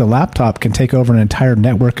person with a laptop can take over an entire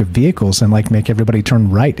network of vehicles and like make everybody turn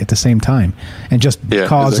right at the same time and just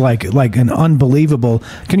cause like an unbelievable.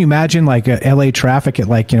 Can you imagine like LA traffic at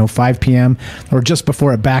like 5 p.m. or just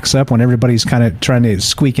before it backs up when everybody's kind of trying to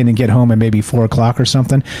squeak in and get home at maybe 4 o'clock or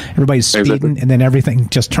something? Everybody's speeding and then everything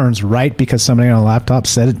just turns right because somebody on a laptop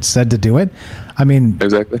said to do it. I mean,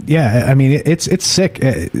 yeah, I mean, it's sick,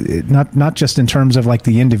 not just in terms of like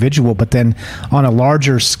the individual, but then on a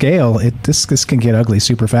larger scale, this can get ugly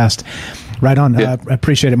super fast. Right on. I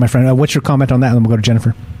appreciate it, my friend. What's your comment on that? And then we'll go to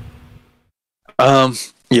Jennifer.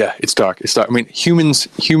 Yeah, it's dark. It's dark. I mean,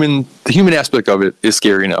 the human aspect of it is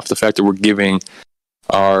scary enough. The fact that we're giving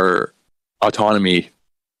our autonomy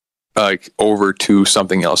like over to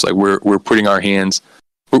something else, like we're putting our hands.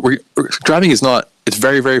 We're driving is not. It's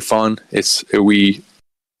very, very fun.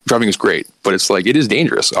 Driving is great, but it's like, it is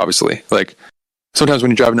dangerous, obviously. Like sometimes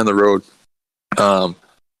when you're driving down the road,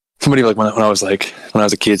 somebody like when I was a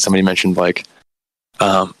kid, somebody mentioned like,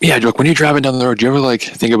 Joke, when you're driving down the road, do you ever like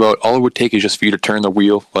think about all it would take is just for you to turn the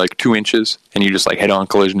wheel like 2 inches and you just like head on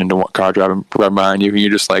collision into one car driving behind you. And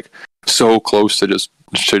you're just like so close to just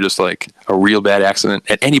like a real bad accident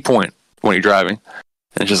at any point when you're driving.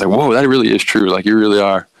 And it's just like, whoa, that really is true. Like you really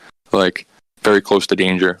are like very close to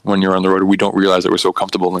danger when you're on the road. We don't realize that we're so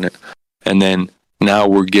comfortable in it. And then now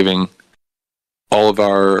we're giving all of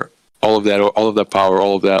that power,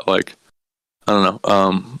 all of that, like, I don't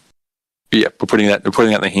know. We're putting that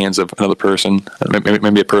in the hands of another person,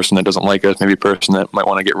 maybe a person that doesn't like us, maybe a person that might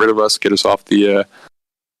want to get rid of us, get us off the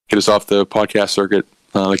podcast circuit,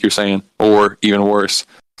 like you're saying, or even worse,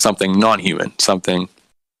 something non-human, something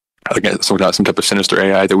like some type of sinister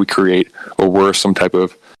AI that we create, or worse, some type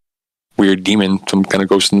of weird demon, some kind of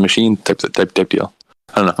ghost in the machine type deal.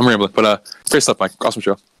 I don't know. I'm rambling, but great stuff, Mike. Awesome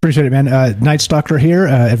show. Appreciate it, man. Night Stalker here.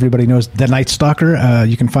 Everybody knows the Night Stalker.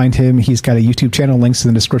 You can find him. He's got a YouTube channel. Links in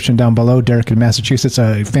the description down below. Derek in Massachusetts.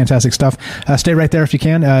 Fantastic stuff. Stay right there if you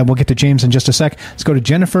can. We'll get to James in just a sec. Let's go to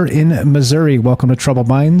Jennifer in Missouri. Welcome to Troubled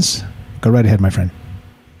Minds. Go right ahead, my friend.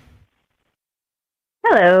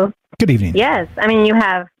 Hello. Good evening. Yes. I mean, you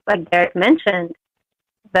have, like Derek mentioned,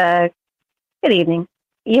 good evening.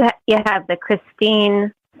 You have the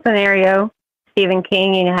Christine scenario, Stephen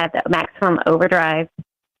King, and you have the maximum overdrive.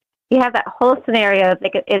 You have that whole scenario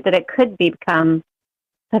that it could become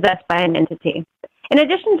possessed by an entity. In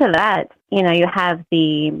addition to that, you have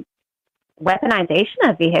the weaponization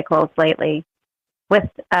of vehicles lately. With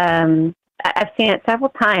I've seen it several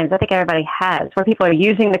times. I think everybody has, where people are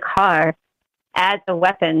using the car as a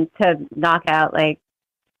weapon to knock out like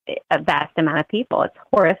a vast amount of people. It's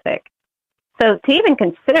horrific. So to even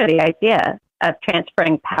consider the idea of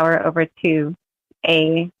transferring power over to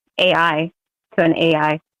an AI,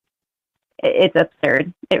 it's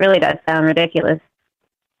absurd. It really does sound ridiculous.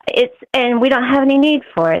 And we don't have any need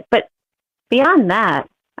for it. But beyond that,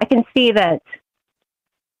 I can see that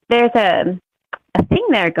there's a thing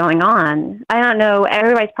there going on. I don't know,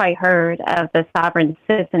 everybody's probably heard of the sovereign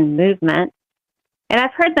citizen movement. And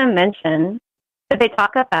I've heard them mention that they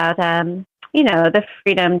talk about, the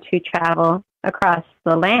freedom to travel across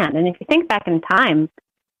the land. And if you think back in time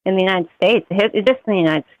in the United States, just in the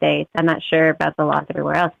United States, I'm not sure about the laws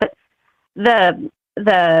everywhere else, but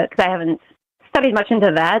because I haven't studied much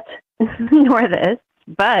into that, nor this,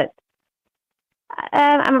 but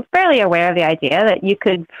I'm fairly aware of the idea that you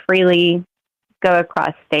could freely go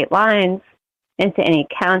across state lines into any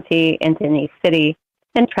county, into any city,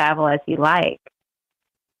 and travel as you like.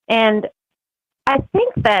 And I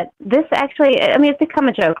think that this actually, it's become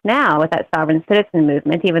a joke now with that sovereign citizen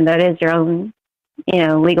movement, even though it is your own,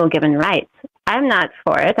 legal given rights. I'm not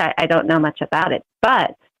for it. I don't know much about it.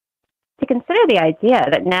 But to consider the idea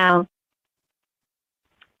that now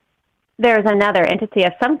there's another entity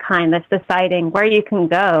of some kind that's deciding where you can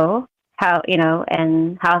go, how,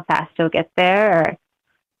 and how fast you'll get there,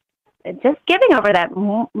 or just giving over that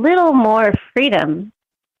little more freedom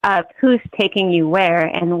of who's taking you where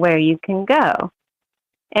and where you can go.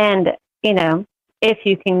 And, if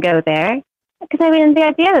you can go there, because the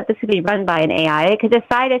idea that this could be run by an AI, it could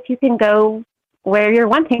decide if you can go where you're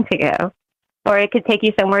wanting to go, or it could take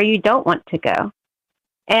you somewhere you don't want to go.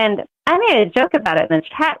 And I made a joke about it in the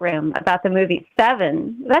chat room about the movie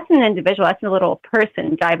Seven. That's an individual. That's a little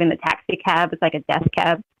person driving the taxi cab. It's like a death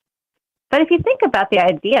cab. But if you think about the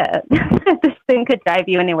idea that this thing could drive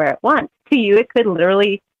you anywhere it wants, to you it could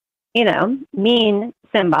literally, mean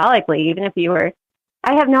symbolically, even if you were,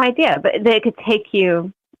 I have no idea, but it could take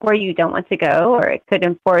you where you don't want to go, or it could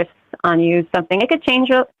enforce on you something. It could change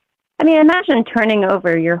your, imagine turning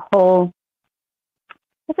over your whole,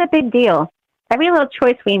 it's a big deal. Every little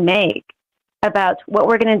choice we make about what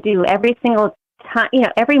we're going to do every single time,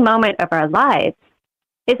 every moment of our lives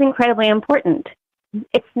is incredibly important.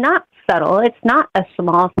 It's not subtle. It's not a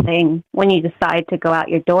small thing when you decide to go out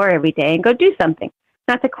your door every day and go do something.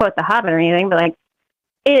 Not to quote The Hobbit or anything, but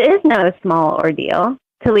it is no small ordeal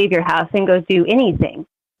to leave your house and go do anything.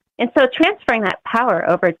 And so transferring that power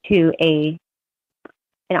over to an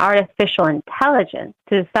artificial intelligence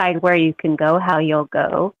to decide where you can go, how you'll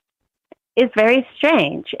go, is very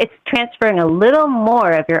strange. It's transferring a little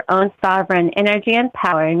more of your own sovereign energy and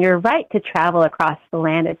power and your right to travel across the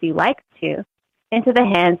land as you like to into the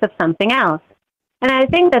hands of something else. And I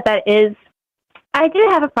think that is, I do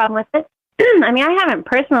have a problem with it. I haven't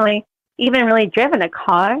personally even really driven a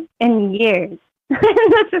car in years.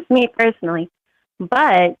 That's just me personally.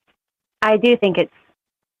 But I do think it's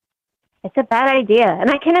a bad idea. And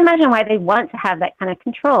I can't imagine why they want to have that kind of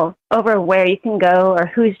control over where you can go or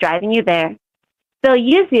who's driving you there. They'll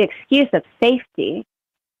use the excuse of safety.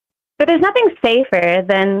 But there's nothing safer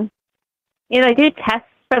than, they do tests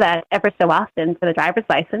for that ever so often for the driver's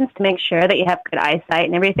license to make sure that you have good eyesight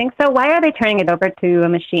and everything. So why are they turning it over to a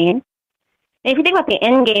machine? And if you think about the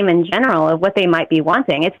end game in general of what they might be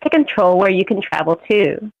wanting, it's to control where you can travel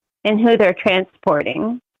to and who they're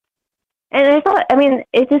transporting. And there's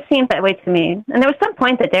it just seems that way to me. And there was some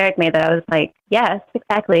point that Derek made that I was like, yes,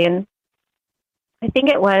 exactly. And I think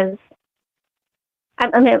it was,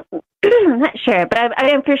 I'm not sure, but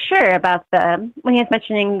I am for sure about when he was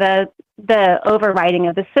mentioning the overriding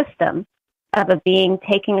of the system, of a being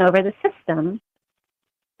taking over the system.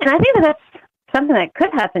 And I think that's something that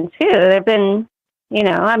could happen too. There have been,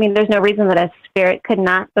 there's no reason that a spirit could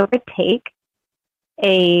not overtake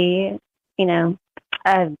a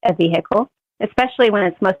vehicle, especially when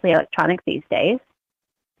it's mostly electronic these days.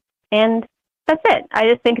 And that's it. I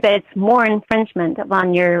just think that it's more infringement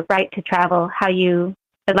upon your right to travel, how you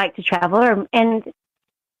would like to travel, and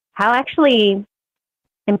how actually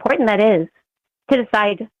important that is to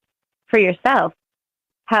decide for yourself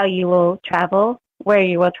how you will travel, where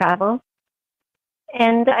you will travel.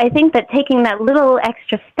 And I think that taking that little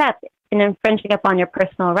extra step in infringing upon your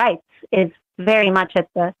personal rights is very much at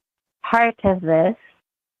the heart of this,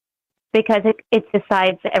 because it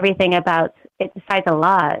decides everything about, it decides a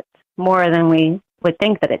lot more than we would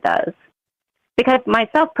think that it does. Because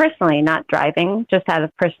myself personally, not driving, just out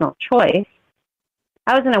of personal choice,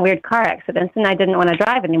 I was in a weird car accident and I didn't want to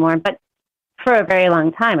drive anymore, but for a very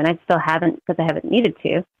long time, and I still haven't because I haven't needed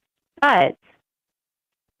to. But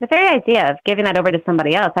the very idea of giving that over to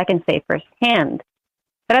somebody else, I can say firsthand.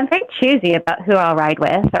 But I'm very choosy about who I'll ride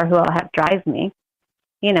with or who I'll have drive me,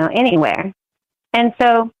 anywhere. And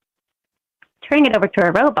so turning it over to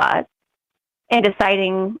a robot and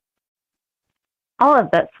deciding all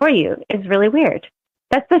of that for you is really weird.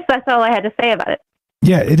 That's all I had to say about it.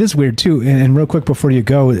 Yeah, it is weird too. And real quick before you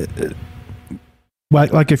go,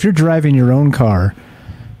 like if you're driving your own car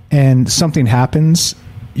and something happens,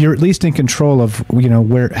 you're at least in control of,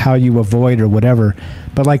 how you avoid or whatever.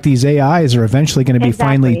 But like these AIs are eventually going to be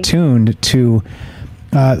finely tuned to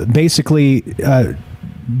basically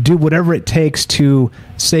do whatever it takes to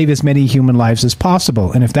save as many human lives as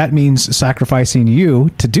possible. And if that means sacrificing you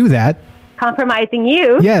to do that, compromising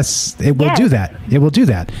you. Yes, it will do that. It will do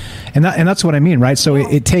that. And that's what I mean, right? So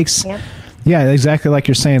it takes, exactly like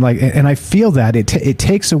you're saying, and I feel that it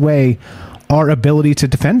takes away our ability to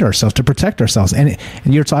defend ourselves, to protect ourselves. And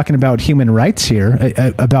you're talking about human rights here,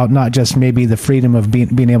 about not just maybe the freedom of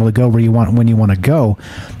being able to go where you want, when you want to go,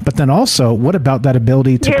 but then also what about that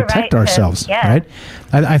ability to protect ourselves, right?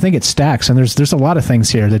 I think it stacks, and there's a lot of things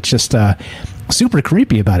here that's just super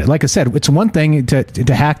creepy about it. Like I said, it's one thing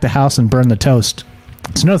to hack the house and burn the toast.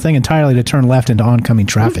 It's another thing entirely to turn left into oncoming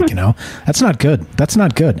traffic, That's not good. That's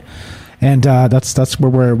not good. And that's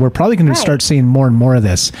where we're probably going to start seeing more and more of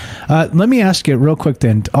this. Let me ask you real quick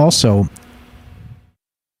then, also,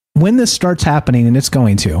 when this starts happening, and it's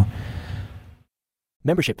going to.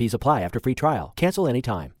 Membership fees apply after free trial. Cancel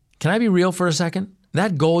anytime. Can I be real for a second?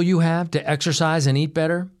 That goal you have to exercise and eat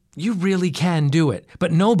better, You really can do it,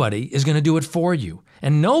 but nobody is going to do it for you.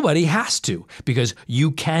 And nobody has to, because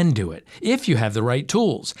you can do it if you have the right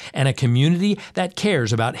tools and a community that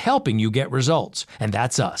cares about helping you get results. And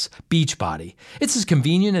that's us, Beachbody. It's as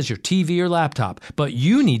convenient as your TV or laptop, but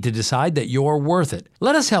you need to decide that you're worth it.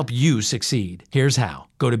 Let us help you succeed. Here's how.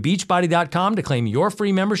 Go to beachbody.com to claim your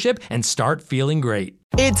free membership and start feeling great.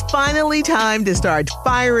 It's finally time to start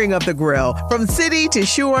firing up the grill. From city to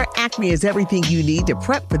shore, Acme is everything you need to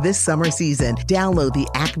prep for this summer season. Download the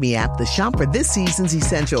Acme app to shop for this season's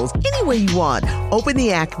essentials any way you want. Open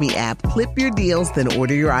the Acme app, clip your deals, then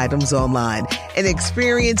order your items online. An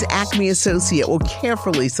experienced Acme associate will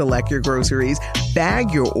carefully select your groceries,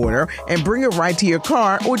 bag your order, and bring it right to your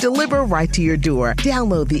car or deliver right to your door.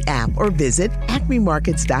 Download the app or visit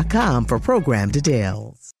acmemarkets.com for program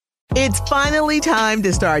details. It's finally time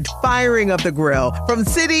to start firing up the grill. From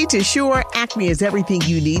city to shore, Acme is everything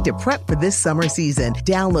you need to prep for this summer season.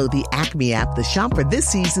 Download the Acme app to shop for this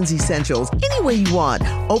season's essentials any way you want.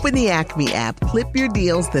 Open the Acme app, clip your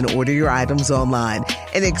deals, then order your items online.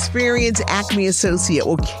 An experienced Acme associate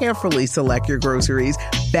will carefully select your groceries,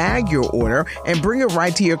 bag your order, and bring it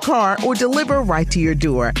right to your car or deliver right to your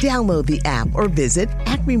door. Download the app or visit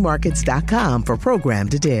acmemarkets.com for program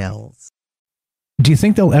details. Do you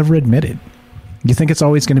think they'll ever admit it? Do you think it's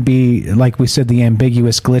always going to be, like we said, the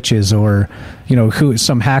ambiguous glitches or,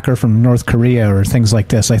 some hacker from North Korea or things like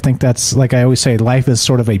this? I think that's, like I always say, life is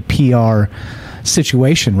sort of a PR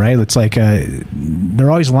situation, right? It's like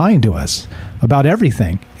they're always lying to us about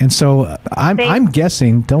everything. And so I'm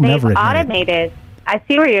guessing they'll never admit automated. I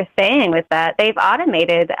see what you're saying with that. They've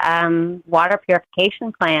automated water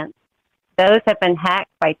purification plants. Those have been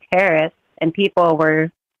hacked by terrorists, and people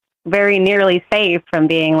were very nearly saved from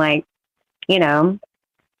being I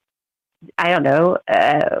don't know,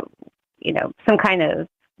 some kind of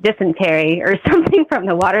dysentery or something from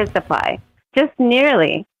the water supply, just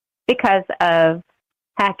nearly because of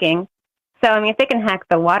hacking. So, if they can hack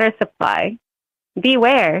the water supply,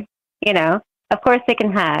 beware, of course they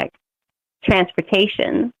can hack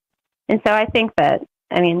transportation. And so I think that,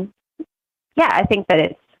 I think that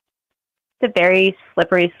it's a very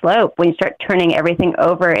slippery slope when you start turning everything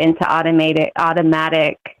over into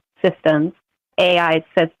automatic systems, AI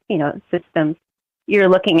systems. You're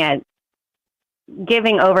looking at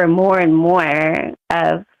giving over more and more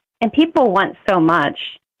of, and people want so much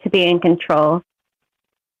to be in control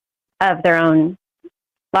of their own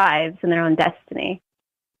lives and their own destiny.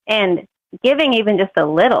 And giving even just a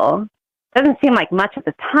little doesn't seem like much at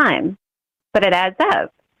the time, but it adds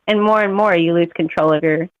up. And more you lose control of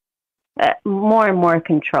your more and more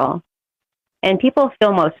control. And people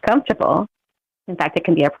feel most comfortable. In fact, it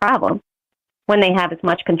can be a problem when they have as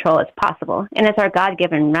much control as possible. And it's our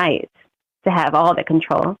God-given right to have all the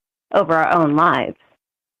control over our own lives.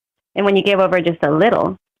 And when you give over just a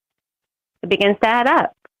little, it begins to add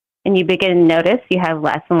up. And you begin to notice you have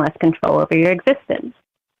less and less control over your existence.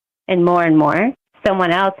 And more,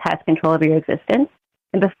 someone else has control over your existence.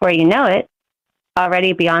 And before you know it,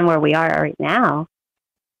 already beyond where we are right now,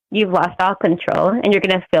 you've lost all control, and you're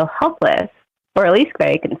going to feel helpless, or at least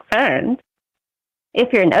very concerned,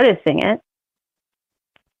 if you're noticing it.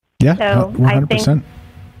 Yeah, so 100%. I think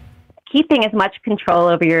keeping as much control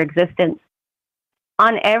over your existence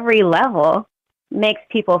on every level makes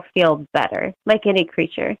people feel better, like any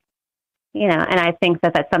creature. And I think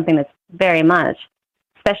that that's something that's very much,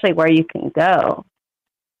 especially where you can go,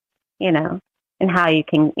 and how you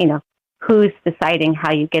can, who's deciding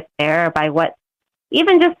how you get there, or by what.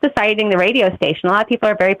 Even just deciding the radio station, a lot of people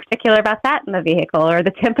are very particular about that in the vehicle, or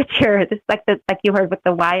the temperature, just like you heard with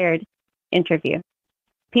the Wired interview.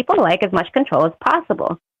 People like as much control as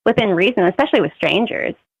possible within reason, especially with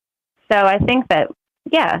strangers. So I think that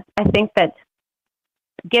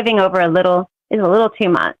giving over a little is a little too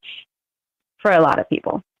much for a lot of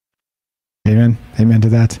people. Amen to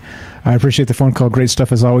that. I appreciate the phone call. Great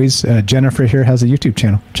stuff as always. Jennifer here has a YouTube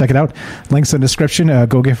channel. Check it out. Links in the description.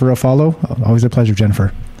 Go give her a follow. Always a pleasure,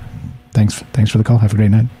 Jennifer. Thanks for the call. Have a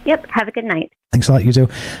great night. Yep. Have a good night. Thanks a lot. You too.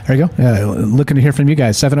 There you go. Looking to hear from you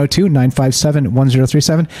guys.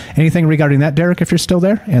 702-957-1037. Anything regarding that, Derek, if you're still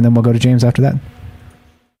there? And then we'll go to James after that.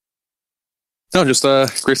 No, just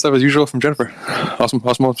great stuff as usual from Jennifer. Awesome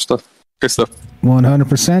stuff. Great stuff.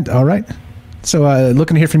 100%. All right. So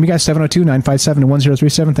looking to hear from you guys,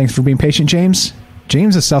 702-957-1037. Thanks for being patient, James.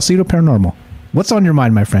 James is Salcedo Paranormal. What's on your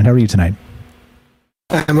mind, my friend? How are you tonight?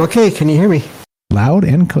 I'm okay. Can you hear me? Loud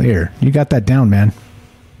and clear. You got that down, man.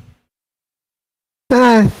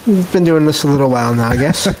 We've been doing this a little while now, I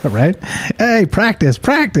guess. Right? Hey, practice.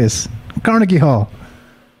 Carnegie Hall.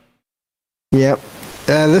 Yep.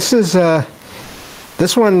 This is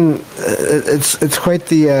This one, it's quite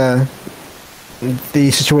the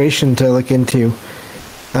situation to look into.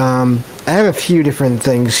 I have a few different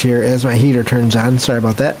things here as my heater turns on. Sorry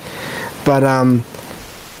about that. But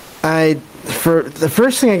for the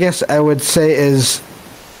first thing I guess I would say is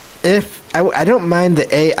if I don't mind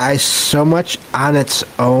the AI so much on its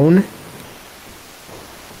own.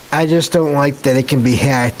 I just don't like that it can be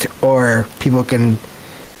hacked or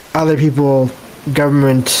other people,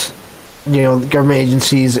 government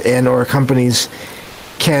agencies and or companies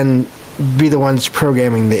can be the ones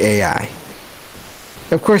programming the AI.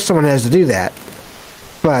 Of course, someone has to do that,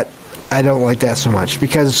 but I don't like that so much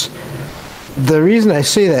because the reason I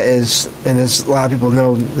say that is, and as a lot of people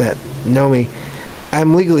know me,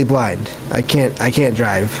 I'm legally blind. I can't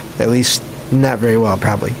drive, at least not very well,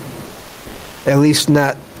 probably. At least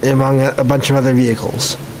not among a bunch of other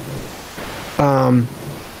vehicles.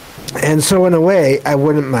 And so in a way, I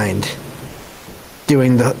wouldn't mind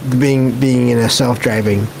doing being in a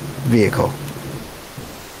self-driving vehicle.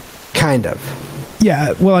 Kind of.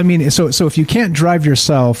 Yeah, well, I mean, so if you can't drive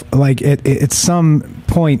yourself, like at some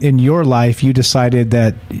point in your life, you decided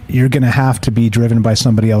that you're going to have to be driven by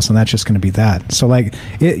somebody else, and that's just going to be that. So, like,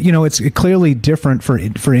 it's clearly different for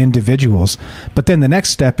individuals. But then the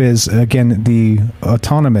next step is, again, the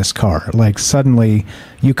autonomous car. Like, suddenly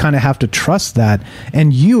you kind of have to trust that,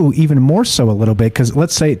 and you even more so a little bit, because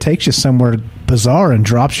let's say it takes you somewhere bizarre and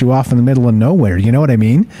drops you off in the middle of nowhere. You know what I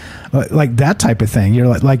mean? Like that type of thing.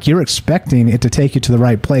 You're like you're expecting it to take you to the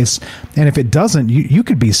right place, and if it doesn't, you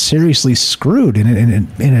could be seriously screwed in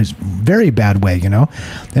a very bad way, you know.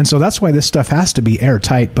 And so that's why this stuff has to be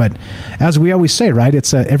airtight. But as we always say, right?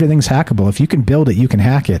 It's everything's hackable. If you can build it, you can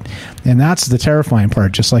hack it, and that's the terrifying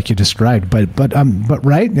part, just like you described. But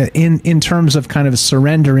right in terms of kind of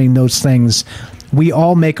surrendering those things, we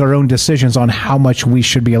all make our own decisions on how much we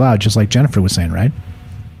should be allowed, just like Jennifer was saying, right?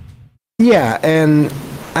 Yeah, and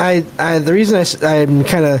I the reason I'm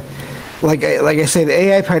kind of like I say, the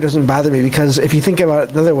AI part doesn't bother me because if you think about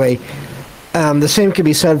it another way, the same could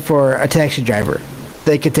be said for a taxi driver.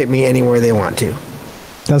 They could take me anywhere they want to.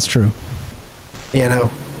 That's true. You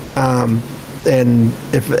know, and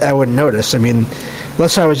if I wouldn't notice, I mean,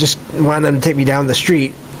 unless I was just wanting them to take me down the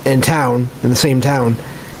street in the same town,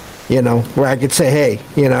 you know, where I could say, hey,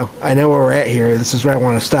 you know, I know where we're at here. This is where I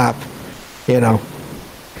want to stop, you know.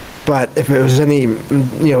 But if it was any,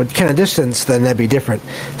 kind of distance, then that'd be different.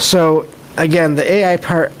 So, again, the AI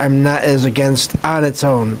part I'm not as against on its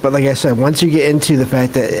own. But like I said, once you get into the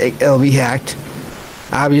fact that it'll be hacked,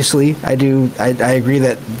 obviously, I agree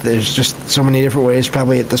that there's just so many different ways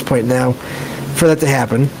probably at this point now for that to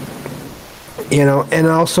happen. You know, and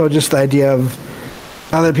also just the idea of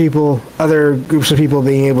other groups of people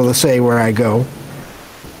being able to say where I go.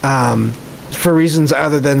 For reasons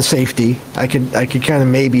other than safety, I could kind of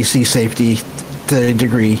maybe see safety to a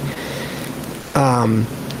degree.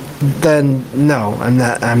 Then no, I'm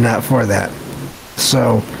not for that.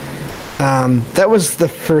 So that was the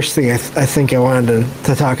first thing I think I wanted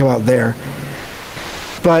to talk about there.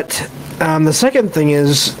 But the second thing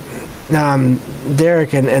is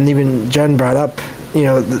Derek and even Jen brought up,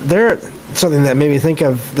 something that made me think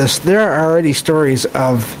of this. There are already stories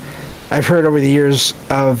I've heard over the years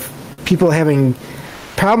of people having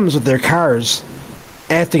problems with their cars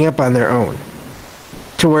acting up on their own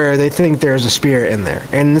to where they think there's a spirit in there.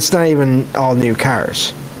 And it's not even all new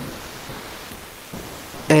cars.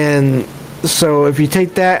 And so if you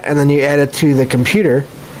take that and then you add it to the computer,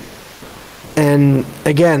 and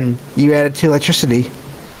again, you add it to electricity,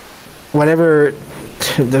 whatever,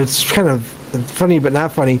 that's kind of funny but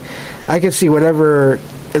not funny, I could see whatever,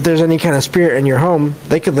 if there's any kind of spirit in your home,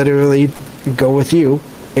 they could literally go with you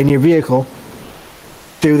in your vehicle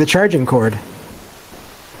through the charging cord.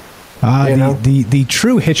 The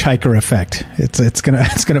true hitchhiker effect. It's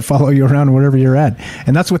gonna follow you around wherever you're at,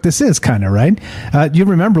 and that's what this is, kind of, right? You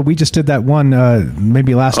remember we just did that one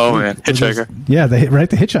maybe last week. Oh man, hitchhiker. Yeah, the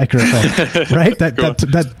hitchhiker effect, right?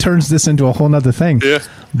 That turns this into a whole nother thing. Yeah.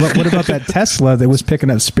 But what about that Tesla that was picking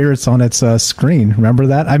up spirits on its screen? Remember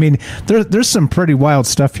that? I mean, there's some pretty wild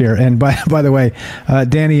stuff here. And by the way,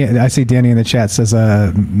 Danny, I see Danny in the chat says,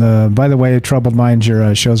 by the way, Troubled Minds,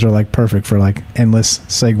 your shows are like perfect for like endless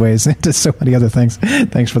segues into so many other things.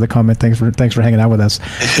 Thanks for the comment. Thanks for hanging out with us.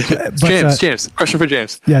 James, question for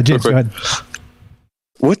James. Yeah, James, go ahead.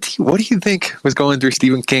 What do you think was going through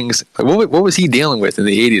Stephen King's? What was he dealing with in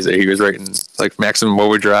the 80s that he was writing like Maximum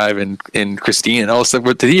Overdrive and Christine and all stuff?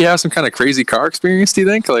 But did he have some kind of crazy car experience? Do you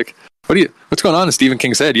think? Like, what's going on in Stephen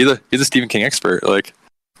King's head? You're the Stephen King expert. Like,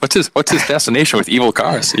 what's his fascination with evil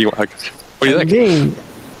cars? What do you think?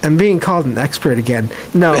 I'm being called an expert again.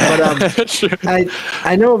 No, but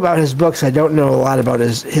I know about his books. I don't know a lot about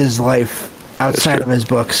his life outside of his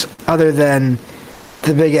books, other than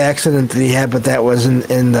the big accident that he had, but that was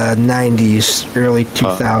in the 90s, early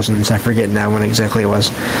 2000s. I forget now when exactly it was.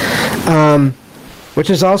 Which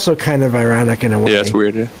is also kind of ironic in a way. Yeah, it's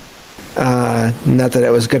weird, yeah. Not that it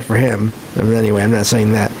was good for him. I mean, anyway, I'm not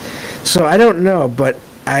saying that. So I don't know, but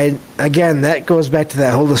again, that goes back to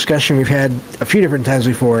that whole discussion we've had a few different times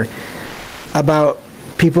before about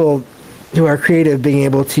people who are creative being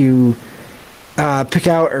able to pick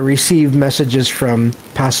out or receive messages from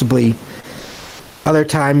possibly other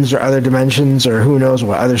times or other dimensions or who knows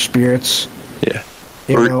what, other spirits. Yeah.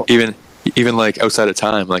 Or even like outside of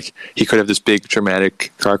time, like he could have this big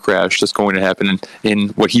traumatic car crash that's going to happen in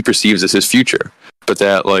what he perceives as his future. But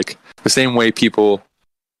that, like, the same way people,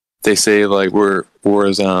 they say, like,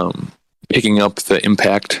 was picking up the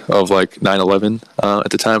impact of, like, 9/11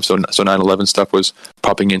 at the time. So 9/11 stuff was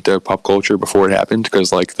popping into pop culture before it happened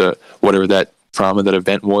because, like, whatever that trauma, that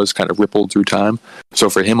event was, kind of rippled through time. So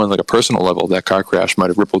for him, on, like, a personal level, that car crash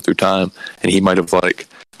might have rippled through time, and he might have, like,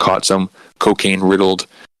 caught some cocaine-riddled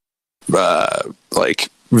like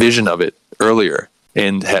vision of it earlier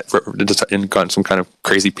and gotten some kind of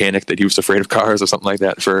crazy panic that he was afraid of cars or something like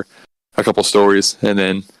that for a couple stories, and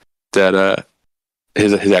then that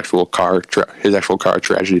his actual car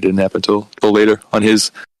tragedy didn't happen until later on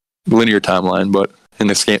his linear timeline. But in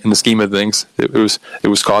the scheme of things, it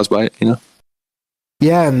was caused by it, you know.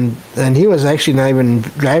 Yeah, and he was actually not even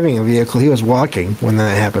driving a vehicle; he was walking when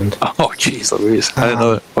that happened. Oh, jeez, Louise! I didn't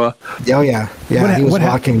know that. Well, oh yeah, he was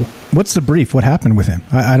walking. What's the brief? What happened with him?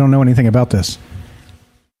 I don't know anything about this.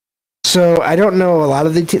 So I don't know a lot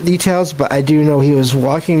of the details, but I do know he was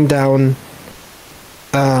walking down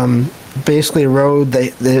basically a road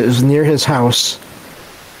that was near his house,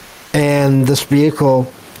 and this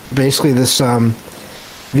vehicle,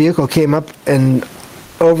 vehicle came up and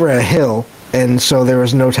over a hill, and so there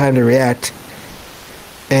was no time to react,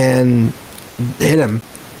 and hit him,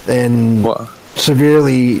 and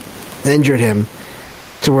severely injured him,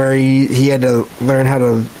 to where he had to learn how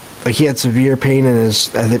to, like, he had severe pain in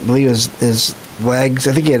his, I believe his legs.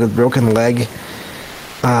 I think he had a broken leg,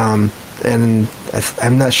 and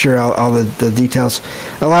I'm not sure all the details.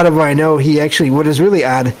 A lot of what I know, what is really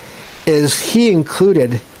odd is he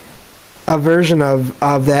included a version of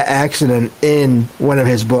that accident in one of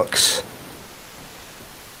his books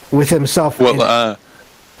with himself. Well,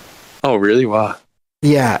 oh really? Wow.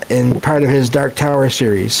 Yeah, in part of his Dark Tower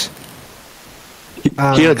series. He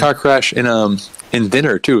had a car crash in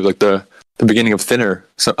Thinner too, like the beginning of Thinner.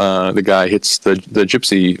 So, the guy hits the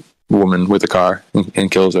gypsy woman with the car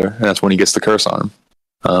and kills her, and that's when he gets the curse on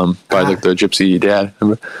him by like the gypsy dad.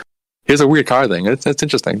 He has a weird car thing. It's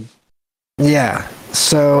interesting. Yeah.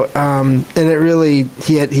 So and it really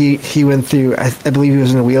he went through. I believe he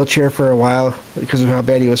was in a wheelchair for a while because of how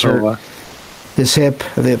bad he was hurt. Wow. His hip,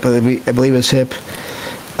 I believe his hip.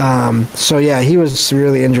 So yeah, he was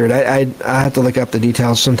severely injured. I have to look up the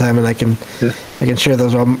details sometime, and I can share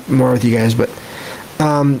those all more with you guys. But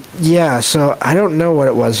yeah, so I don't know what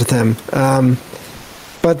it was with him.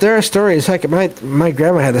 But there are stories. Heck, my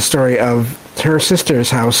grandma had a story of her sister's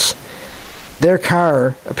house. Their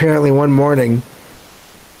car, apparently one morning,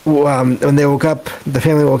 when they woke up, the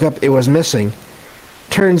family woke up, it was missing.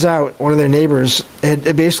 Turns out one of their neighbors had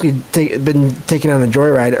basically been taken on a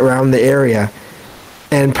joyride around the area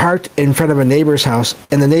and parked in front of a neighbor's house,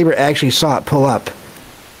 and the neighbor actually saw it pull up.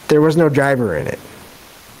 There was no driver in it.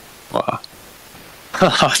 Wow.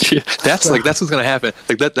 That's what's going to happen.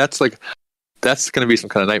 Like that's going to be some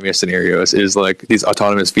kind of nightmare scenarios, is like these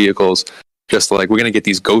autonomous vehicles, just like, we're going to get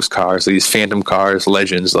these ghost cars, these phantom cars,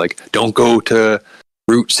 legends, like, don't go to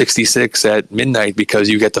Route 66 at midnight because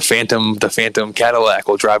you get the phantom Cadillac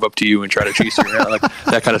will drive up to you and try to chase you around, like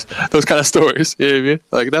those kind of stories. You know what I mean?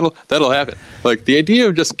 Like that'll happen. Like the idea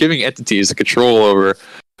of just giving entities the control over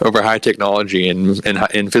high technology and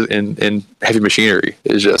heavy machinery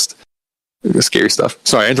is just scary stuff.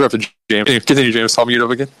 Sorry, I interrupted James. Continue, James. I'll mute up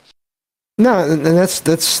again. No, and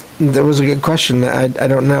that was a good question. I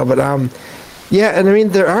don't know, but yeah, and I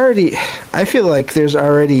mean I feel like there's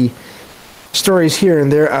already stories here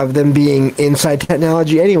and there of them being inside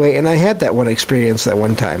technology anyway, and I had that one experience that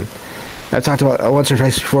one time. I've talked about once or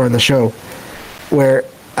twice before on the show, where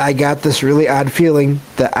I got this really odd feeling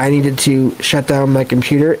that I needed to shut down my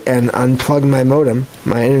computer and unplug my modem,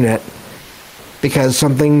 my internet, because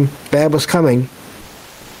something bad was coming,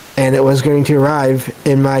 and it was going to arrive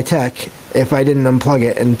in my tech if I didn't unplug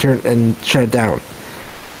it and shut it down.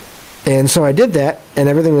 And so I did that, and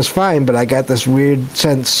everything was fine, but I got this weird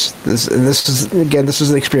sense, this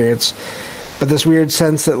is an experience, but this weird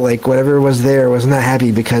sense that, like, whatever was there was not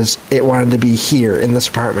happy because it wanted to be here in this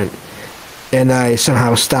apartment. And I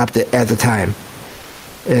somehow stopped it at the time.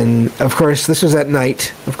 And, of course, this was at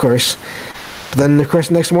night, of course. But then, of course,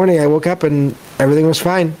 the next morning I woke up and everything was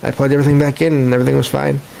fine. I plugged everything back in and everything was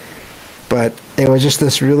fine. But it was just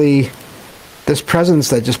this presence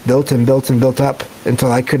that just built and built and built up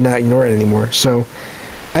until I could not ignore it anymore. So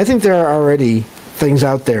I think there are already things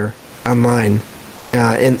out there online,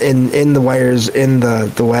 in the wires, in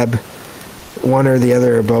the web, one or the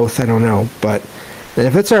other or both, I don't know. But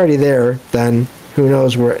if it's already there, then who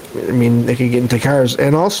knows where, I mean, they could get into cars.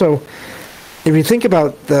 And also, if you think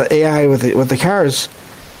about the AI with the cars,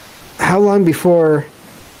 how long before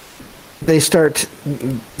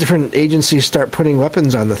different agencies start putting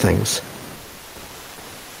weapons on the things?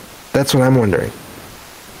 That's what I'm wondering.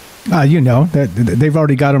 They've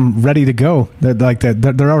already got them ready to go. They're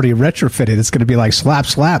already retrofitted. It's going to be like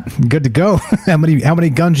slap, good to go. How many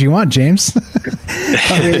guns do you want, James?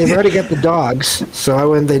 I mean, they've already got the dogs, so why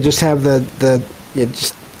wouldn't they just have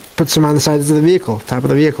just put some on the sides of the vehicle, top of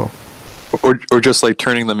the vehicle? Or just like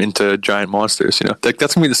turning them into giant monsters,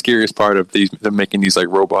 that's gonna be the scariest part of them making these like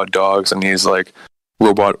robot dogs and these like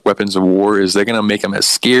robot weapons of war, is they're gonna make them as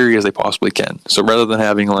scary as they possibly can. So rather than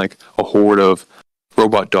having like a horde of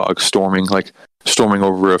robot dogs storming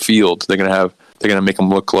over a field, they're gonna make them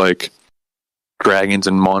look like dragons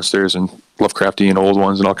and monsters and Lovecraftian old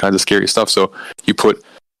ones and all kinds of scary stuff. So you put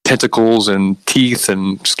tentacles and teeth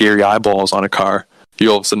and scary eyeballs on a car, you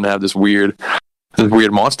all of a sudden have this weird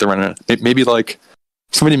monster running it. Maybe like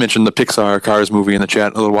somebody mentioned the Pixar Cars movie in the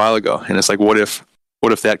chat a little while ago, and it's like, what if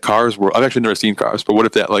that Cars world? I've actually never seen Cars, but what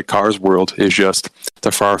if that like Cars world is just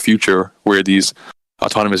the far future where these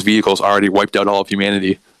autonomous vehicles already wiped out all of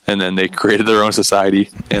humanity, and then they created their own society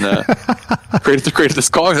and created this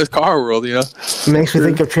car world? It makes me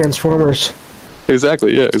think of Transformers.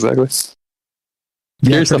 Exactly. Yeah. Exactly.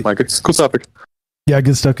 Yeah. Stuff, Mike. Cool topic. Yeah,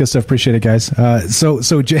 good stuff. Appreciate it, guys. So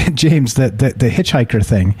James, the hitchhiker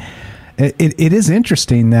thing, it is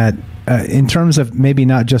interesting that in terms of maybe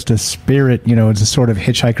not just a spirit, it's a sort of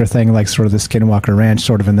hitchhiker thing, like sort of the Skinwalker Ranch,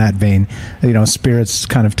 sort of in that vein, spirits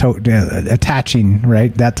kind of attaching,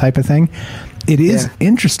 right, that type of thing. It is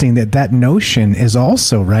interesting that notion is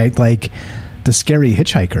also, right, like the scary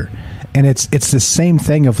hitchhiker. And it's the same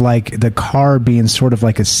thing of like the car being sort of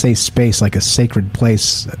like a safe space, like a sacred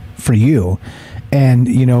place for you. And,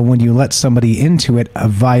 when you let somebody into it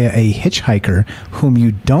via a hitchhiker whom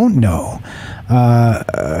you don't know,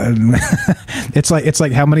 it's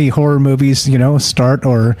like how many horror movies, start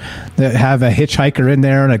or have a hitchhiker in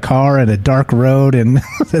there in a car and a dark road and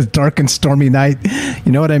a dark and stormy night.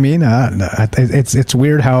 You know what I mean? It's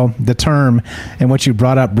weird how the term and what you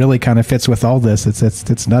brought up really kind of fits with all this.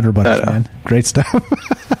 It's nutter butters, man. Great stuff.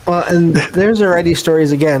 Well, and there's already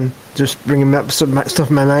stories, again, just bringing up some stuff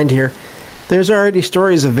in my mind here. There's already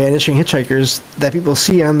stories of vanishing hitchhikers that people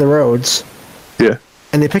see on the roads. Yeah.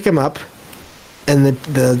 And they pick them up, and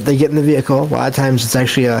they get in the vehicle. A lot of times it's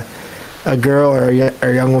actually a girl or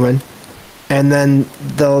a young woman. And then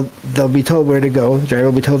they'll be told where to go. The driver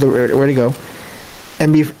will be told where to go.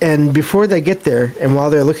 And before they get there, and while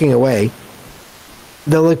they're looking away,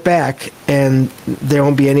 they'll look back, and there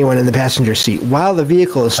won't be anyone in the passenger seat while the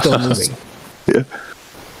vehicle is still moving. Yeah.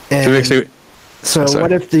 And so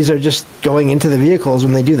what if these are just going into the vehicles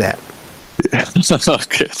when they do that? Yeah.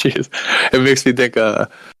 Okay, jeez. It makes me think,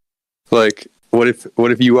 like, what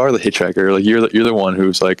if you are the hitchhiker? Like, you're the one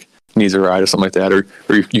who's like needs a ride or something like that, or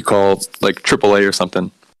you call like AAA or something,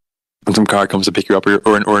 and some car comes to pick you up, or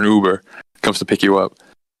an Uber comes to pick you up,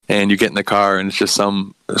 and you get in the car, and it's just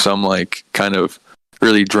some like kind of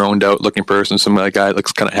really droned out looking person, some like guy that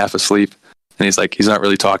looks kind of half asleep. And he's not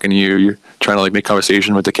really talking to you. You're trying to like make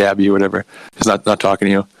conversation with the cabbie or whatever. He's not talking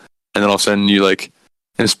to you. And then all of a sudden you like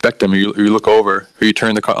inspect him. You look over, or you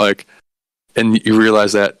turn the car like, and you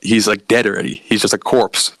realize that he's like dead already. He's just a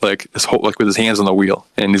corpse, like like with his hands on the wheel,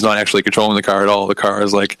 and he's not actually controlling the car at all. The car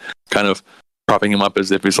is like kind of propping him up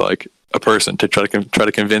as if he's like a person to try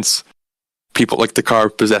to convince people, like the car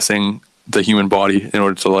possessing the human body in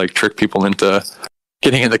order to like trick people into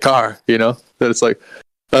getting in the car. That it's like.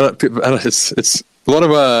 It's a lot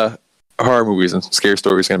of horror movies and scary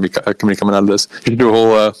stories going to be coming out of this. You should do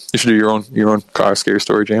you should do your own car scary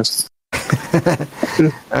story, James. That's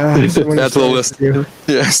the list. Yeah,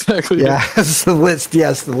 exactly. Yeah, that's the list.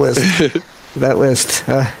 Yes, the list. That list.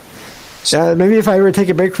 Maybe if I ever take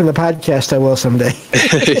a break from the podcast, I will someday.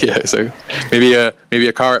 Yeah, so maybe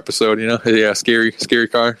a car episode. Yeah, scary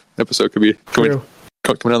car episode could be.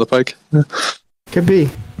 coming down the pike. Yeah. Could be.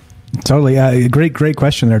 Totally. Great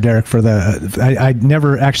question there, Derek. For I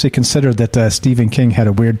never actually considered that Stephen King had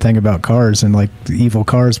a weird thing about cars and like evil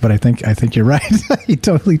cars, but I think you're right. He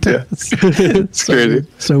totally does. Yeah. It's crazy.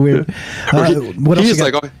 So weird. What else?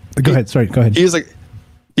 Go ahead. Sorry. Go ahead. He's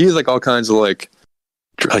like all kinds of like.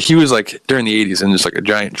 He was like during the 80s and just like a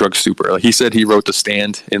giant drug super. Like he said he wrote The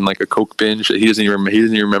Stand in like a coke binge. He doesn't even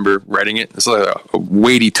remember writing it. It's like a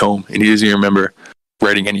weighty tome, and he doesn't even remember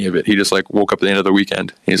writing any of it. He just like woke up at the end of the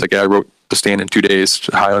weekend. He's like, yeah, I wrote The Stand in 2 days,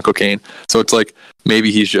 high on cocaine. So it's like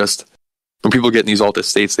maybe he's just, when people get in these altered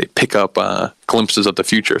states, they pick up glimpses of the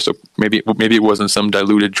future. So maybe it wasn't some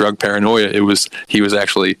diluted drug paranoia. He was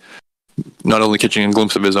actually not only catching a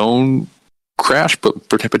glimpse of his own crash, but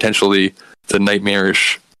potentially the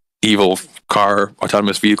nightmarish evil car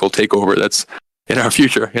autonomous vehicle takeover that's in our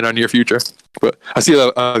future, in our near future. But I see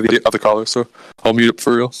the other callers, so I'll mute up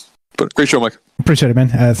for real. But great show, Mike. Appreciate it,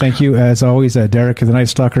 man. Thank you as always. Derek, the Night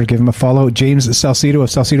Stalker, give him a follow. James Salcedo of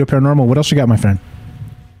Salcedo Paranormal. What else you got, my friend?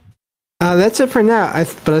 That's it for now.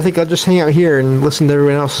 But I think I'll just hang out here and listen to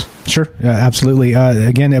everyone else. Sure, absolutely.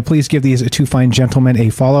 Again, please give these two fine gentlemen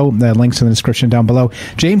a follow. Links in the description down below.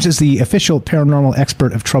 James is the official paranormal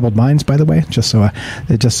expert of Troubled Minds, by the way, just so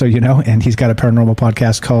you know. And he's got a paranormal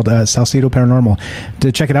podcast called Salcedo Paranormal.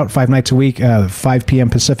 To check it out 5 nights a week, 5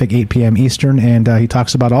 p.m. Pacific, 8 p.m. Eastern. And he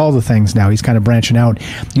talks about all the things now. He's kind of branching out.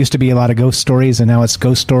 Used to be a lot of ghost stories, and now it's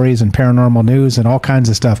ghost stories and paranormal news and all kinds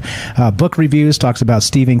of stuff. Book reviews, talks about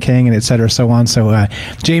Stephen King and etc. So on. So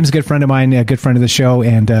James, a good friend of mine, a good friend of the show,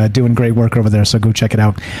 and doing great work over there. So go check it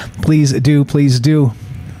out. Please do.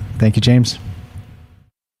 Thank you, James.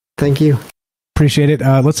 Thank you. Appreciate it.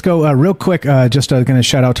 Let's go real quick. Just going to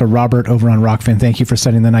shout out to Robert over on Rockfin. Thank you for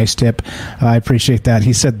sending the nice tip. I appreciate that.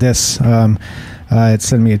 He said this. It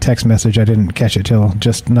sent me a text message. I didn't catch it till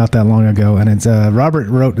just not that long ago. And it's Robert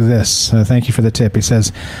wrote this. Thank you for the tip. He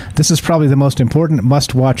says, "This is probably the most important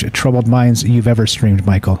must-watch Troubled Minds you've ever streamed,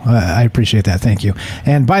 Michael." I appreciate that. Thank you.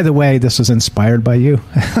 And by the way, this was inspired by you.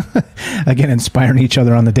 Again, inspiring each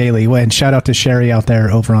other on the daily. And shout out to Sherry out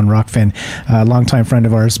there over on Rockfin. A longtime friend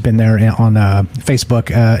of ours, been there on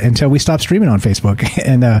Facebook until we stopped streaming on Facebook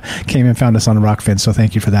and came and found us on Rockfin. So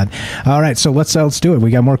thank you for that. All right, so let's do it.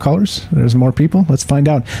 We got more callers. There's more people. Let's find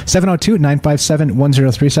out.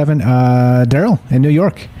 702-957-1037. Daryl in New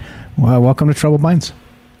York. Welcome to Troubled Minds.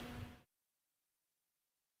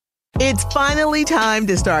 It's finally time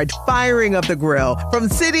to start firing up the grill. From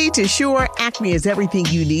city to shore, Acme is everything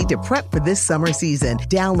you need to prep for this summer season.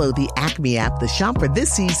 Download the Acme app to shop for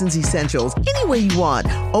this season's essentials any way you want.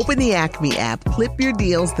 Open the Acme app, clip your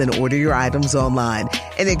deals, then order your items online.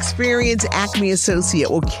 An experienced Acme associate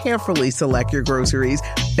will carefully select your groceries,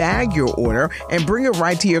 bag your order, and bring it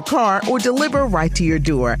right to your car or deliver right to your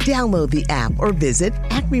door. Download the app or visit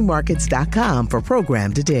acmemarkets.com for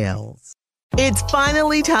program details. It's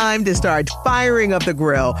finally time to start firing up the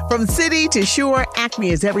grill. From city to shore, Acme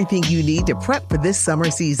is everything you need to prep for this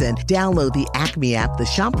summer season. Download the Acme app to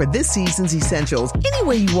shop for this season's essentials any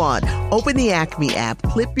way you want. Open the Acme app,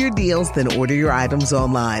 clip your deals, then order your items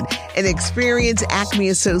online. An experienced Acme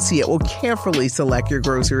associate will carefully select your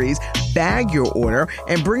groceries, bag your order,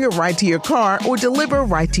 and bring it right to your car or deliver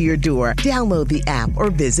right to your door. Download the app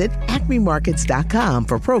or visit acmemarkets.com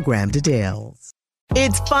for program details.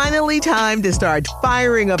 It's finally time to start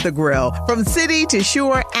firing up the grill. From city to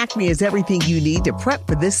shore, Acme is everything you need to prep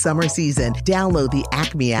for this summer season. Download the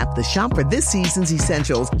Acme app to shop for this season's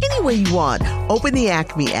essentials any way you want. Open the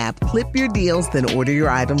Acme app, clip your deals, then order your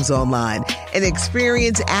items online. An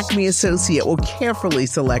experienced Acme associate will carefully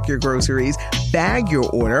select your groceries, bag your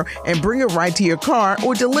order, and bring it right to your car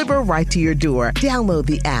or deliver right to your door. Download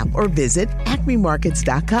the app or visit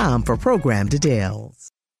acmemarkets.com for program details.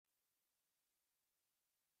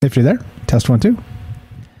 If you're there, test 1 2.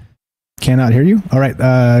 Cannot hear you. All right,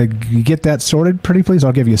 you get that sorted, pretty please.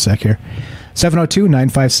 I'll give you a sec here.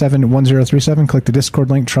 702-957-1037. Click the Discord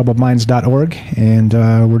link, troubledminds.org, and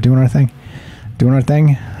we're doing our thing.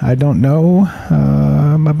 I don't know.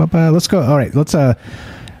 Let's go. All right, let's.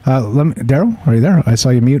 Daryl, are you there? I saw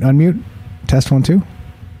you unmute. Test 1 2.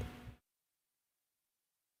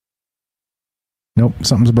 Nope,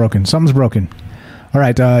 something's broken. All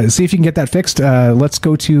right, see if you can get that fixed. Let's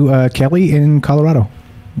go to Kelly in Colorado.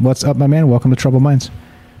 What's up, my man? Welcome to Troubled Minds.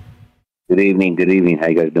 Good evening. How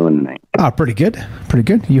you guys doing tonight? Pretty good.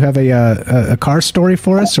 You have a car story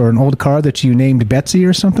for us, or an old car that you named Betsy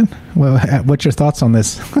or something? Well, what's your thoughts on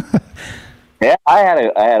this? Yeah, I had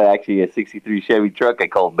actually a '63 Chevy truck I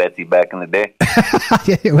called Betsy back in the day.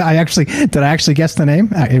 Did I actually guess the name?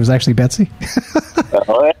 It was actually Betsy.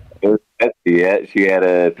 Oh, yeah. It Yeah, she had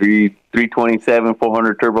a 327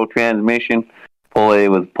 400 turbo transmission.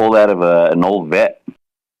 It was pulled out of an old vet.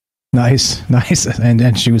 Nice.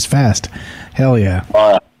 And she was fast. Hell yeah.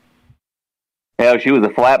 Yeah, she was a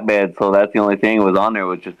flatbed, so that's the only thing that was on there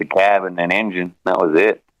was just a cab and an engine. That was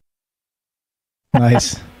it.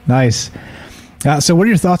 Nice. So what are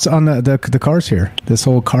your thoughts on the cars here? This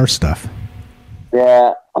whole car stuff?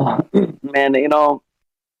 Yeah, man,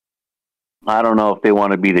 I don't know if they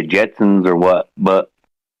want to be the Jetsons or what, but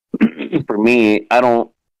for me, I'm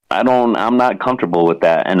not comfortable with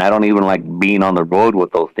that, and I don't even like being on the road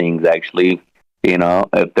with those things. Actually,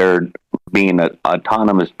 if they're being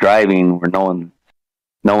autonomous driving where no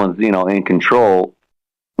one's in control,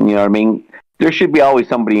 you know what I mean. There should be always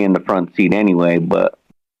somebody in the front seat anyway, but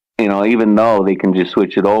even though they can just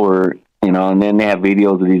switch it over, and then they have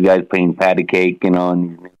videos of these guys playing patty cake,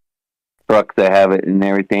 and trucks that have it and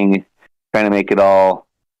everything, trying to make it all.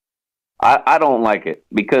 I don't like it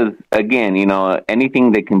because, again,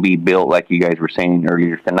 anything that can be built, like you guys were saying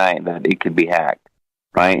earlier tonight, that it could be hacked,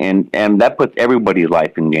 right? And that puts everybody's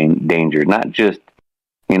life in danger, not just,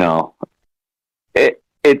 it's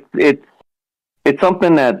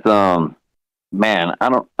something that's, man, I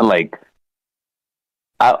don't like.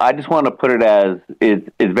 I just want to put it as it's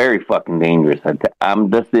very fucking dangerous. That's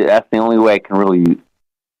the only way I can really,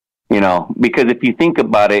 because if you think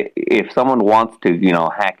about it, if someone wants to,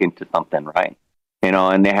 hack into something, right,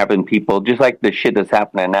 and they're having people just like the shit that's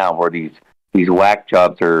happening now, where these whack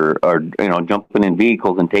jobs are jumping in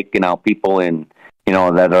vehicles and taking out people in,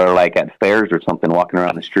 that are like at fairs or something, walking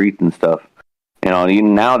around the streets and stuff.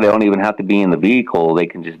 Even now they don't even have to be in the vehicle; they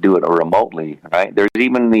can just do it remotely, right? There's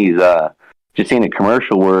even these. Just seen a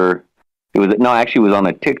commercial where it was on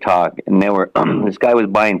a TikTok, and they were this guy was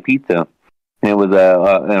buying pizza, and it was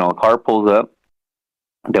a car pulls up.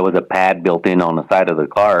 There was a pad built in on the side of the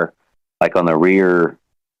car, like on the rear,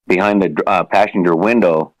 behind the passenger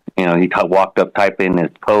window. He walked up, typed in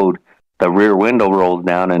his code. The rear window rolls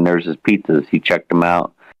down, and there's his pizzas. He checked them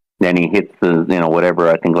out. Then he hits the whatever.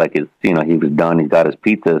 I think like his he was done. He got his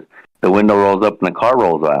pizzas. The window rolls up, and the car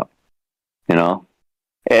rolls out.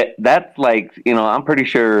 That's like, I'm pretty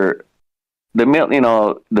sure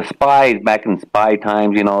the spies back in spy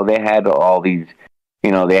times, they had all these,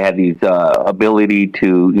 they had these ability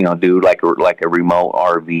to, do like a remote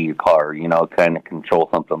RV car, kind of control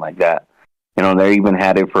something like that. They even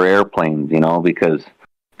had it for airplanes, because,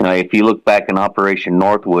 if you look back in Operation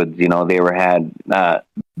Northwoods, they had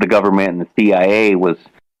the government and the CIA was,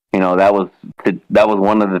 that was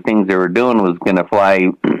one of the things they were doing was going to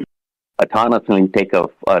fly autonomously, take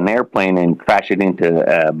an airplane and crash it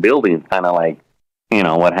into buildings, kind of like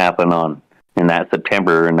what happened in that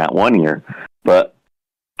September in that 1 year. But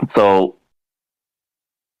so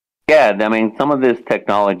yeah, I mean, some of this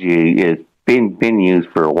technology is been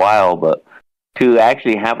used for a while, but to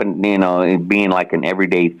actually have it being like an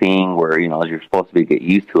everyday thing where you're supposed to get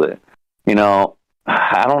used to it, I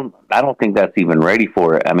don't think that's even ready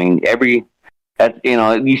for it. I mean, that's,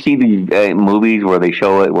 you see these movies where they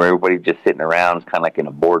show it where everybody's just sitting around, it's kind of like in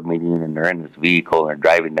a board meeting, and they're in this vehicle and they're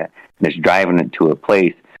driving that, and it's driving it to a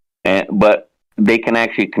place, but they can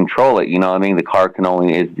actually control it. I mean, the car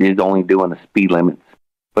is only doing the speed limits.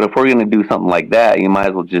 But if we're going to do something like that, you might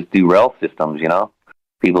as well just do rail systems.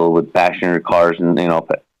 People with passenger cars and those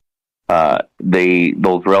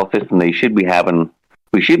rail systems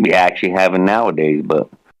we should be actually having nowadays, but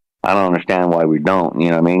I don't understand why we don't,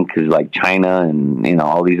 what I mean? Because like China and,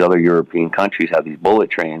 all these other European countries have these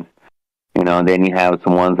bullet trains, and then you have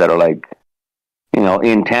some ones that are like,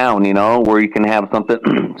 in town, where you can have something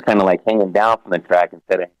it's kind of like hanging down from the track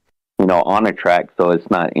instead of, on a track. So it's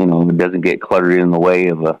not, it doesn't get cluttered in the way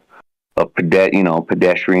of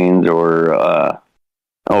pedestrians or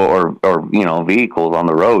vehicles on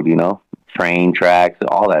the road, train tracks,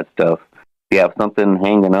 all that stuff. If you have something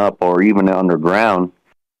hanging up or even underground,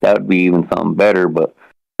 that would be even something better. But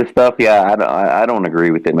this stuff, yeah, I don't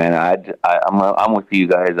agree with it, man. I'm with you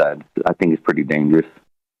guys. I think it's pretty dangerous.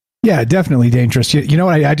 Yeah, definitely dangerous. You know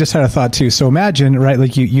what? I just had a thought too. So imagine, right?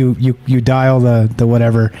 Like you dial the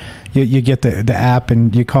whatever, you get the app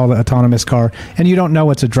and you call the autonomous car, and you don't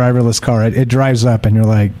know it's a driverless car. It drives up, and you're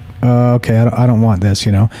like, okay, I don't want this,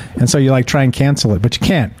 and so you like try and cancel it, but you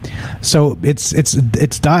can't. So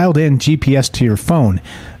it's dialed in GPS to your phone.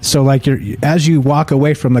 So like as you walk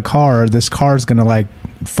away from the car, this car is gonna like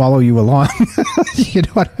follow you along. You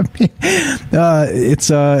know what I mean?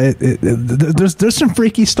 There's some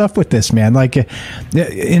freaky stuff with this, man. Like,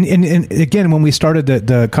 and again, when we started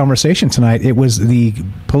the conversation tonight, it was the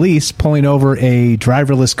police pulling over a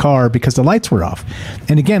driverless car because the lights were off.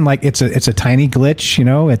 And again, like it's a tiny glitch, you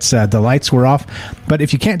know. It's the lights were off, but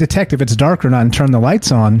if you can't detect if it's dark or not and turn the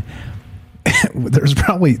lights on, there's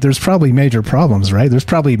probably major problems, right? There's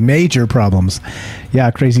probably major problems. Yeah,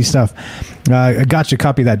 crazy stuff. I got you.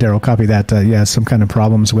 Copy that, Daryl. Copy that. Yeah, some kind of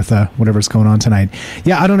problems with whatever's going on tonight.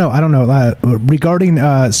 Yeah, I don't know. Regarding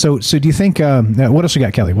so do you think what else you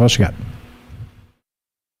got, Kelly? What else you got?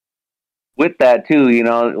 With that too, you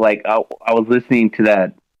know, like I was listening to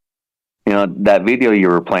that, you know, that video you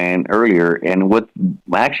were playing earlier, and what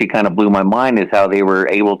actually kind of blew my mind is how they were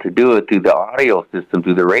able to do it through the audio system,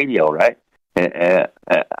 through the radio, right? I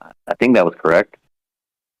think that was correct.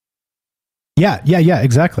 Yeah,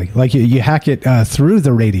 exactly. Like you hack it through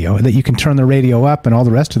the radio, that you can turn the radio up and all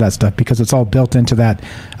the rest of that stuff because it's all built into that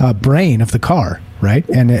brain of the car, right?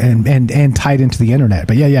 And tied into the internet.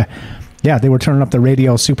 But yeah, they were turning up the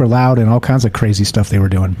radio super loud and all kinds of crazy stuff they were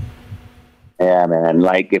doing. Yeah, man.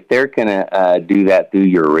 Like if they're gonna do that through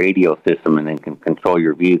your radio system and then can control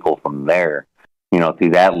your vehicle from there, you know,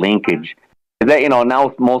 through that linkage. That, you know,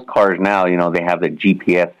 now most cars now, you know, they have the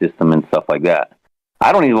GPS system and stuff like that.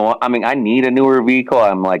 I don't even want, I mean, I need a newer vehicle.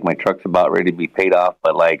 I'm like, my truck's about ready to be paid off,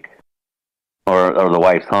 but like, or the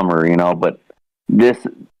wife's Hummer, you know, but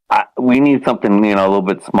we need something, you know, a little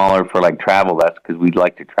bit smaller for like travel. That's because we'd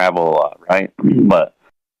like to travel a lot, right? But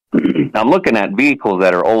I'm looking at vehicles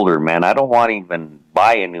that are older, man. I don't want to even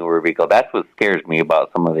buy a newer vehicle. That's what scares me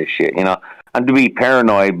about some of this shit. You know, I'm to be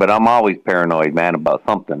paranoid, but I'm always paranoid, man, about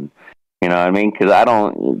something. You know what I mean? Because I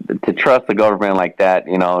don't, to trust the government like that,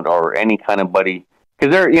 you know, or any kind of buddy,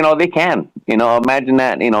 because they're, you know, they can, you know, imagine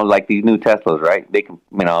that, you know, like these new Teslas, right? They can,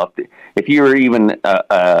 you know, if you're even,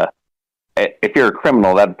 if you're a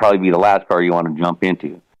criminal, that'd probably be the last car you want to jump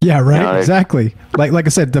into. Yeah, right. You know, exactly. Like I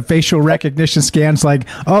said, the facial recognition scans, like,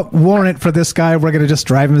 oh, warrant for this guy. We're going to just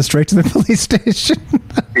drive him straight to the police station.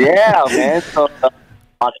 Yeah, man. So,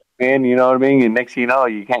 man, you know what I mean? And next thing you know,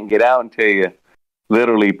 you can't get out until you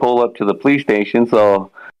literally pull up to the police station.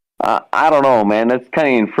 So I don't know, man. That's kind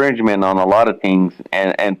of infringement on a lot of things,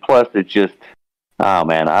 and plus it's just, oh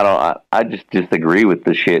man, I just disagree with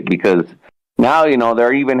the shit because now, you know,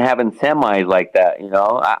 they're even having semis like that. You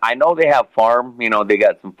know, I know they have farm, you know, they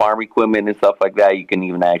got some farm equipment and stuff like that. You can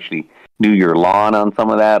even actually do your lawn on some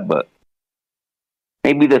of that, but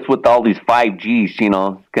maybe that's with all these 5Gs, you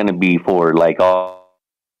know, it's going to be for like all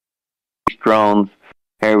drones,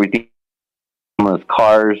 everything. Those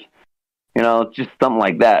cars, you know, just something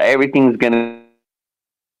like that. Everything's gonna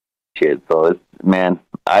shit. So it's, man,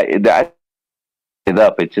 I it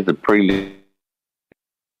up. It's just a prelude.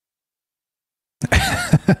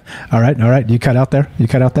 All right. You cut out there.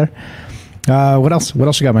 What else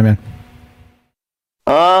you got, my man?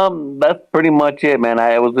 That's pretty much it, man.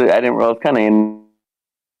 I was kind of in.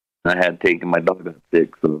 I had taken my dog got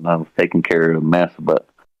sick, so I was taking care of a mess, but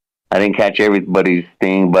I didn't catch everybody's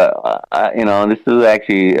thing, but you know, this is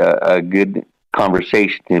actually a good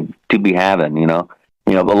conversation to be having. You know,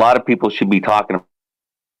 a lot of people should be talking.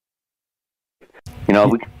 You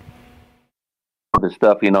know, the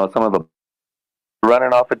stuff. You know, some of the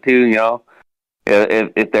running off it too. You know,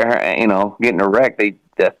 if they're, you know, getting a wreck,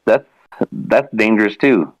 that's dangerous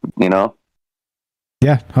too. You know.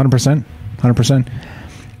 Yeah, 100%.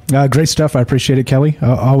 Great stuff. I appreciate it, Kelly.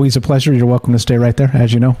 Always a pleasure. You're welcome to stay right there,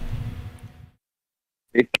 as you know.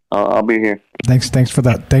 I'll be here. Thanks for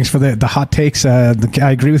that. Thanks for the hot takes. I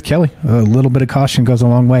agree with Kelly. A little bit of caution goes a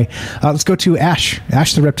long way. Let's go to Ash.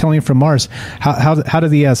 Ash, the reptilian from Mars. How do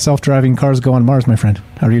the self-driving cars go on Mars, my friend?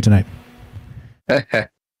 How are you tonight?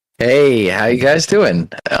 Hey, how you guys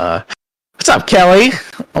doing? What's up, Kelly?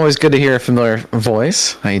 Always good to hear a familiar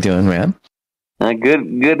voice. How you doing, man?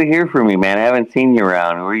 Good to hear from you, man. I haven't seen you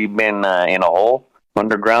around. Where you been, in a hole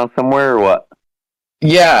underground somewhere or what?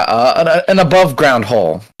 Yeah, an above ground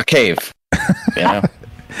hole, a cave. You know?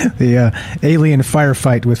 The alien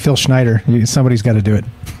firefight with Phil Schneider. Somebody's got to do it.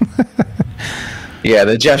 Yeah,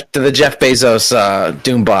 the Jeff Bezos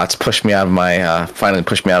Doombots finally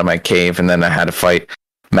pushed me out of my cave, and then I had to fight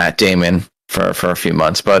Matt Damon for a few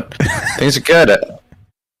months. But things are good.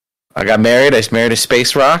 I got married. I married a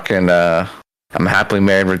space rock, and I'm happily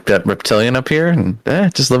married with that reptilian up here, and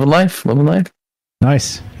just living life.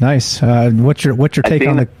 Nice. What's your take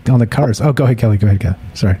on the cars? Oh, go ahead, Kelly.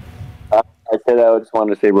 Sorry. I said I just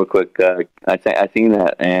wanted to say real quick. I seen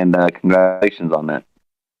that, and congratulations on that.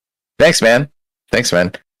 Thanks, man.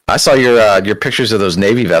 I saw your pictures of those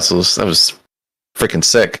Navy vessels. That was freaking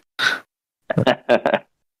sick.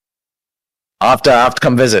 I'll have to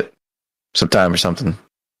come visit sometime or something.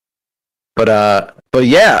 But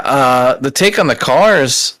yeah, the take on the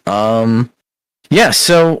cars, yeah.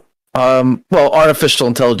 So, well, artificial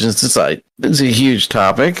intelligence is a huge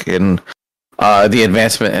topic, and the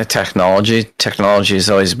advancement in technology. Technology has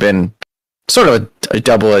always been sort of a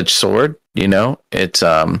double-edged sword. You know, it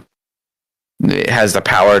has the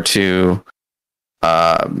power to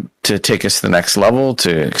take us to the next level,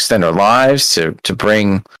 to extend our lives, to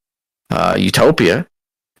bring utopia,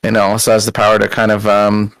 and it also has the power to kind of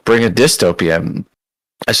bring a dystopia.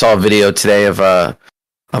 I saw a video today of a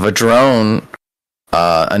drone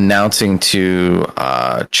announcing to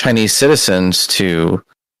Chinese citizens to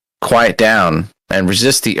quiet down and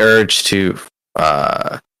resist the urge to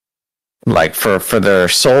like for their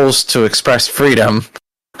souls to express freedom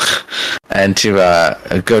and to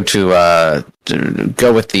go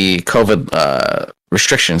with the COVID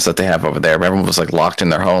restrictions that they have over there. Everyone was like locked in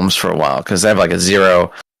their homes for a while because they have like a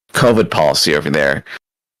zero COVID policy over there,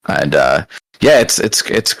 and yeah,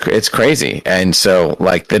 it's crazy. And so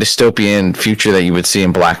like the dystopian future that you would see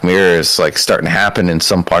in Black Mirror is like starting to happen in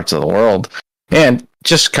some parts of the world, and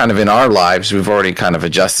just kind of in our lives, we've already kind of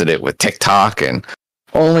adjusted it with TikTok and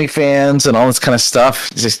OnlyFans and all this kind of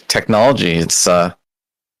stuff. It's just technology. It's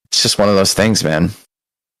just one of those things, man.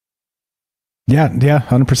 Yeah,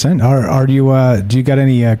 100%. Are you? Do you got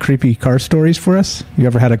any creepy car stories for us? You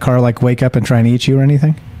ever had a car like wake up and try and eat you or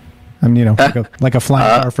anything? I mean, you know, like a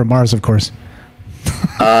flying car from Mars, of course.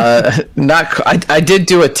 Not. I did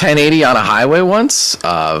do a 1080 on a highway once.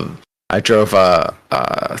 I drove a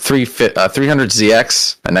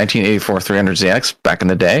 300ZX, a 1984 300ZX back in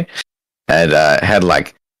the day, and had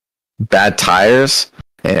like bad tires,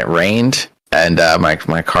 and it rained, and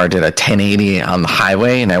my car did a 1080 on the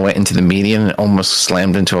highway, and I went into the median and almost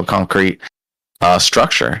slammed into a concrete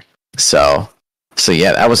structure. So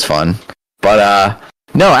yeah, that was fun. But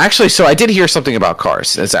no, actually, so I did hear something about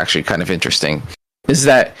cars. That's actually kind of interesting. Is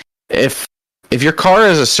that if your car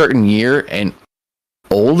is a certain year and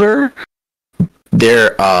older,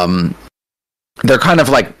 they're kind of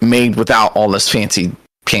like made without all this fancy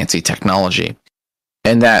technology.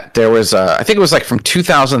 And that there was I think it was like from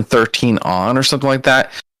 2013 on or something like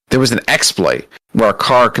that, there was an exploit where a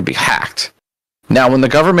car could be hacked. Now, when the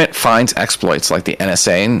government finds exploits like the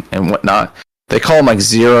NSA and whatnot, they call them like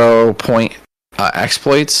 0-point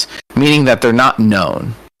exploits, meaning that they're not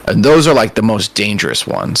known. And those are like the most dangerous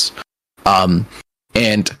ones. And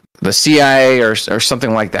the CIA or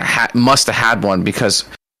something like that must have had one, because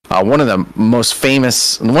one of the most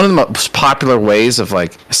popular ways of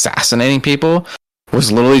like assassinating people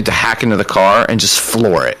was literally to hack into the car and just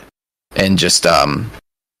floor it, and just I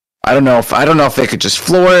don't know if they could just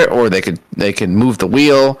floor it, or they could move the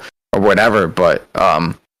wheel or whatever. But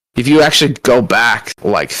if you actually go back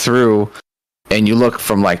like through and you look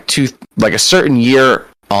from like a certain year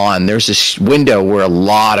on, there's this window where a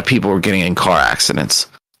lot of people were getting in car accidents.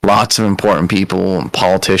 Lots of important people and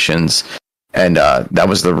politicians, and that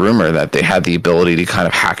was the rumor, that they had the ability to kind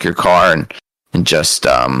of hack your car and just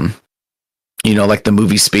like the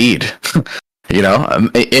movie Speed.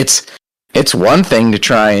 It's one thing to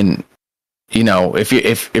try and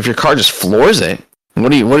if your car just floors it,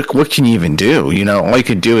 what can you even do? All you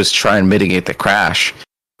could do is try and mitigate the crash.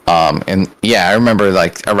 And yeah, I remember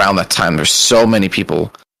like around that time, there's so many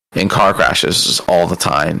people in car crashes all the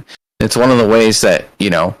time. It's one of the ways that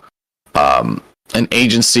an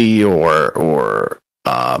agency or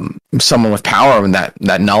someone with power and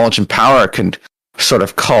that knowledge and power can sort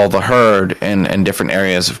of call the herd in different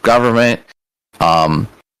areas of government,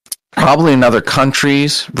 probably in other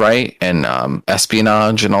countries, right? And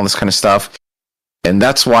espionage and all this kind of stuff. And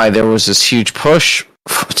that's why there was this huge push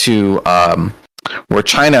to where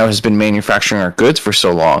China has been manufacturing our goods for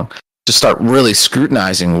so long, to start really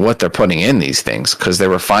scrutinizing what they're putting in these things, because they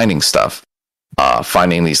were finding stuff,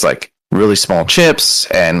 finding these like really small chips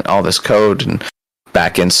and all this code and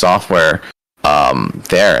back-end software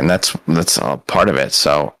there, and that's all part of it.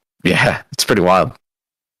 So yeah, it's pretty wild.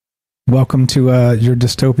 Welcome to your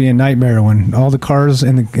dystopian nightmare, when all the cars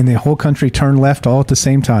in the whole country turn left all at the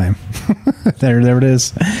same time. there it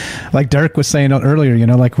is. Like Derek was saying earlier,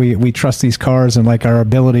 like we trust these cars and like our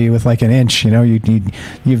ability with like an inch. You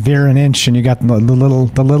veer an inch and you got the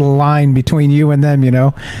little line between you and them.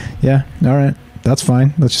 Yeah, all right, that's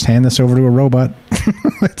fine. Let's just hand this over to a robot.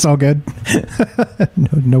 It's all good.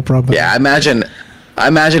 no problem. Yeah, I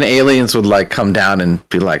imagine aliens would like come down and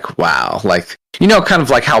be like, wow, like, kind of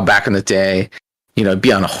like how back in the day,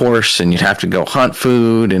 be on a horse and you'd have to go hunt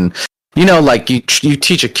food, and like you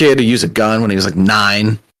teach a kid to use a gun when he was like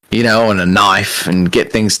 9, and a knife and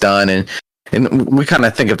get things done. And we kind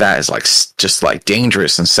of think of that as like just like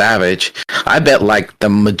dangerous and savage. I bet like the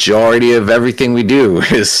majority of everything we do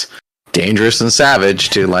is dangerous and savage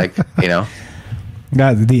to like,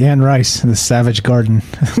 God, the Anne Rice, the Savage Garden.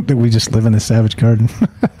 We just live in the Savage Garden.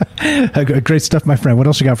 Great stuff, my friend. What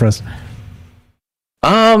else you got for us?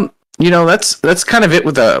 That's kind of it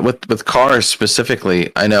with cars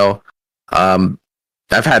specifically. I know,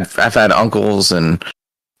 I've had uncles and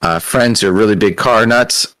friends who are really big car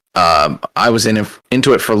nuts. I was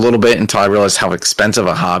into it for a little bit until I realized how expensive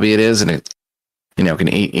a hobby it is, and it, can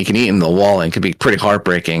eat in the wall and it can be pretty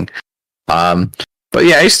heartbreaking. But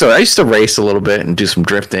yeah, I used to race a little bit and do some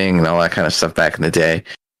drifting and all that kind of stuff back in the day.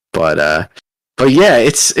 But yeah,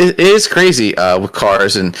 it is crazy with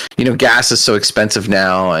cars, and gas is so expensive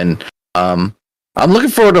now, and I'm looking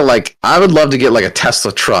forward to I would love to get like a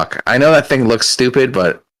Tesla truck. I know that thing looks stupid,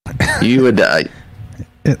 but you would. I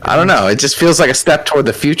don't know. It just feels like a step toward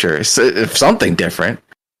the future. It's something different.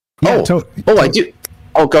 Yeah, I do.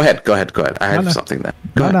 Oh, go ahead. I had something there.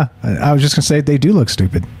 No. I was just gonna say they do look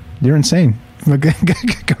stupid. You're insane. Go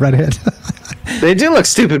right ahead. They do look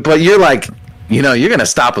stupid, but you're like, you're gonna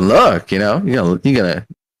stop and look. You're gonna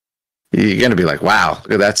be like, wow,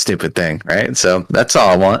 look at that stupid thing, right? So that's all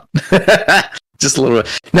I want. Just a little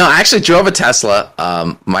bit. No, I actually drove a Tesla.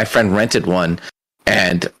 My friend rented one.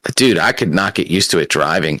 And dude, I could not get used to it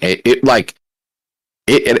driving. So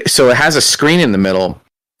it has a screen in the middle,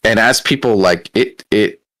 and as people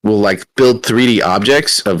it will build 3D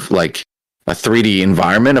objects of like a 3D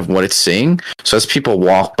environment of what it's seeing. So as people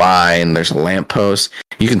walk by and there's a lamppost,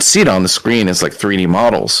 you can see it on the screen as like 3D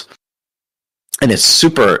models, and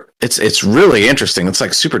it's really interesting. It's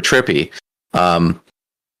like super trippy.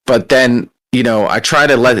 But then I try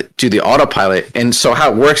to let it do the autopilot, and so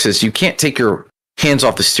how it works is you can't take your hands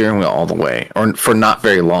off the steering wheel all the way or for not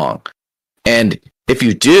very long. And if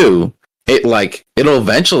you do, it'll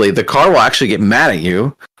eventually, the car will actually get mad at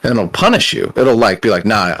you and it'll punish you. It'll be like,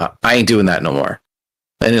 nah, I ain't doing that no more.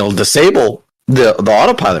 And it'll disable the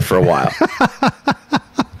autopilot for a while.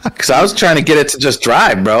 Because I was trying to get it to just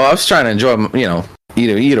drive, bro. I was trying to enjoy,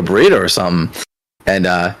 eat a burrito or something. And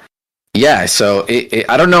yeah, so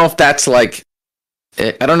I don't know if that's I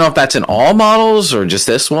don't know if that's in all models or just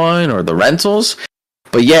this one or the rentals,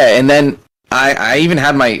 but yeah. And then I even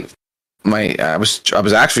had I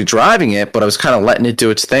was actually driving it, but I was kind of letting it do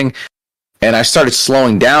its thing, and I started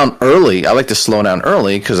slowing down early. I like to slow down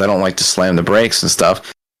early because I don't like to slam the brakes and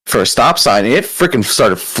stuff for a stop sign. It freaking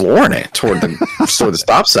started flooring it toward the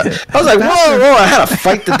stop sign. I was like, whoa! I had to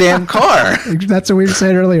fight the damn car. That's what we were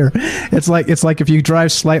saying earlier. It's like if you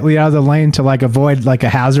drive slightly out of the lane to avoid a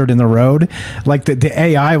hazard in the road, the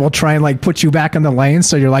AI will try and put you back in the lane,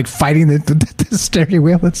 so you're fighting the steering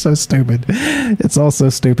wheel. It's so stupid. It's all so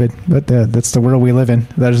stupid. But that's the world we live in.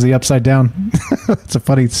 That is the upside down. It's a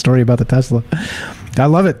funny story about the Tesla. I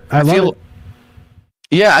love it. I love it.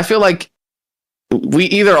 Yeah, I feel like we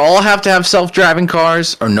either all have to have self-driving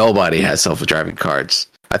cars or nobody has self-driving cars.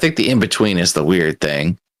 I think the in-between is the weird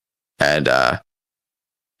thing. And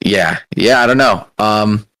yeah, I don't know.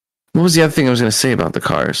 What was the other thing I was going to say about the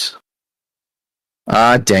cars?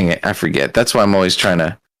 Dang it, I forget. That's why I'm always trying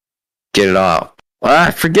to get it off.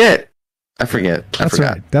 I forget. That's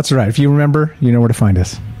right. That's right. If you remember, you know where to find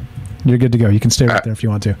us. You're good to go. You can stay right there if you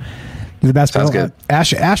want to. You're the best. Sounds good.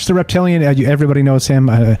 Ash the Reptilian, everybody knows him.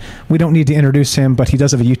 We don't need to introduce him, but he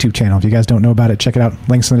does have a YouTube channel. If you guys don't know about it, check it out.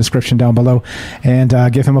 Links in the description down below. And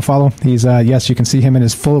give him a follow. He's, yes, you can see him in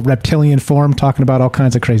his full reptilian form talking about all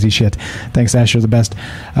kinds of crazy shit. Thanks, Ash. You're the best.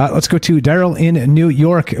 Let's go to Daryl in New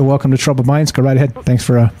York. Welcome to Troubled Minds. Go right ahead. Thanks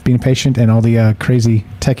for being patient and all the crazy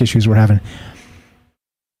tech issues we're having.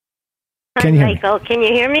 Hi, Michael. Can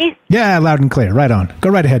you hear me? Yeah, loud and clear. Right on.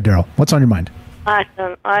 Go right ahead, Daryl. What's on your mind?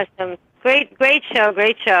 Awesome. Great show.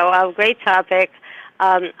 Great topic.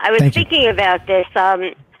 I was thinking about this,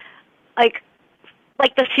 like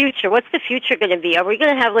the future. What's the future going to be? Are we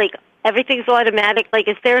going to have everything's automatic?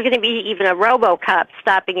 Is there going to be even a RoboCop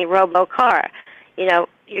stopping a RoboCar? You're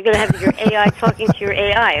going to have your AI talking to your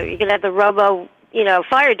AI. Or you're going to have the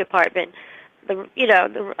fire department.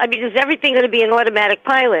 Is everything going to be an automatic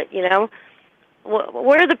pilot?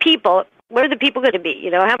 Where are the people? Where are the people going to be?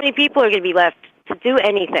 How many people are going to be left to do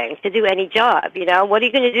anything, to do any job? What are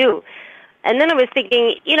you going to do? And then I was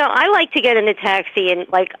thinking, I like to get in a taxi and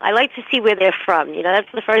I like to see where they're from. That's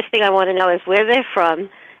the first thing I want to know is where they're from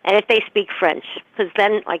and if they speak French, because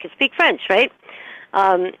then I can speak French, right?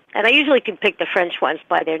 And I usually can pick the French ones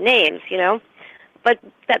by their names, But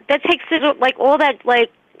that takes it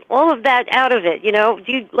all of that out of it. Do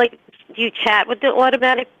you chat with the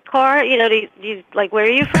automatic car? You know, do you like, where are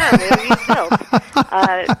you from? Where are you built?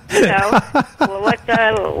 You know,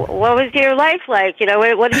 what was your life like? You know,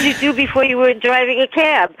 what did you do before you were driving a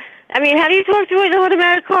cab? I mean, how do you talk to an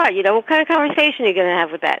automatic car? You know, what kind of conversation are you going to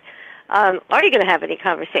have with that? Are you going to have any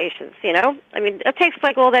conversations? You know, I mean, it takes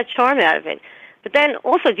like all that charm out of it. But then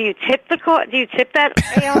also, do you tip the car? Do you tip that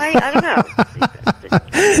AI? I don't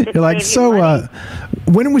know. You're like, so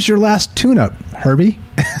when was your last tune-up, Herbie?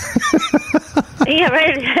 Yeah,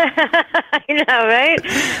 right. I know, right?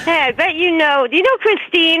 Hey, I bet you know. Do you know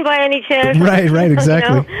Christine by any chance? Right,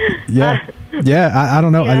 exactly. You know? Yeah, I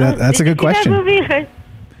don't know. You know? That's a good question. That movie?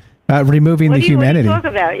 Removing the humanity. What do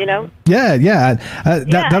you talk about, you know? Yeah.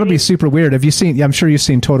 That'll be super weird. Have you seen? Yeah, I'm sure you've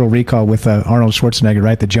seen Total Recall with Arnold Schwarzenegger,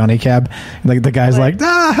 right? The Johnny Cab. Like the guy's like,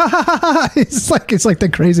 it's like the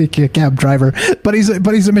crazy cab driver, but he's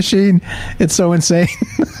a machine. It's so insane.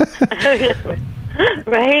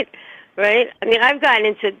 Right. I mean, I've gotten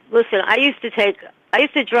into. Listen, I used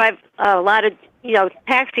to drive a lot of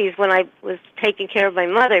taxis when I was taking care of my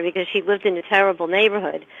mother because she lived in a terrible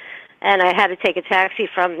neighborhood. And I had to take a taxi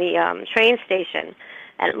from the train station.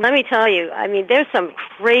 And let me tell you, I mean, there's some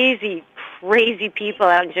crazy people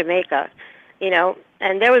out in Jamaica, you know.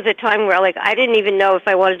 And there was a time where, like, I didn't even know if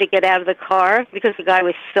I wanted to get out of the car because the guy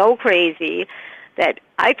was so crazy that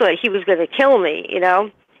I thought he was going to kill me, you know.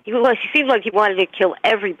 He seemed like he wanted to kill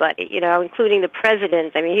everybody, you know, including the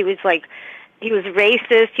president. I mean, he was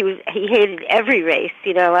racist. He hated every race,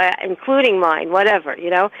 you know, including mine, whatever, you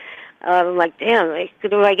know. I'm like, damn, like,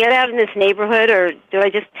 do I get out in this neighborhood or do I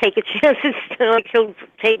just take a chance and like he'll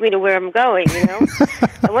take me to where I'm going, you know?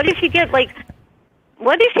 And what if you get like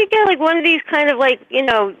one of these kind of like, you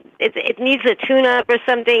know, it needs a tune-up or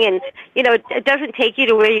something and, you know, it doesn't take you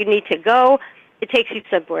to where you need to go. It takes you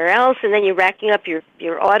somewhere else and then you're racking up your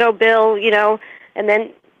auto bill, you know, and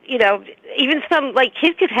then, you know, even some, like,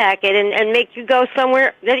 kid could hack it and make you go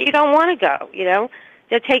somewhere that you don't want to go, you know?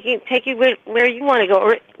 They'll take you where you want to go.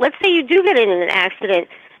 Or let's say you do get in an accident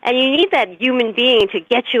and you need that human being to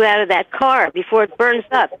get you out of that car before it burns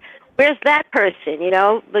up. Where's that person, you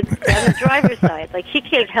know, but on the driver's side? Like, he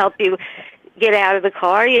can't help you get out of the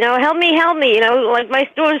car, you know. Help me, you know, like my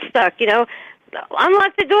door's stuck, you know.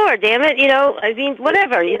 Unlock the door, damn it, you know. I mean,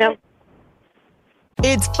 whatever, you know.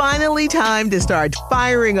 It's finally time to start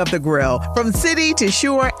firing up the grill. From city to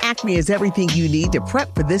shore, Acme is everything you need to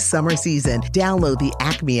prep for this summer season. Download the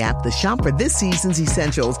Acme app to shop for this season's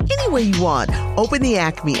essentials any way you want. Open the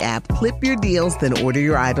Acme app, clip your deals, then order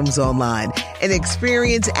your items online. An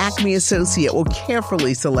experienced Acme associate will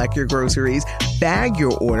carefully select your groceries, bag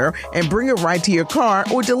your order, and bring it right to your car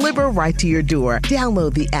or deliver right to your door.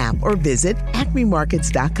 Download the app or visit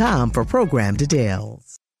acmemarkets.com for program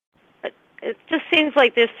details. It just seems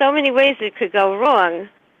like there's so many ways it could go wrong,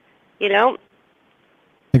 you know?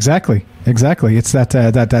 Exactly. It's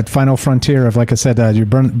that final frontier of, like I said, you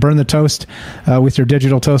burn the toast with your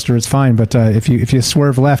digital toaster. It's fine, but if you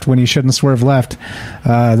swerve left when you shouldn't swerve left,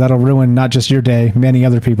 that'll ruin not just your day, many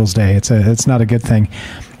other people's day. It's not a good thing.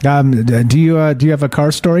 Do you have a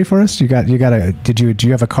car story for us? Do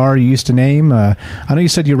you have a car you used to name? I know you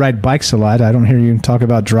said you ride bikes a lot. I don't hear you talk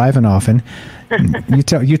about driving often.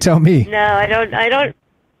 You tell me. No, I don't.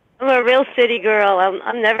 I'm a real city girl.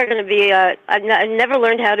 I'm never going to be. I never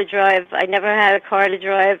learned how to drive. I never had a car to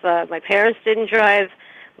drive. My parents didn't drive.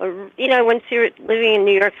 You know, once you're living in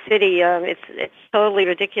New York City, it's totally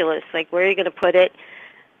ridiculous. Like, where are you going to put it?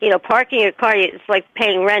 You know, parking your car, it's like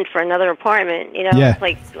paying rent for another apartment. You know, yeah. It's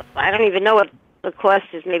like, I don't even know what the cost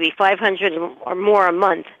is. Maybe $500 or more a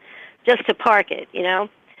month just to park it. You know.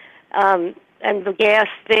 And the gas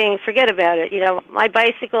thing, forget about it. You know, my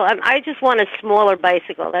bicycle, I just want a smaller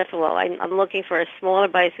bicycle, that's all. I'm looking for a smaller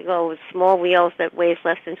bicycle with small wheels that weighs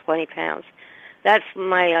less than 20 pounds. That's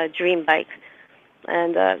my dream bike.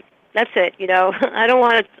 And that's it, you know. I don't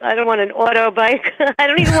want an auto bike. I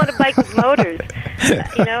don't even want a bike with motors.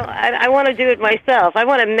 You know, I want to do it myself. I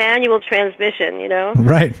want a manual transmission, you know.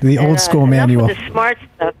 Right, the old school manual. The smart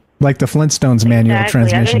stuff. Like the Flintstones manual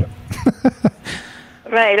transmission.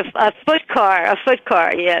 Right, a foot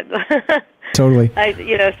car, yeah. Totally.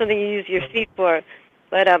 Something you use your feet for.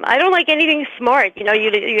 But I don't like anything smart. You know,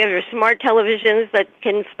 you have your smart televisions that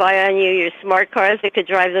can spy on you, your smart cars that could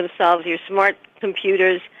drive themselves, your smart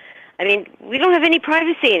computers. I mean, we don't have any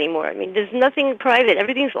privacy anymore. I mean, there's nothing private.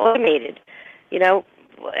 Everything's automated. You know,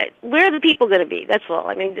 where are the people going to be? That's all.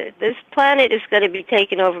 I mean, this planet is going to be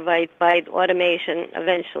taken over by automation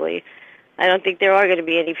eventually. I don't think there are going to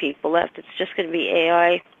be any people left. It's just going to be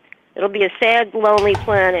AI. It'll be a sad, lonely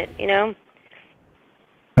planet, you know?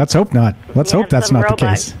 Let's hope not. Let's hope that's not the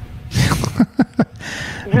case.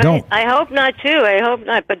 Don't. I hope not too. I hope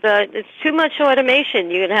not. But it's too much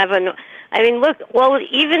automation. You can have an. I mean, look. Well,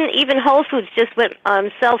 even Whole Foods just went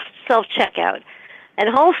self checkout, and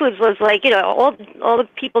Whole Foods was like, all the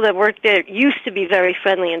people that worked there used to be very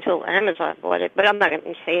friendly until Amazon bought it. But I'm not going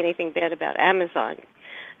to say anything bad about Amazon,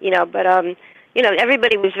 But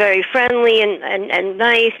everybody was very friendly and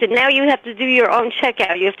nice. And now you have to do your own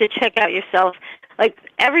checkout. You have to check out yourself. Like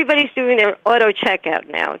everybody's doing their auto checkout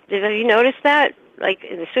now. Have you noticed that? Like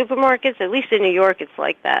in the supermarkets, at least in New York, it's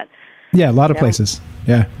like that. Yeah, a lot of places.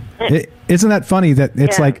 Yeah, isn't that funny that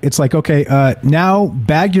it's like okay, now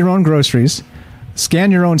bag your own groceries,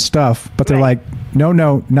 scan your own stuff, but they're like, no,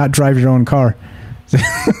 not drive your own car.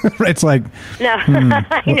 It's like no,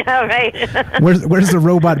 I know, right? where's the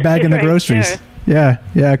robot bagging the groceries? Sure.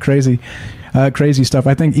 Yeah, crazy. Crazy stuff.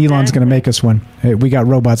 I think Elon's going to make us one. We got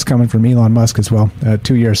robots coming from Elon Musk as well.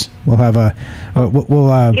 2 years. We'll have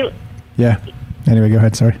yeah. Anyway, go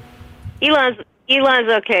ahead. Sorry. Elon's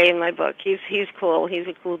okay in my book. He's cool. He's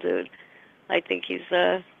a cool dude. I think he's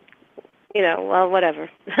well, whatever.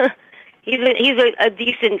 he's a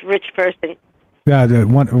decent rich person. Yeah,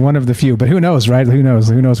 one of the few, but who knows, right? Who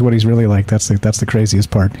knows what he's really like? That's the craziest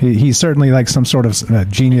part. He's certainly like some sort of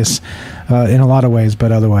genius in a lot of ways,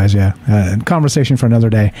 but otherwise, yeah. Conversation for another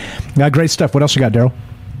day. Great stuff. What else you got, Daryl?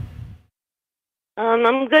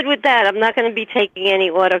 I'm good with that. I'm not going to be taking any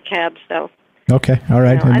auto cabs, though. Okay, all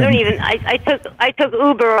right. I don't even. I took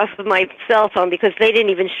Uber off of my cell phone because they didn't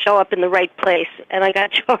even show up in the right place, and I got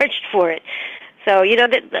charged for it. So,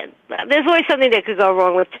 there's always something that could go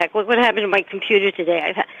wrong with tech. Look what happened to my computer today.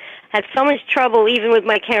 I've had so much trouble even with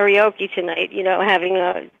my karaoke tonight,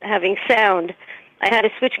 having sound. I had to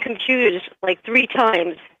switch computers like 3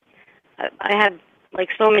 times. I had like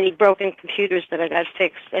so many broken computers that I got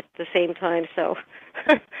fixed at the same time. So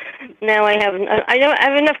now I don't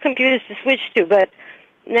have enough computers to switch to, but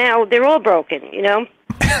now they're all broken, They're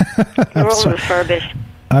all refurbished.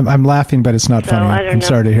 I'm laughing, but it's not funny. I'm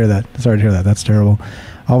sorry to hear that. That's terrible.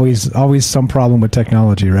 Always some problem with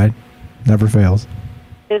technology, right? Never fails.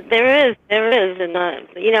 There is, and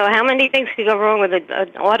how many things could go wrong with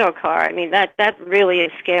an auto car? I mean, that really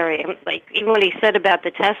is scary. Like even what he said about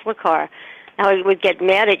the Tesla car, how it would get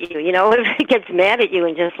mad at you. If it gets mad at you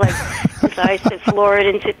and just like decides to floor it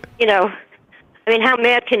into, I mean, how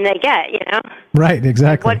mad can they get? Right,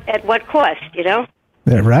 exactly. At what cost? Yeah,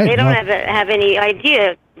 right. They don't have any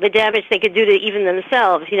idea the damage they could do to even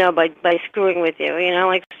themselves, by screwing with you.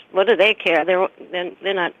 Like what do they care? They're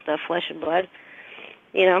not flesh and blood.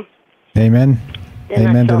 Amen. They're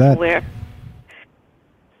Amen not to that. self-aware.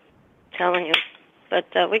 Telling you, but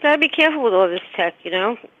we gotta be careful with all this tech.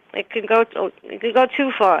 It could go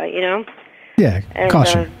too far. Yeah, and,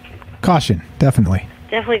 caution, definitely.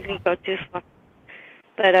 Definitely could go too far.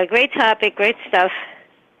 But great topic, great stuff,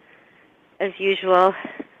 as usual.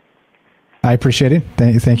 I appreciate it.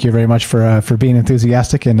 Thank you very much for being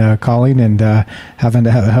enthusiastic and calling and having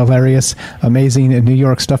hilarious, amazing New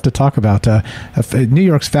York stuff to talk about. New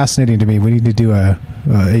York's fascinating to me. We need to do a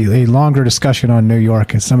longer discussion on New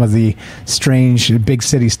York and some of the strange big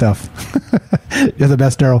city stuff. You're the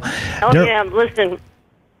best, Daryl. Yeah, listen.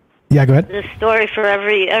 Yeah, go ahead. There's a story for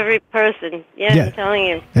every person. Yeah, I'm telling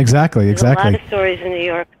you. Exactly. There's a lot of stories in New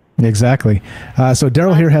York. Exactly. So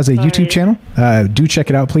Daryl here has a YouTube channel. Do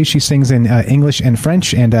check it out, please. She sings in English and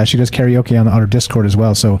French, and she does karaoke on our Discord as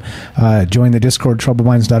well. So join the Discord,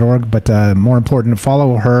 troubledminds.org. But more important,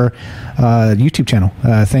 follow her YouTube channel.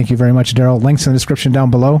 Thank you very much, Daryl. Links in the description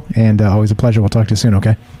down below, and always a pleasure. We'll talk to you soon,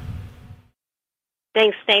 okay?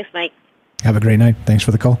 Thanks, Mike. Have a great night. Thanks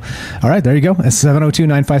for the call. All right, there you go.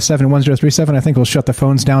 702-957-1037. I think we'll shut the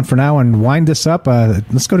phones down for now and wind this up.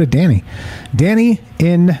 Let's go to Danny. Danny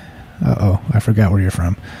in... I forgot where you're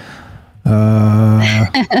from.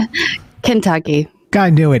 Kentucky. I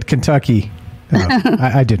knew it. Kentucky.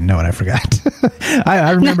 I didn't know it. I forgot. I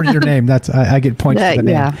remembered your name. I get points for the name.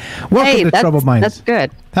 Yeah. Welcome to Troubled Minds. That's good.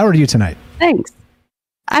 How are you tonight? Thanks.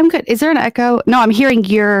 I'm good. Is there an echo? No, I'm hearing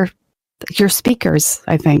your speakers,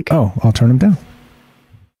 I think. Oh, I'll turn them down.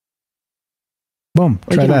 Boom.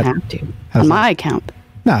 Try that. Have to. On my account.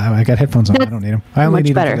 No, I got headphones on. I don't need them. I only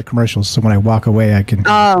need them for the commercials, so when I walk away, I can...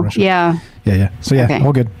 Oh, yeah. Yeah. So, yeah, okay.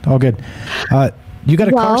 All good. You got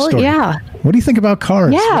a car story. Yeah. What do you think about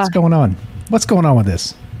cars? Yeah. What's going on? What's going on with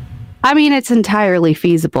this? I mean, it's entirely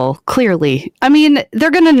feasible, clearly. I mean,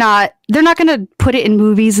 they're not going to put it in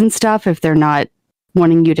movies and stuff if they're not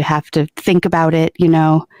wanting you to have to think about it,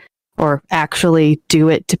 or actually do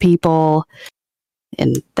it to people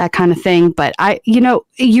and that kind of thing. But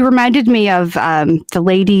you reminded me of the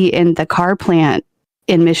lady in the car plant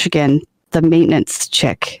in Michigan, the maintenance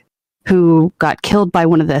chick. who got killed by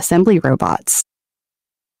one of the assembly robots.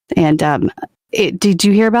 And did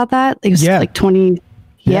you hear about that? It was like 20.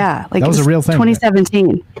 Yeah, like that was a real thing.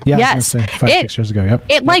 2017. Yeah, yes, 5-6 years ago. Yep.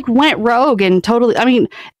 It like went rogue and totally. I mean,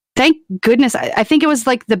 thank goodness. I think it was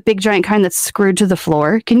like the big giant kind that's screwed to the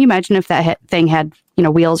floor. Can you imagine if that thing had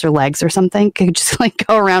wheels or legs or something? Could just like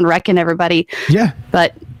go around wrecking everybody. Yeah,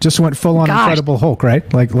 but just went full on Incredible Hulk,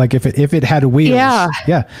 right? Like if it had wheels.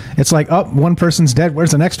 Yeah. It's like, oh, one person's dead.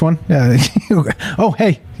 Where's the next one? Oh,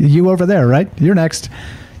 hey, you over there, right? You're next.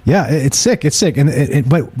 Yeah, it's sick. It's sick.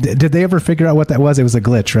 But did they ever figure out what that was? It was a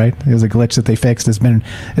glitch, right? It was a glitch that they fixed. It's been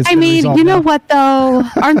you know what though?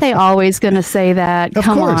 Aren't they always going to say that? Of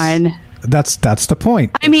Come course. on. That's the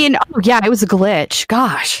point. I mean, it was a glitch.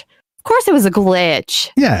 Gosh. Of course it was a glitch.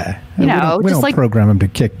 Yeah. We don't program them to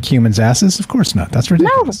kick humans' asses. Of course not. That's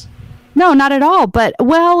ridiculous. No, not at all. But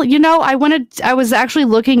I was actually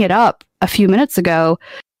looking it up a few minutes ago,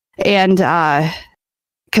 and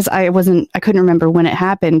because I couldn't remember when it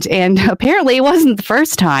happened, and apparently it wasn't the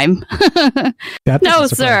first time. No,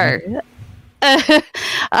 sir.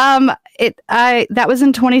 That was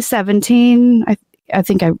in 2017. I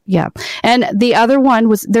think. And the other one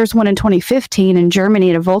there's one in 2015 in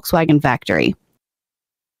Germany at a Volkswagen factory.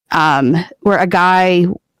 Where a guy,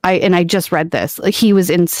 I just read this, like he was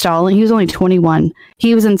only 21.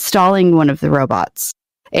 He was installing one of the robots,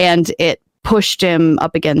 and it pushed him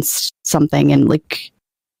up against something, and like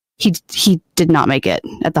he did not make it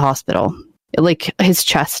at the hospital. Like his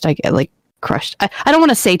chest, crushed. I don't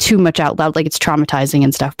want to say too much out loud, like it's traumatizing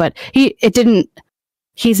and stuff, but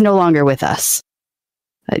he's no longer with us.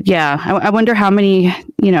 I wonder how many,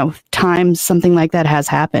 times something like that has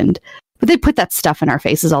happened. But they put that stuff in our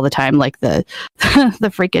faces all the time, like the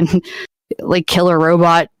the freaking like killer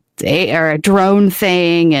robot or a drone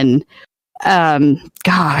thing, and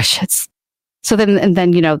it's so then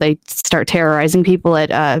they start terrorizing people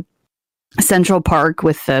at Central Park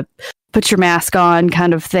with the put your mask on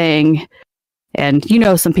kind of thing, and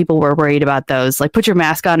some people were worried about those, like put your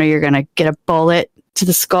mask on or you're gonna get a bullet to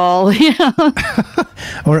the skull,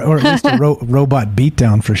 or at least a robot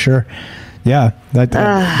beatdown for sure. Yeah,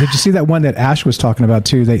 did you see that one that Ash was talking about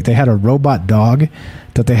too? They had a robot dog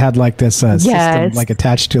that they had like this system like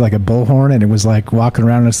attached to like a bullhorn, and it was like walking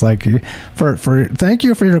around. And it's like for thank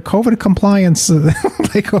you for your COVID compliance.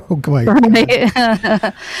 Like, oh boy. Right.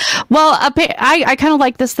 Well, I kind of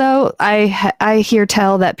like this though. I hear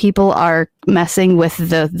tell that people are messing with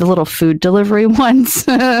the little food delivery ones.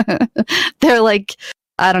 They're like,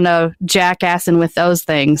 I don't know, jackassing with those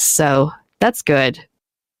things. So that's good.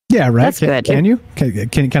 Yeah, right. That's good. Can you?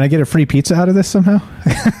 Can I get a free pizza out of this somehow?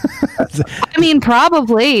 I mean,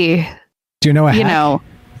 probably. Do you know a hack?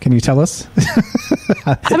 Can you tell us?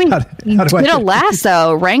 I mean, get a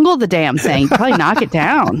lasso, wrangle the damn thing, probably knock it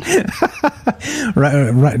down. Right.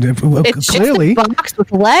 Well, it's clearly just a box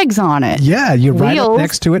with legs on it. Yeah, you ride up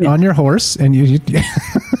next to it on your horse, and you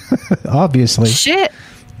obviously. Shit.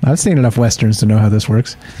 I've seen enough westerns to know how this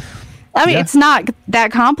works. I mean, it's not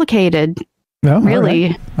that complicated. No,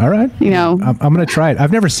 really. All right. I'm going to try it.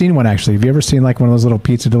 I've never seen one actually. Have you ever seen like one of those little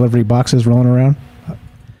pizza delivery boxes rolling around?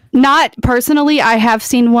 Not personally. I have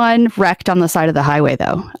seen one wrecked on the side of the highway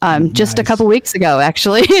though. Just a couple weeks ago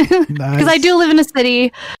actually. Because I do live in a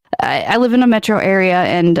city. I live in a metro area,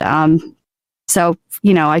 and so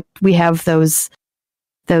we have those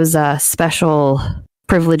special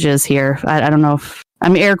privileges here. I don't know if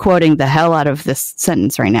I'm air quoting the hell out of this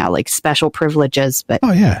sentence right now, like special privileges, but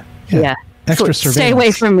oh yeah. Extra surveillance. Stay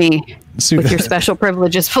away from me with your special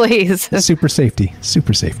privileges, please. Super safety.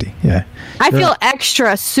 Yeah. I feel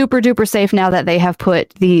extra super duper safe now that they have put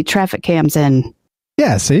the traffic cams in.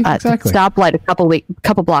 Yeah. See, exactly. Stoplight a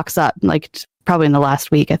couple blocks up, like probably in the last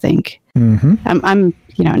week, I think. Mm-hmm. I'm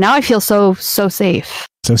now I feel so safe.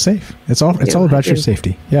 So safe. It's all about your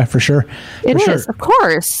safety. Yeah, for sure. It is, of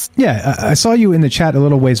course. Yeah, I saw you in the chat a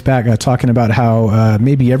little ways back talking about how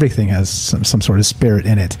maybe everything has some sort of spirit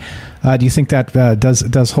in it. Do you think that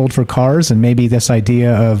does hold for cars, and maybe this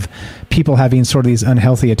idea of people having sort of these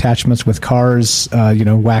unhealthy attachments with cars,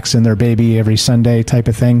 waxing their baby every Sunday type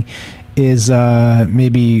of thing, is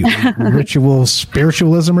maybe ritual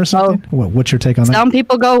spiritualism or something? What's your take on that? Some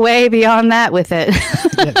people go way beyond that with it.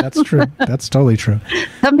 Yeah, that's true. That's totally true.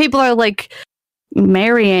 Some people are like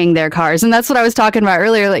marrying their cars, and that's what I was talking about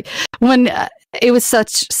earlier. Like when it was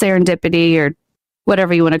such serendipity or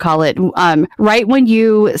whatever you want to call it. Right when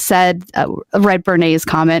you said read Bernays'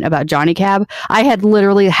 comment about Johnny Cab, I had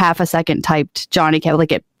literally half a second typed Johnny Cab,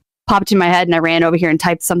 like it popped in my head and I ran over here and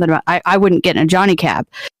typed something about I wouldn't get in a Johnny Cab.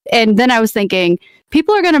 And then I was thinking,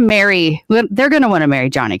 people are going to they're going to want to marry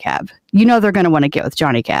Johnny Cab. You know, they're going to want to get with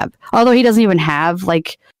Johnny Cab. Although he doesn't even have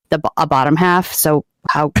like a bottom half. So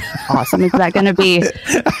how awesome is that going to be?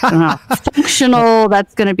 I don't know. Functional,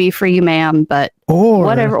 that's going to be for you, ma'am, but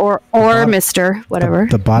whatever, or Mr. Whatever.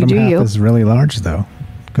 The bottom half is really large though.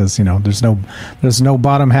 Because there's no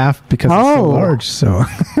bottom half because it's so large. So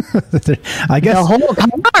I guess the whole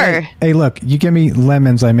car. Hey, look, you give me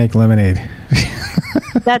lemons, I make lemonade.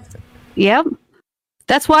 Yep.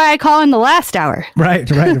 That's why I call in the last hour. Right.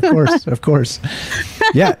 Of course.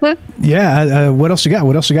 Yeah. What else you got?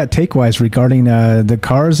 What else you got take wise regarding the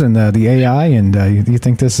cars and the AI? And you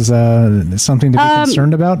think this is something to be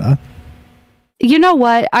concerned about? You know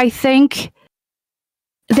what? I think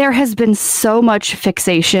there has been so much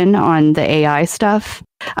fixation on the AI stuff.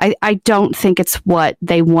 I don't think it's what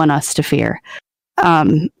they want us to fear.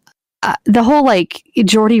 The whole like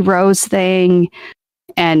Geordie Rose thing,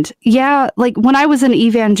 and like when I was an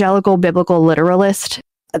evangelical biblical literalist,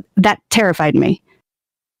 that terrified me.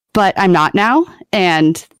 But I'm not now,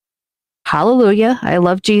 and hallelujah, I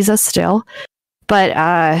love Jesus still. But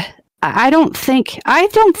I don't think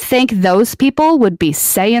those people would be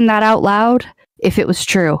saying that out loud. If it was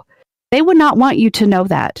true, they would not want you to know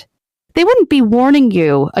that. They wouldn't be warning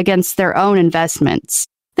you against their own investments.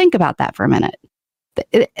 Think about that for a minute.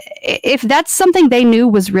 If that's something they knew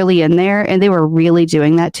was really in there and they were really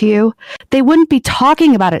doing that to you, they wouldn't be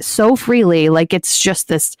talking about it so freely, like it's just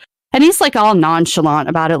this. And he's like all nonchalant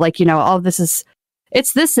about it, like,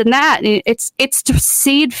 it's this and that. It's to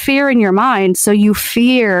seed fear in your mind, so you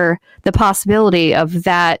fear the possibility of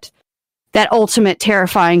that ultimate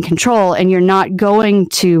terrifying control, and you're not going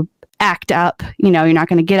to act up. You're not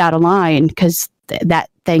going to get out of line because that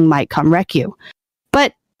thing might come wreck you.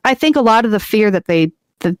 But I think a lot of the fear that they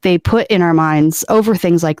put in our minds over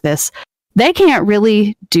things like this, they can't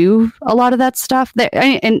really do a lot of that stuff.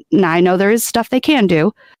 And I know there is stuff they can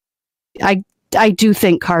do. I do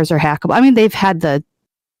think cars are hackable. I mean, they've had the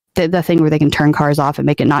thing where they can turn cars off and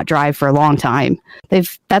make it not drive for a long time.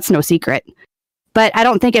 That's no secret. But I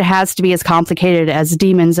don't think it has to be as complicated as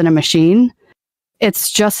demons in a machine.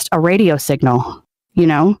 It's just a radio signal,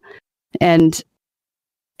 And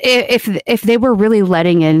if they were really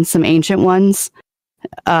letting in some ancient ones,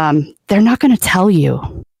 they're not going to tell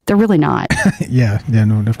you. They're really not. Yeah,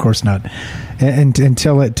 no, of course not. And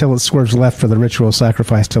until it swerves left for the ritual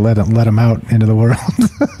sacrifice to let them out into the world,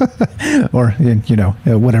 or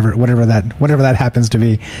whatever that happens to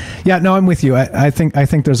be. Yeah, no, I'm with you. I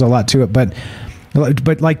think there's a lot to it, but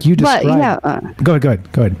like you described, go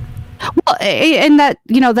ahead. Well, and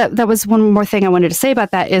that was one more thing I wanted to say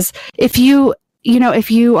about that is if you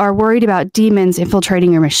are worried about demons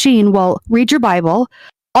infiltrating your machine, well, read your Bible.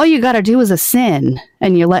 All you got to do is a sin,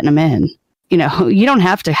 and you're letting them in. You don't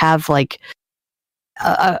have to have like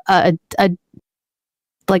a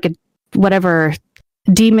whatever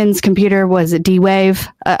demon's computer was. It D-Wave.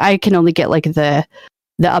 I can only get like the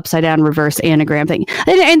upside down reverse anagram thing,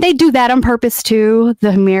 and they do that on purpose too.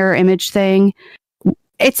 The mirror image thing.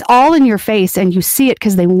 It's all in your face, and you see it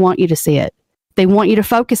because they want you to see it. They want you to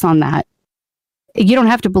focus on that. You don't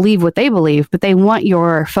have to believe what they believe, but they want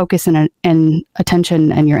your focus and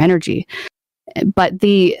attention and your energy. But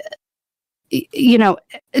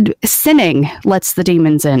sinning lets the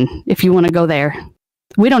demons in. If you want to go there,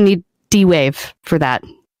 we don't need D-Wave for that.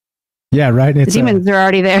 Yeah, right. The demons are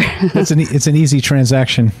already there. it's an easy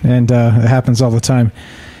transaction, and it happens all the time.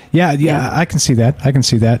 Yeah, I can see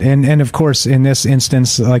that. And of course, in this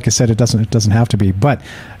instance, like I said, it doesn't have to be. But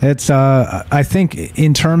it's I think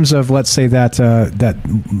in terms of, let's say that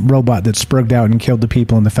robot that spurged out and killed the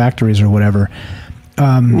people in the factories or whatever.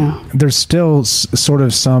 There's still sort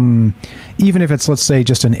of some, even if it's, let's say,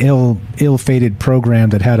 just an ill-fated program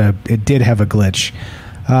that it did have a glitch.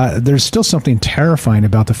 There's still something terrifying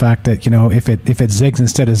about the fact that if it zigs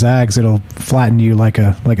instead of zags, it'll flatten you like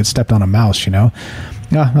it stepped on a mouse.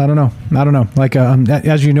 Yeah, I don't know. Like,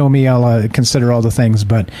 as you know me, I'll consider all the things,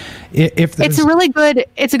 but if it's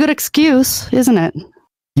a good excuse, isn't it?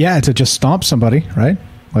 Yeah, to just stomp somebody, right?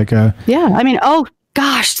 Like, yeah. I mean, oh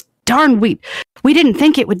gosh, darn, we didn't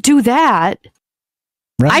think it would do that.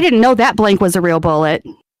 Right. I didn't know that blank was a real bullet.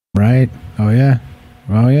 Right. Oh yeah.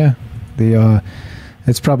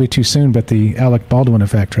 It's probably too soon, but the Alec Baldwin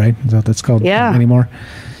effect, right? Is that what that's called anymore?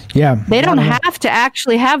 Yeah. They don't have to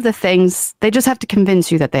actually have the things. They just have to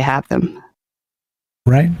convince you that they have them.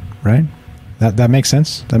 Right. That makes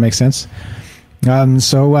sense.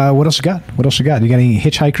 So what else you got? What else you got? You got any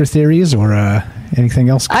hitchhiker theories or anything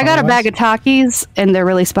else? I got a bag of Takis, and they're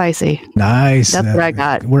really spicy. Nice. That's what I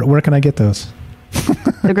got. Where can I get those?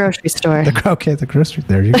 The grocery store. The grocery.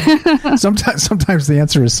 There you go. Sometimes the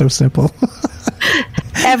answer is so simple.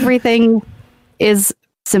 Everything is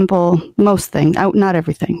simple. Most things, not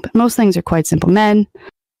everything, but most things are quite simple. Men,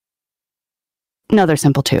 no, they're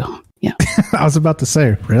simple too. Yeah. I was about to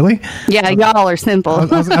say, really? Yeah, y'all are simple. I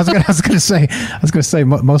was going to say,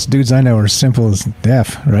 most dudes I know are simple as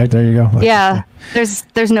death. Right there, you go. Yeah,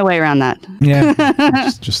 there's no way around that. Yeah,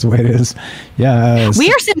 just the way it is. Yeah,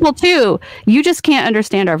 we are simple too. You just can't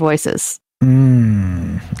understand our voices.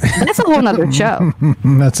 That's a whole nother show.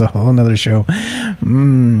 That's a whole nother show.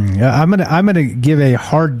 I'm gonna give a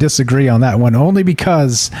hard disagree on that one, only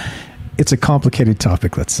because it's a complicated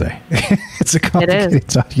topic, let's say. It's a complicated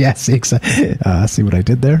topic. Yes, exactly. See what I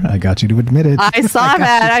did there? I got you to admit it. I saw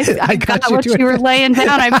that. I got what you were laying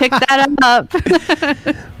down. I picked that up.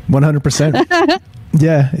 100%.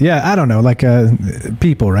 Yeah. I don't know. Like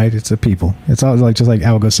people, right? It's a people. It's all like, just like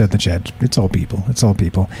Algo said in the chat. It's all people. It's all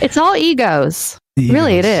people. It's all egos.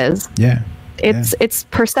 Really, it is. Yeah. It's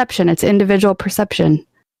perception. It's individual perception,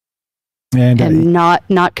 and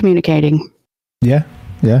not communicating. Yeah.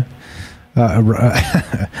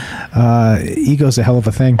 Ego's a hell of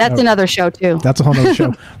a thing. That's another show too. That's a whole other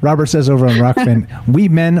show. Robert says over on Rockfin, we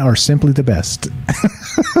men are simply the best.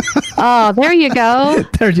 Oh, there you go.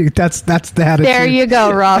 That's the attitude. There you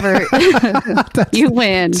go, Robert. You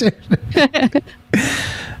win.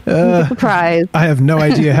 Surprise. I have no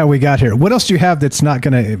idea how we got here. What else do you have that's not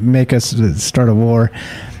going to make us start a war?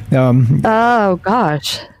 Oh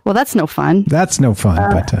gosh. Well, that's no fun. That's no fun,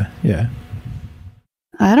 but yeah.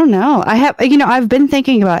 I don't know. I've been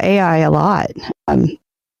thinking about AI a lot. I'm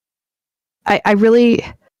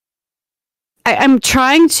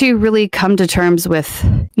trying to really come to terms with,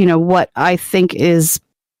 what I think is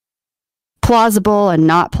plausible and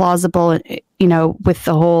not plausible, with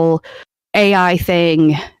the whole AI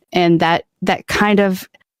thing, and that kind of,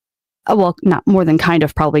 well, not more than kind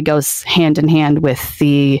of, probably goes hand in hand with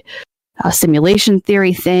the simulation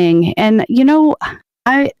theory thing. And,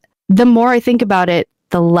 the more I think about it,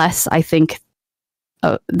 the less I think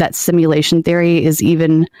that simulation theory is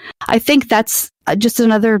even. I think that's just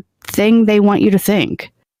another thing they want you to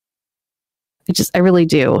think. I really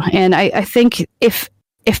do. And I think if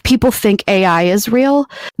people think AI is real,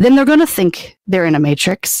 then they're going to think they're in a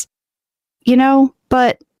matrix,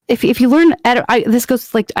 but if you learn, this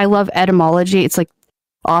goes like, I love etymology. It's like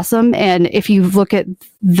awesome. And if you look at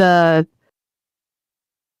the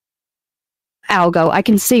Algo, I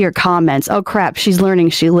can see your comments. Oh crap, she's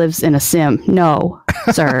learning she lives in a sim. No,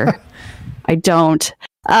 sir. I don't.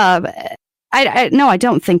 I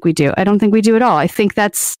don't think we do. I don't think we do at all. I think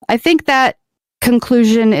that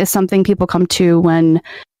conclusion is something people come to when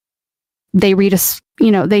they read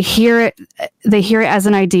they hear it as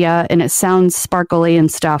an idea and it sounds sparkly and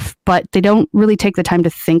stuff, but they don't really take the time to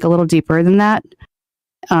think a little deeper than that.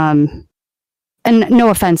 And no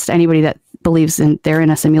offense to anybody that believes they're in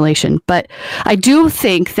a simulation, but I do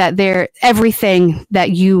think that everything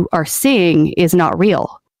that you are seeing is not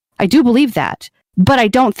real. I do believe that, but I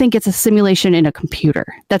don't think it's a simulation in a computer.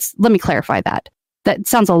 Let me clarify that. That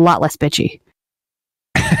sounds a lot less bitchy.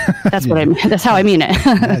 That's what I mean. That's how I mean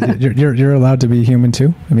it. You're allowed to be human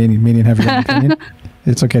too. I mean, meaning have your own opinion.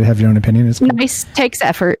 It's okay to have your own opinion. It's cool. Nice takes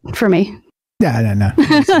effort for me. Yeah, no.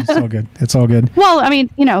 It's all good. It's all good. Well, I mean,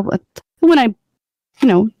 when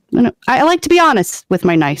I like to be honest with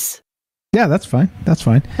my nice. Yeah, that's fine. That's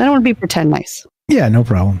fine. I don't want to be pretend nice. Yeah, no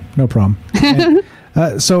problem. And,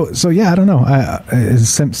 so yeah, I don't know.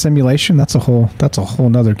 Simulation. That's a whole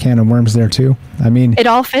nother can of worms there too. I mean, it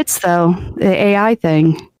all fits though, the AI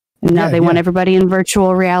thing, and now they want everybody in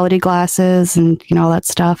virtual reality glasses and all that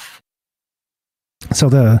stuff.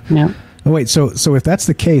 So wait. So if that's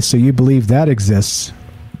the case, so you believe that exists,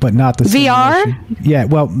 but not the VR? Simulation? Yeah.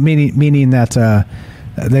 Well, meaning that.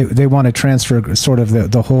 They want to transfer sort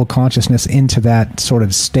of the whole consciousness into that sort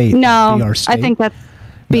of state. No, VR state. I think that's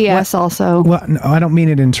BS also. Well, no, I don't mean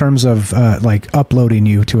it in terms of like uploading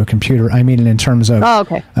you to a computer. I mean it in terms of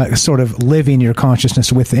sort of living your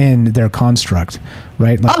consciousness within their construct,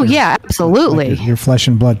 right? Like absolutely. Like your flesh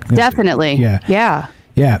and blood. Definitely. Yeah.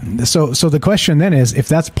 So the question then is, if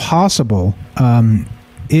that's possible,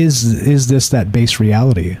 is this that base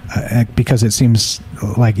reality? Because it seems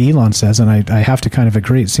like Elon says, and I have to kind of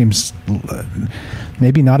agree, it seems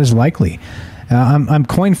maybe not as likely. I'm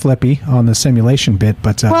coin flippy on the simulation bit,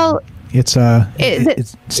 but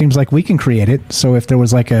it seems like we can create it. So if there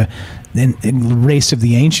was like a race of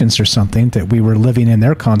the ancients or something that we were living in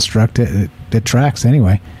their construct, it tracks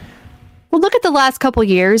anyway. Well, look at the last couple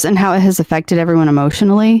years and how it has affected everyone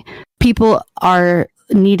emotionally. People are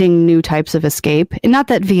needing new types of escape. And not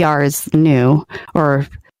that VR is new or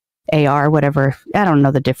AR, whatever. I don't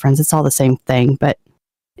know the difference. It's all the same thing. But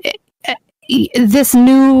this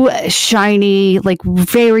new, shiny, like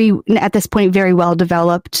very, at this point, very well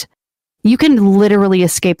developed, you can literally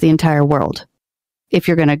escape the entire world if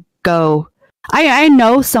you're going to go. I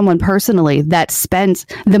know someone personally that spends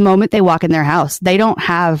the moment they walk in their house, they don't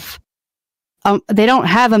have a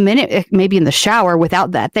minute maybe in the shower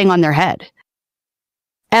without that thing on their head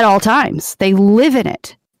at all times. They live in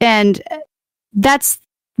it. And that's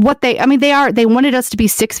what they wanted us to be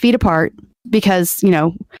 6 feet apart because,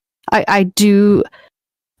 I do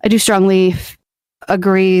strongly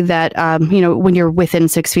agree that, when you're within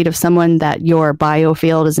 6 feet of someone, that your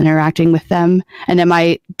biofield is interacting with them, and it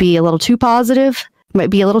might be a little too positive, might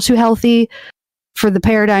be a little too healthy for the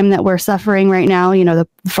paradigm that we're suffering right now, the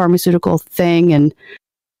pharmaceutical thing. And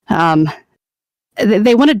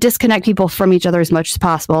they want to disconnect people from each other as much as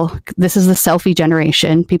possible. This is the selfie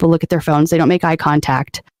generation. People look at their phones. They don't make eye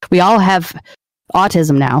contact. We all have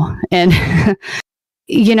autism now. And,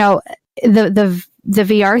 the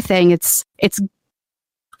VR thing, it's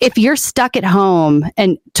if you're stuck at home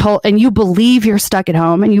and you believe you're stuck at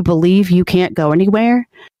home and you believe you can't go anywhere,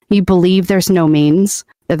 you believe there's no means,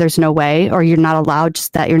 that there's no way, or you're not allowed,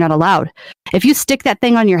 just that you're not allowed. If you stick that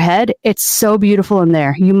thing on your head, it's so beautiful in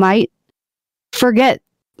there. You might forget,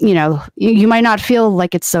 you might not feel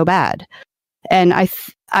like it's so bad. And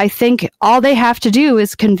I think all they have to do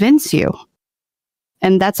is convince you.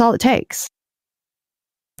 And that's all it takes.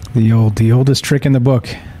 The oldest trick in the book,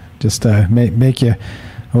 just make you.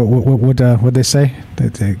 What they say?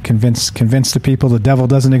 Convince the people the devil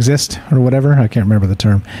doesn't exist or whatever. I can't remember the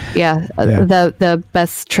term. Yeah. The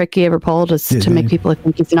best trick he ever pulled is to make people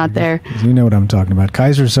think he's not there. You know what I'm talking about.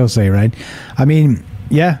 Kaiser Sose, right? I mean,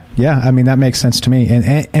 yeah. I mean, that makes sense to me.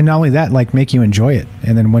 And not only that, like, make you enjoy it.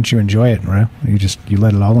 And then once you enjoy it, right, you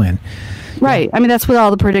let it all in. Right. I mean, that's what all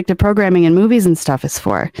the predictive programming in movies and stuff is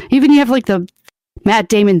for. Even you have like the Matt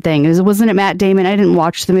Damon thing. Wasn't it Matt Damon? I didn't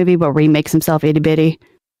watch the movie, but where he makes himself itty bitty.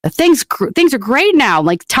 Things are great now. I'm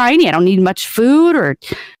like tiny. I don't need much food, or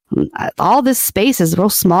all this space is real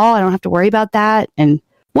small. I don't have to worry about that. And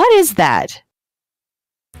what is that?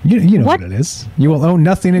 You know what it is. You will own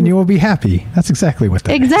nothing and you will be happy. That's exactly what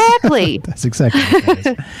that exactly. is. That's exactly what that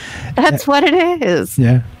is. That's what it is.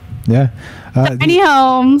 Yeah. Tiny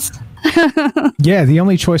homes. Yeah, the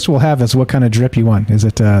only choice we'll have is what kind of drip you want. Is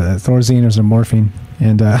it Thorazine or is it morphine,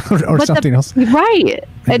 and or something else? Right.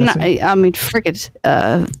 And I mean, forget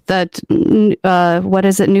that. What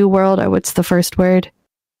is it? New World, or what's the first word?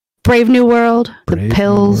 Brave New World. The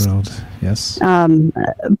pills. New World. Yes.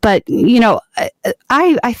 But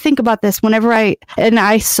I think about this whenever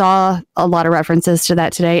I saw a lot of references to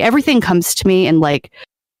that today. Everything comes to me in like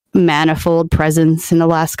manifold presence in the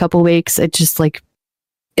last couple weeks. It just like.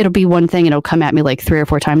 It'll be one thing and it'll come at me like 3 or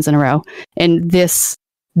 4 times in a row. And this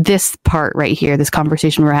part right here, this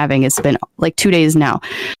conversation we're having, it's been like 2 days now.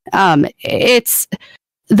 It's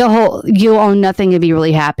the whole, you'll own nothing and be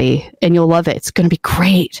really happy and you'll love it. It's going to be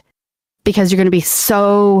great because you're going to be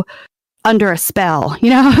so under a spell,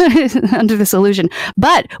 under this illusion.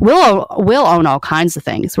 But we'll own all kinds of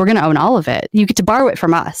things. We're going to own all of it. You get to borrow it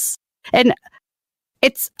from us. And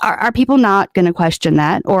are people not going to question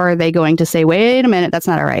that, or are they going to say, wait a minute, that's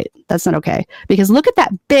not all right, that's not okay? Because look at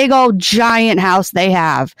that big old giant house they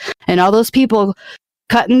have, and all those people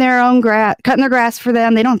cutting their grass for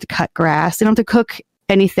them. They don't have to cut grass, they don't have to cook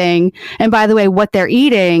anything. And by the way, what they're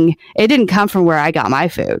eating, it didn't come from where I got my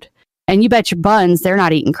food. And you bet your buns they're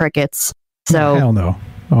not eating crickets. So hell no.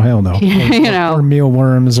 Or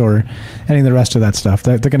mealworms or any of the rest of that stuff.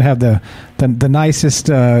 They're going to have the nicest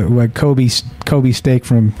Kobe steak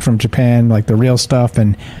from Japan, like the real stuff.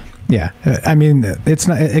 And yeah, I mean, it's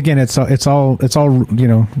not, again, it's all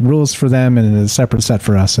rules for them and a separate set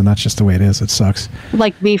for us, and that's just the way it is. It sucks.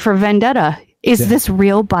 Like V for Vendetta. Is this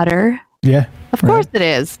real butter? Yeah. Of course it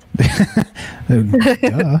is.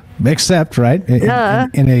 Except, right?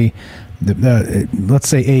 In a let's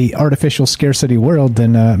say a artificial scarcity world,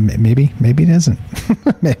 then maybe it isn't.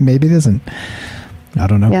 Maybe it isn't. I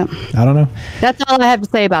don't know. Yeah. I don't know. That's all I have to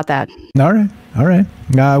say about that. All right.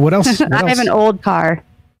 What else? I have an old car.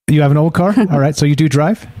 You have an old car? All right. So you do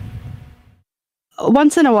drive?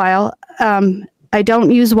 Once in a while. I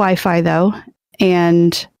don't use Wi-Fi though,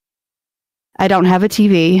 and I don't have a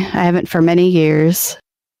TV. I haven't for many years.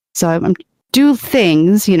 So I'm do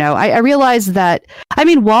things. I realize that. I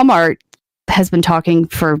mean, Walmart has been talking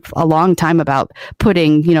for a long time about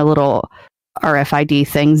putting little RFID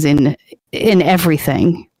things in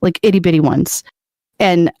everything, like itty bitty ones.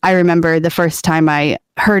 And I remember the first time I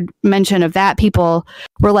heard mention of that, people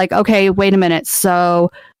were like, okay, wait a minute.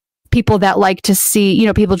 So people that like to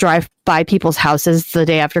see, people drive by people's houses the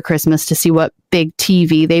day after Christmas to see what big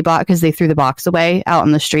TV they bought because they threw the box away out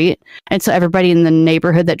on the street. And so everybody in the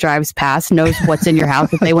neighborhood that drives past knows what's in your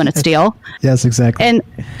house if they want to steal. Yes, exactly. And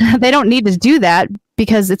they don't need to do that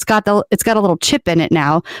because it's got a little chip in it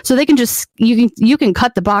now. So they can just, you can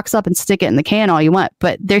cut the box up and stick it in the can all you want,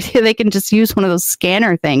 but they can just use one of those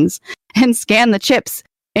scanner things and scan the chips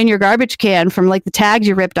in your garbage can from like the tags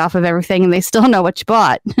you ripped off of everything, and they still know what you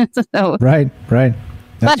bought. So, right.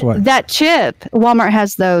 That's but that chip, Walmart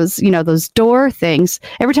has those, those door things.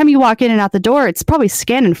 Every time you walk in and out the door, it's probably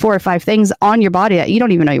scanning 4 or 5 things on your body that you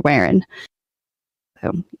don't even know you're wearing.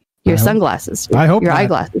 So your sunglasses, I hope your not.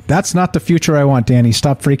 eyeglasses. That's not the future I want, Danny.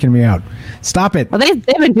 Stop freaking me out. Stop it. Well, they've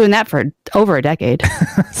been doing that for over a decade.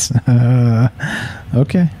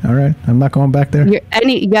 Okay, all right. I'm not going back there. You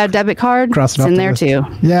got a debit card? Cross it it's off in the there list. too.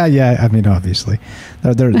 Yeah. I mean, obviously,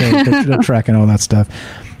 they're tracking all that stuff.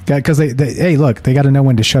 Because they hey, look, they got to know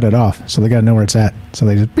when to shut it off, so they got to know where it's at. So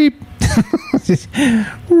they just beep.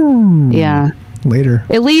 Yeah. Later.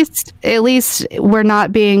 At least we're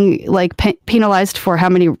not being like penalized for how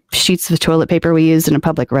many sheets of toilet paper we use in a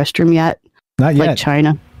public restroom yet. Not yet. Like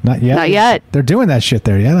China. Not yet. They're doing that shit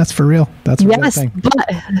there. Yeah, that's for real. That's a real thing.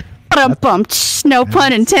 But no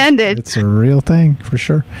pun intended. It's a real thing for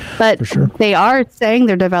sure. But for sure. They are saying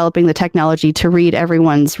they're developing the technology to read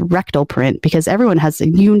everyone's rectal print because everyone has a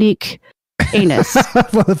unique anus.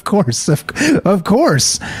 Well, of course. Of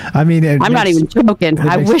course. I mean, I'm not even joking.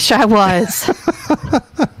 I wish I was.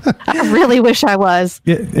 I really wish I was.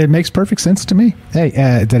 It makes perfect sense to me. Hey,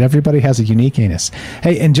 that everybody has a unique anus.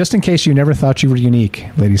 Hey, and just in case you never thought you were unique,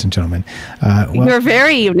 ladies and gentlemen. You're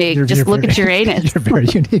very unique. Just look at your anus. You're very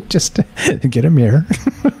unique. Just get a mirror.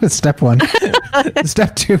 Step 1.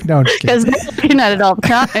 Step 2. No, because they're looking at it all the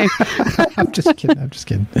time. I'm just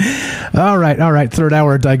kidding. All right. Third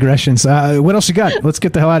hour of digressions. What else you got? Let's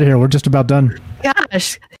get the hell out of here. We're just about done.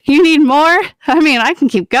 Gosh, you need more? I mean, I can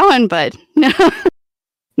keep going, but no.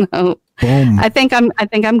 Boom. I think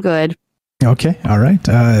I'm good. Okay. All right.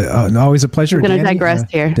 Always a pleasure. I'm going to digress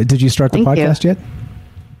here. Did you start the podcast yet?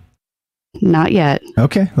 Not yet.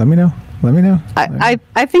 Okay. Let me know.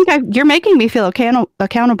 I think you're making me feel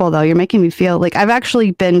accountable, though. You're making me feel like I've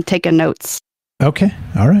actually been taking notes. Okay.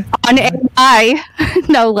 All right. On AI,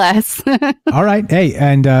 no less. All right. Hey,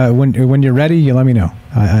 and when you're ready, you let me know.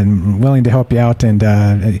 I'm willing to help you out, and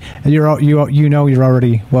you're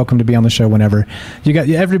already welcome to be on the show whenever.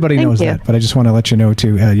 Everybody knows that, but I just want to let you know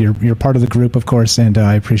too. You're part of the group, of course, and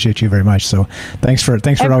I appreciate you very much. So thanks for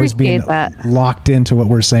always being locked into what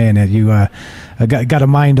we're saying. And you got a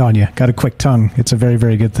mind on you, got a quick tongue. It's a very,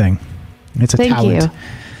 very good thing. It's a talent. You.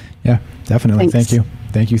 Yeah, definitely. Thanks.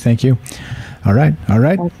 Thank you. All right.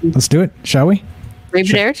 Let's do it, shall we?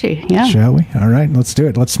 Yeah. Shall we? All right, let's do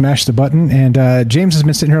it. Let's smash the button. And James has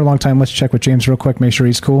been sitting here a long time. Let's check with James real quick, make sure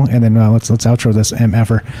he's cool, and then let's outro this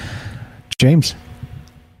MFer. James.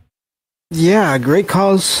 Yeah, great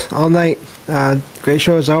calls all night. Great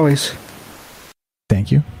show as always. Thank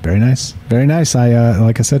you. Very nice.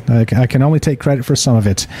 Like I said, I can only take credit for some of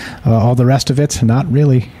it. All the rest of it, not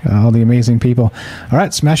really. All the amazing people. All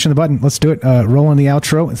right, smashing the button. Let's do it. Rolling the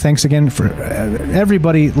outro. Thanks again for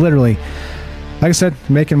everybody, literally. Like I said,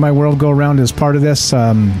 making my world go around is part of this.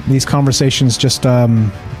 These conversations just...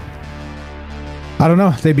 I don't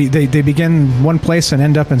know. They begin one place and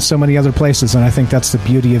end up in so many other places, and I think that's the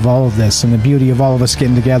beauty of all of this, and the beauty of all of us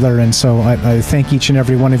getting together. And so I thank each and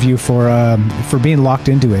every one of you for being locked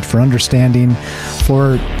into it, for understanding,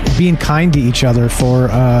 for being kind to each other,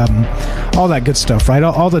 for all that good stuff, right?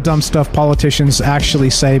 All the dumb stuff politicians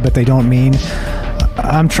actually say, but they don't mean.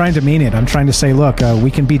 I'm trying to mean it. I'm trying to say, look, we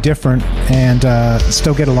can be different and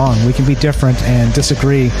still get along. We can be different and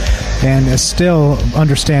disagree and still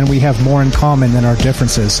understand we have more in common than our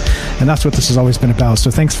differences. And that's what this has always been about. So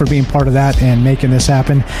thanks for being part of that and making this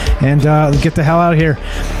happen. And get the hell out of here.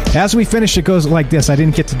 As we finish, it goes like this. I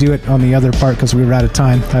didn't get to do it on the other part because we were out of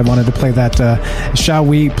time. I wanted to play that Shall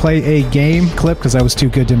We Play a Game clip because that was too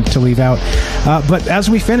good to leave out. But as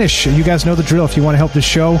we finish, you guys know the drill. If you want to help the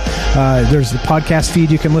show, there's the podcast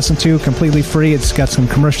feed you can listen to completely free. It's got some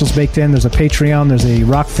commercials baked in. There's a Patreon, there's a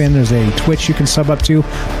Rockfin, there's a Twitch you can sub up to.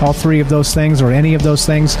 All 3 of those things or any of those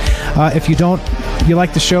things. If you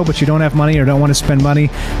like the show but you don't have money or don't want to spend money,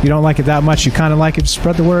 you don't like it that much, you kind of like it,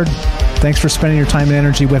 spread the word. Thanks for spending your time and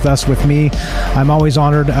energy with us, with me. I'm always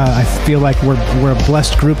honored. I feel like we're a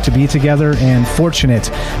blessed group to be together and fortunate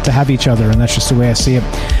to have each other, and that's just the way I see it.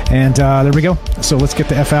 And there we go. So let's get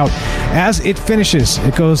the F out. As it finishes,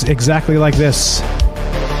 it goes exactly like this.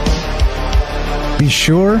 Be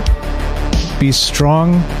sure, be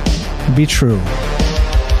strong, be true.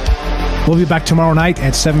 We'll be back tomorrow night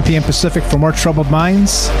at 7 p.m. Pacific for more Troubled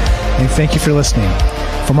Minds, and thank you for listening.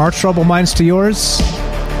 From our Troubled Minds to yours,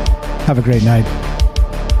 have a great night.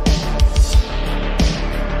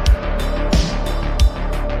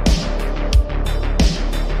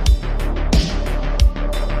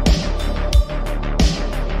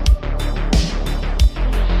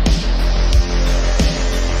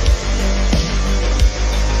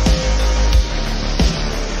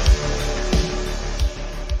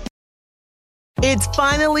 It's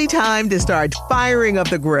finally time to start firing up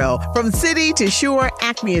the grill. From city to shore,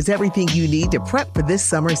 Acme is everything you need to prep for this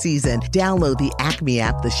summer season. Download the Acme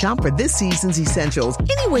app to shop for this season's essentials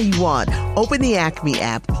any way you want. Open the Acme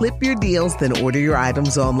app, clip your deals, then order your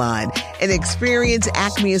items online. An experienced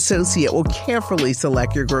Acme associate will carefully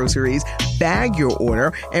select your groceries, bag your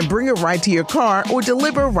order, and bring it right to your car or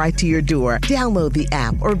deliver right to your door. Download the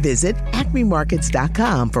app or visit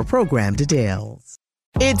acmemarkets.com for program details.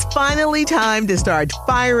 It's finally time to start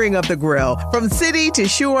firing up the grill. From city to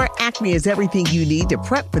shore, Acme is everything you need to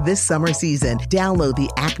prep for this summer season. Download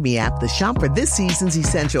the Acme app to shop for this season's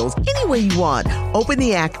essentials any way you want. Open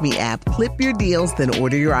the Acme app, clip your deals, then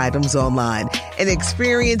order your items online. An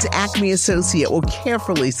experienced Acme associate will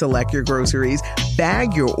carefully select your groceries,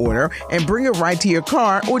 bag your order, and bring it right to your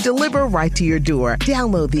car or deliver right to your door.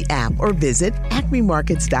 Download the app or visit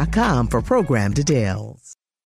acmemarkets.com for program details.